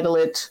to title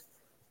it...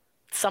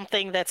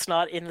 something that's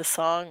not in the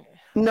song.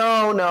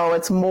 No,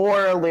 it's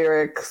more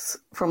lyrics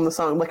from the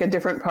song, like a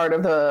different part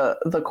of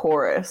the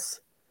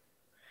chorus.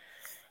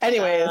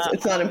 Anyways,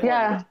 it's not important.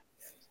 Yeah.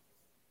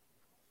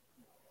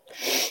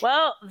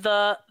 Well,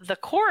 the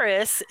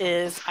chorus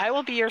is, I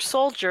will be your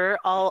soldier,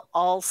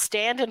 I'll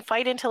stand and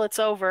fight until it's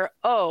over.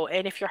 Oh,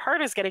 and if your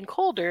heart is getting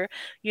colder,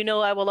 you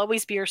know I will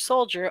always be your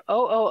soldier.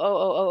 Oh.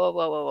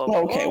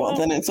 Okay, well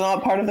then it's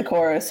not part of the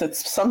chorus,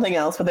 it's something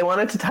else, but they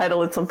wanted to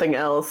title it something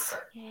else.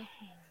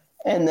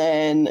 And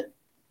then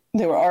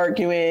they were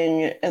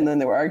arguing,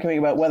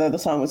 about whether the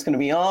song was going to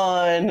be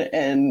on,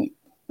 and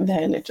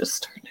then it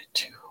just turned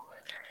into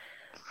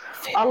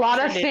a lot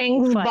of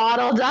things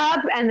bottled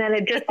up, and then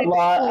it just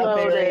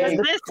exploded.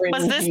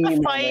 Was this the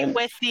fight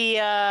with the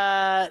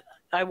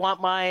I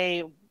want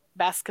my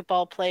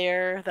basketball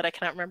player that I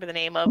cannot remember the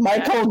name of?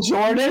 Michael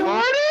Jordan?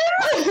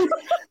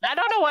 I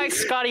don't know why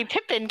Scottie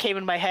Pippen came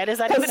in my head. Is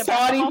that even a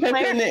basketball player?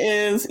 Scottie Pippen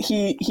is,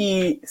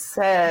 he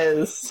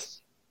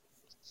says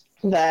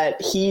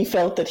that he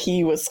felt that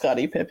he was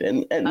Scottie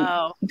Pippen and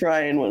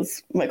Brian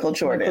was Michael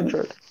Jordan.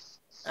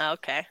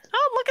 Okay.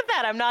 Oh, look at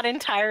that. I'm not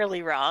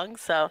entirely wrong.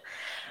 So,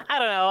 I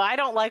don't know. I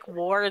don't like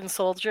War and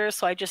Soldier,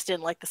 so I just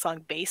didn't like the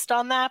song based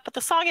on that. But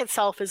the song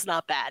itself is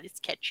not bad. It's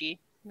catchy.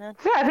 Yeah,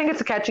 I think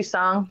it's a catchy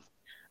song.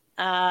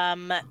 So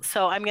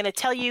I'm going to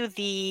tell you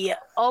the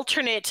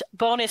alternate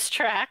bonus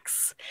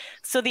tracks.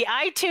 So the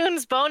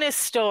iTunes bonus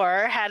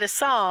store had a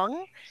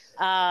song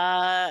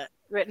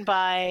written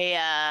by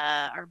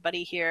our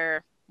buddy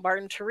here,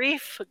 Martin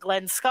Tarif,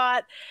 Glenn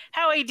Scott,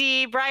 Howie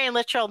D, Brian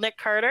Littrell, Nick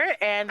Carter,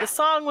 and the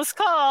song was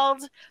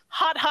called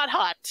Hot, Hot,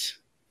 Hot.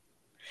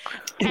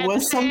 It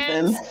was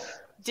something.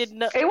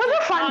 It was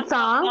a fun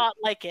song. Not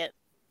like it.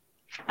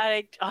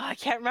 I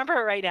can't remember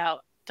it right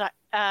now.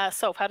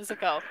 Soph, how does it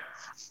go?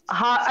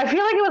 Hot. I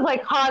feel like it was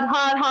like hot,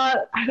 hot, hot.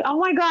 Oh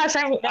my gosh,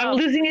 I'm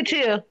losing it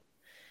too.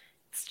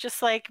 It's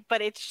just like,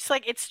 but it's just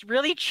like, it's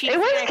really cheesy. It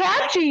was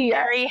catchy.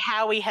 Like very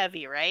Howie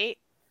heavy, right?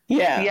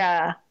 Yeah.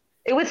 Yeah.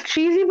 It was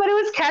cheesy, but it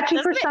was catchy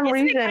for some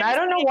reason. I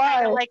don't know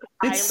why. Like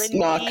it's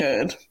not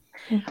good.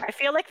 I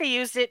feel like they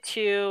used it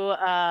to,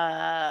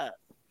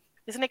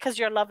 isn't it because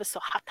your love is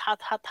so hot,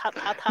 hot, hot, hot,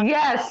 hot, hot?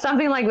 Yes,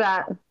 something like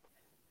that.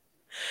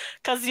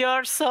 Because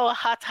you're so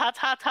hot, hot,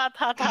 hot, hot,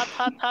 hot, hot,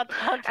 hot, hot,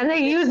 hot. And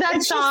they used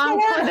that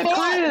song for the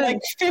cruise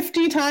like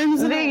 50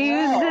 times. They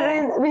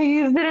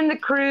used it in the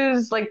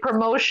cruise like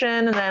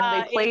promotion, and then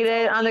they played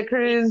it on the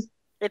cruise.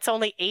 It's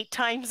only 8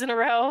 times in a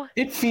row.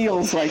 It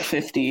feels like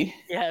 50.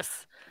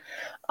 Yes.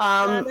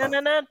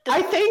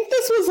 I think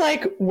this was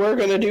like, we're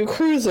gonna do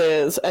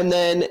cruises, and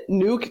then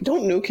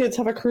don't New Kids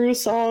have a cruise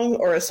song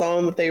or a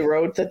song that they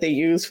wrote that they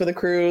used for the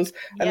cruise?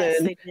 And yes,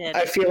 then they did.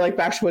 I feel like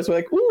Backstreet Boys were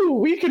like, ooh,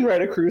 we can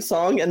write a cruise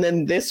song, and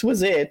then this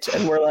was it,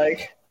 and we're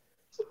like,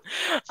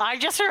 I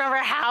just remember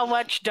how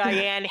much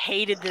Diane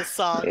hated this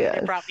song. Yes.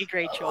 It brought me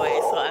great joy,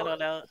 so I don't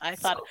know. I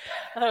thought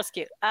it was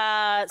cute.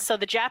 So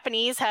the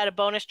Japanese had a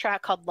bonus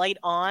track called Light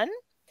On.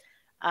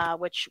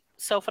 which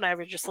Soph and I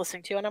were just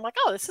listening to, and I'm like,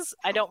 oh,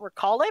 I don't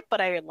recall it,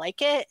 but I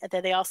like it. And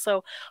then they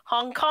also,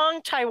 Hong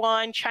Kong,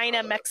 Taiwan,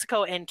 China,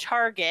 Mexico, and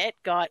Target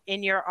got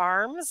In Your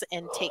Arms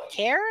and Take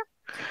Care.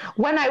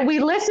 When we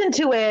listened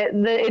to it,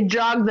 it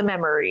jogged the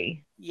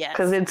memory. Yes.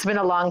 Because it's been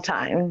a long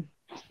time.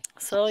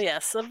 So,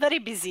 yes, so very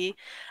busy.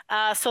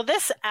 So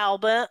this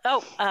album,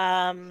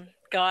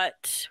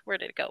 got, where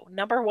did it go?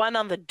 Number 1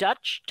 on the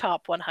Dutch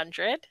Top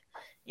 100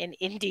 in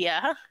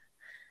India.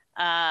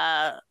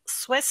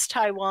 Swiss,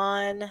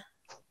 Taiwan,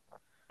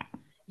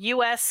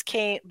 US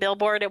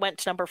Billboard, it went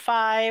to number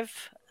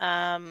 5.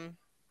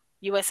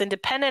 US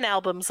independent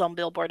albums on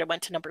Billboard, it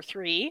went to number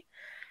 3.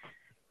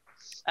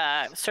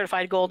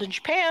 Certified gold in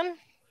Japan.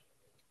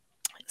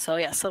 So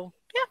yeah.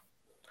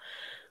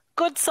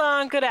 Good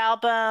song, good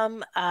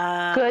album.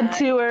 Good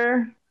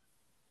tour.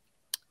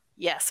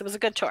 Yes, it was a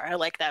good tour. I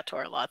like that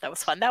tour a lot. That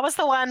was fun. That was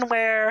the one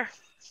where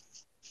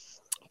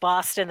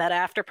Boston, that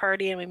after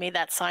party, and we made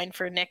that sign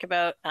for Nick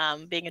about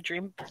being a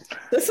dream.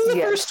 This is the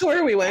first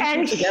tour we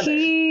went to together.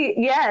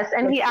 He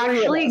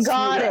actually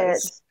got it.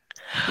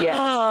 Yes.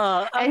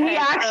 Oh, okay. And he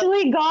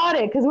actually got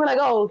it because we're like,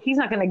 oh, he's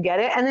not going to get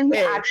it. And then he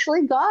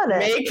actually got it.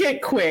 Make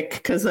it quick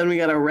because then we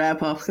got to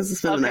wrap up because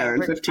it's been an hour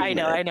and 15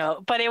 minutes. I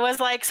know. But it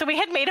was like, so we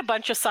had made a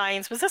bunch of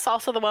signs. Was this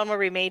also the one where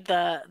we made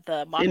the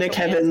in a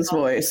Kevin's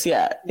voice?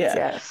 Yeah.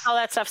 Yes. All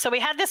that stuff. So we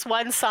had this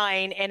one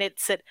sign and it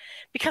said,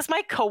 because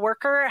my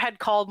coworker had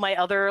called my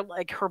other,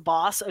 like her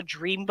boss, a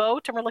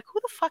dreamboat. And we're like, who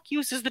the fuck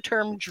uses the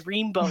term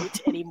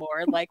dreamboat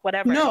anymore? Like,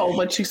 whatever. No,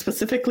 but she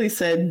specifically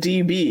said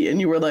DB.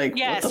 And you were like,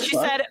 yes, what the she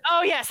fuck? said,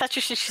 oh, yes, that's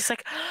just, she's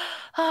like,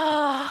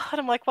 oh, and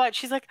I'm like, what?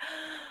 She's like,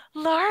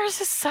 Lars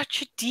is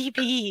such a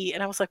DB.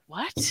 And I was like,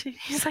 what?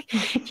 He's like,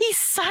 he's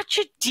such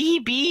a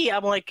DB.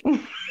 I'm like,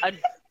 a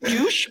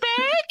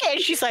douchebag? And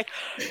she's like,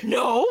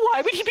 no,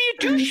 why would he be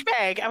a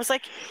douchebag? I was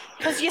like,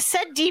 because you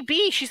said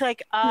DB. She's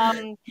like,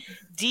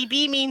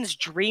 DB means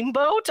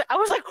dreamboat. I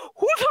was like,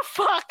 who the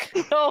fuck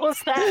knows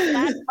that?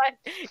 That's what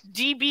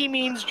DB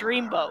means,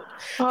 dreamboat.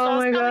 So I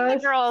was telling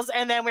the girls,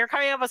 and then we were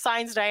coming up with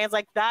signs. Diane's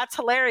like, that's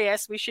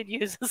hilarious. We should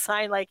use a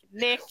sign like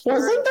Nick.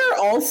 Wasn't there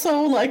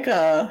also like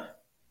a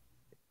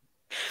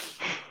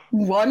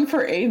one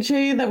for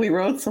AJ that we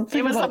wrote something?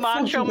 It was about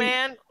the Macho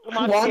Man.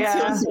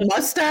 Wants his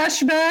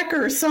mustache back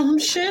or some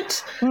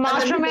shit.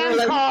 Macho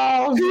Man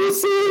called.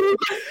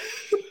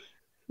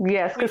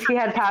 Yes, because he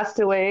had passed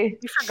away.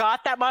 We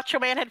forgot that Macho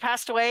Man had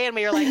passed away, and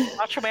we were like,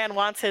 Macho Man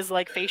wants his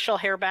like facial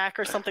hair back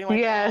or something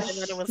like that. And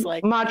then it was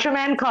like, Macho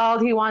Man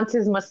called. He wants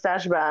his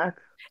mustache back.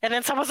 And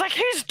then someone's like,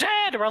 he's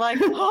dead. We're like,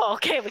 oh,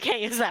 okay, we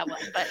can't use that one.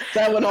 But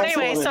that one also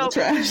anyway, went in so the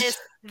trash.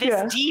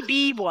 this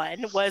DB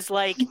one was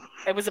like,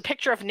 it was a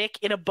picture of Nick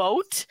in a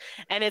boat,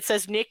 and it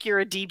says, Nick, you're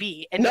a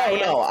DB. And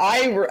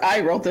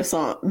I wrote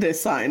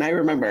this sign. I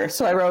remember.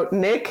 So I wrote,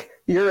 Nick,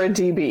 you're a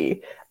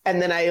DB. And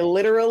then I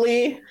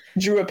literally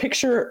drew a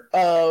picture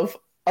of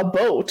a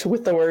boat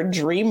with the word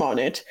dream on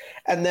it.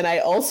 And then I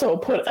also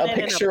put a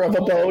picture of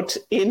a boat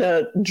in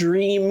a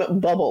dream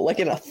bubble, like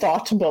in a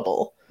thought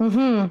bubble.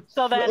 Mm-hmm.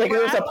 So then like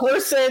there was a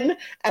person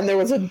and there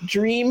was a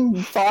dream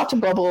thought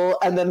bubble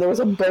and then there was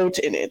a boat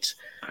in it.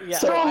 Yeah.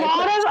 So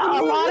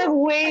a lot of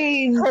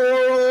ways.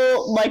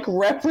 Like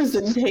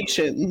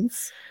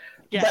representations.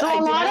 Yeah. So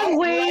a lot of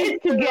ways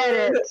to get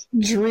it.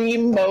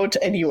 Dream boat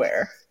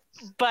anywhere.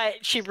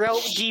 But she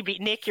wrote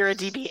DB, Nick, you're a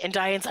DB. And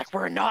Diane's like,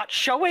 we're not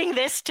showing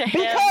this to him.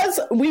 Because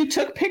we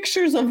took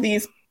pictures of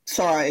these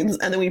signs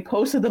and then we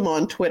posted them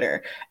on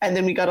Twitter. And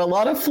then we got a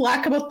lot of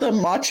flack about the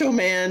Macho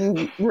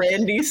Man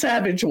Randy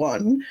Savage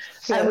one.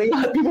 Yeah.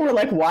 And people were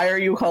like, why are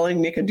you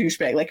calling Nick a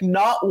douchebag? Like,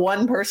 not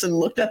one person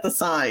looked at the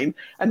sign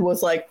and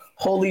was like,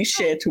 holy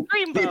shit,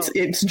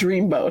 it's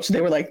Dreamboat. They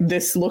were like,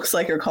 this looks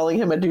like you're calling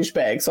him a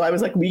douchebag. So I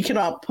was like, we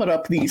cannot put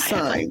up these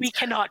signs. We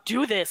cannot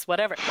do this,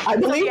 whatever. I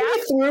believe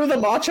we threw the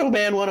Macho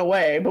Man one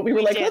away, but we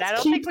were like,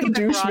 let's keep the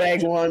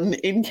douchebag one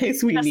in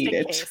case we need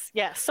it.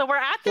 Yeah, so we're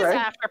at this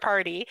after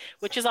party,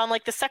 which is on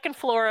like the second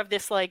floor of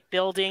this like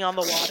building on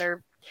the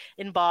water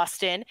in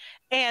Boston,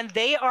 and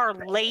they are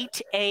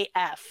late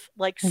AF,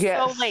 like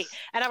so late.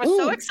 And I was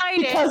so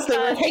excited because they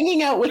were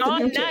hanging out with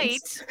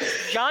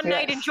John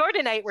Knight and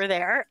Jordan Knight were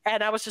there,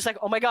 and I was just like,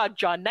 oh my god,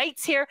 John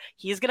Knight's here,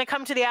 he's gonna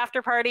come to the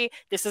after party,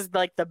 this is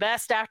like the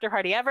best after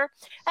party ever.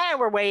 And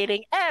we're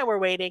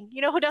waiting.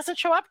 You know who doesn't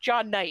show up?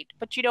 John Knight.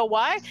 But you know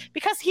why?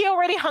 Because he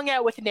already hung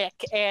out with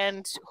Nick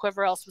and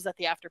whoever else was at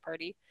the after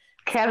party,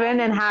 Kevin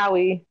and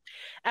Howie.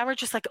 And we're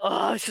just like,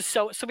 oh, this is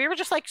so we were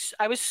just like,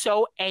 I was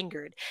so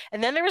angered.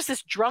 And then there was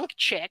this drunk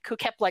chick who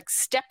kept like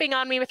stepping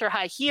on me with her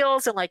high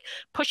heels and like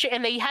pushing,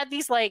 and they had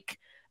these like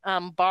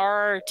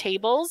bar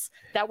tables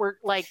that were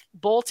like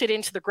bolted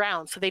into the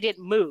ground, so they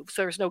didn't move,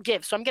 so there was no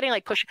give. So I'm getting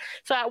like pushed.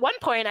 So at one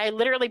point I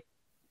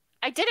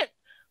didn't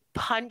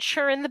punch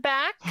her in the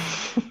back,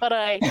 but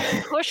I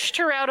pushed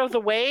her out of the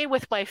way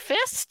with my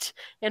fist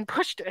and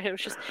pushed her. It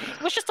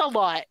was just a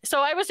lot.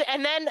 So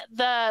and then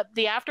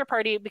the after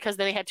party, because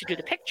they had to do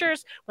the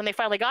pictures. When they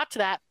finally got to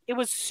that, it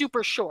was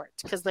super short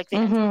because like they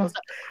had to close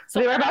up. So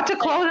they were about to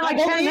close in like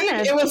 10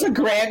 minutes. It was a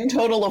grand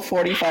total of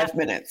 45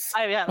 minutes.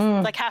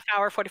 Like half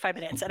hour, 45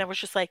 minutes, and it was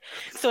just like,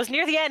 so it was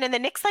near the end, and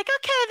then Nick's like,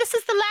 "Okay, this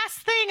is the last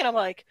thing," and I'm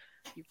like,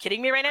 "You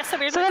kidding me right now?" So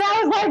then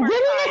I was like, "Give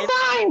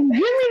me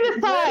the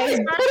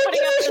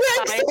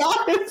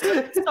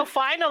sign! So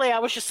finally, I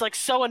was just like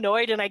so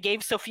annoyed, and I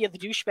gave Sophia the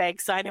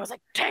douchebag sign. I was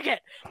like, "Dang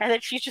it!" And then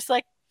she's just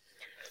like,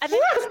 and then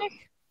she's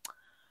like,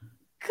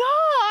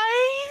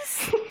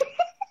 "Guys,"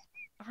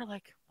 and we're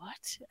like,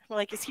 "What?" I'm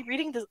like, "Is he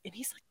reading this?" And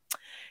he's like,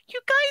 "You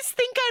guys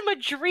think I'm a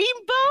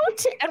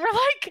dreamboat?" And we're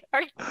like,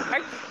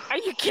 "Are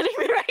you kidding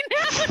me right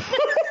now?"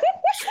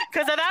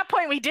 Because at that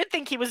point we did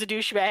think he was a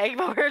douchebag,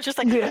 but we were just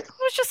like, it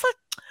was just like,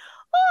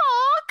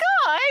 "Oh,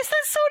 guys,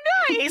 that's so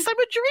nice. I'm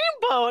a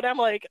dreamboat." I'm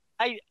like,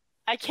 I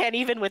can't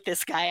even with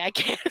this guy. I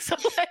can't. So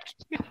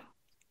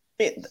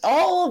like,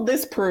 all of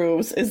this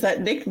proves is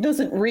that Nick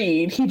doesn't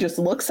read. He just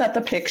looks at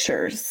the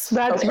pictures.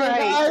 That's right.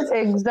 Guys?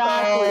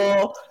 Exactly.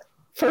 So,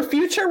 for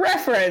future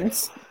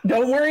reference,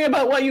 don't worry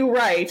about what you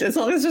write as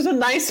long as there's a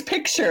nice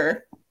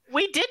picture.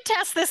 We did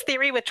test this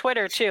theory with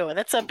Twitter too, and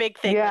that's a big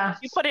thing. Yeah. If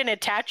you put an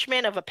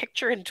attachment of a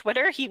picture in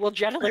Twitter, he will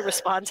generally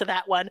respond to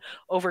that one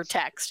over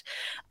text.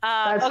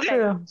 That's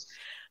true.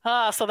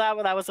 So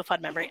that was a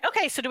fun memory.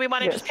 Okay, so do we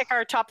want to just pick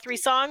our top 3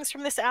 songs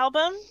from this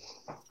album?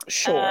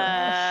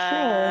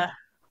 Sure.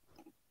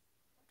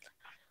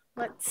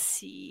 Let's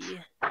see.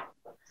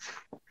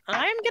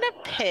 I'm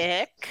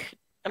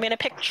gonna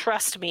pick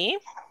 "Trust Me."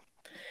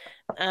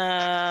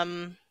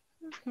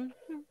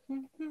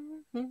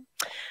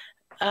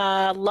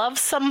 "Love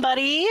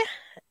Somebody"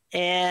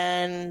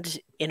 and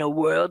 "In a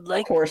World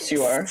Like This." Of course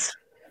you are.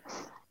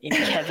 In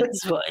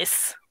Kevin's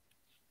voice.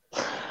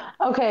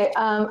 Okay,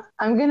 I'm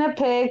gonna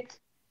pick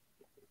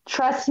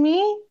 "Trust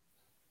Me,"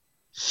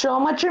 "Show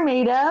 'Em What You're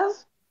Made Of,"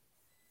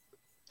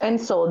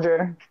 and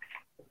 "Soldier."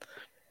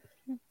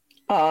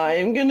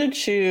 I'm gonna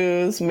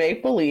choose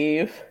 "Make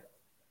Believe,"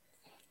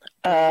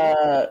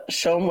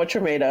 "Show 'Em What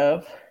You're Made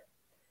Of,"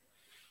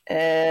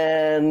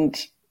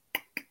 and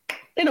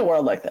 "In a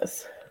World Like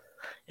This."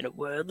 In a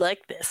World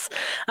Like This.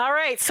 All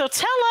right, so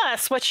tell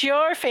us what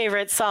your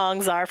favorite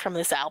songs are from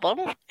this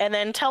album, and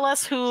then tell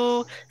us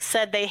who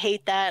said they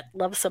hate that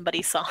 "Love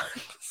Somebody"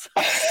 songs.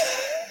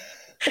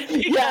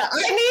 Yeah,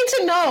 I need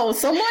to know.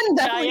 Someone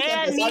definitely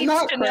said this.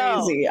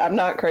 I'm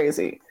not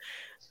crazy.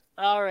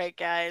 All right,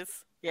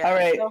 guys. Yeah, all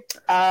right.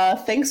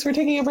 Thanks for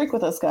taking a break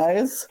with us,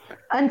 guys.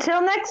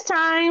 Until next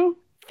time.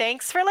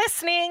 Thanks for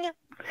listening.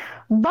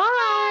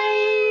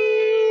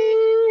 Bye.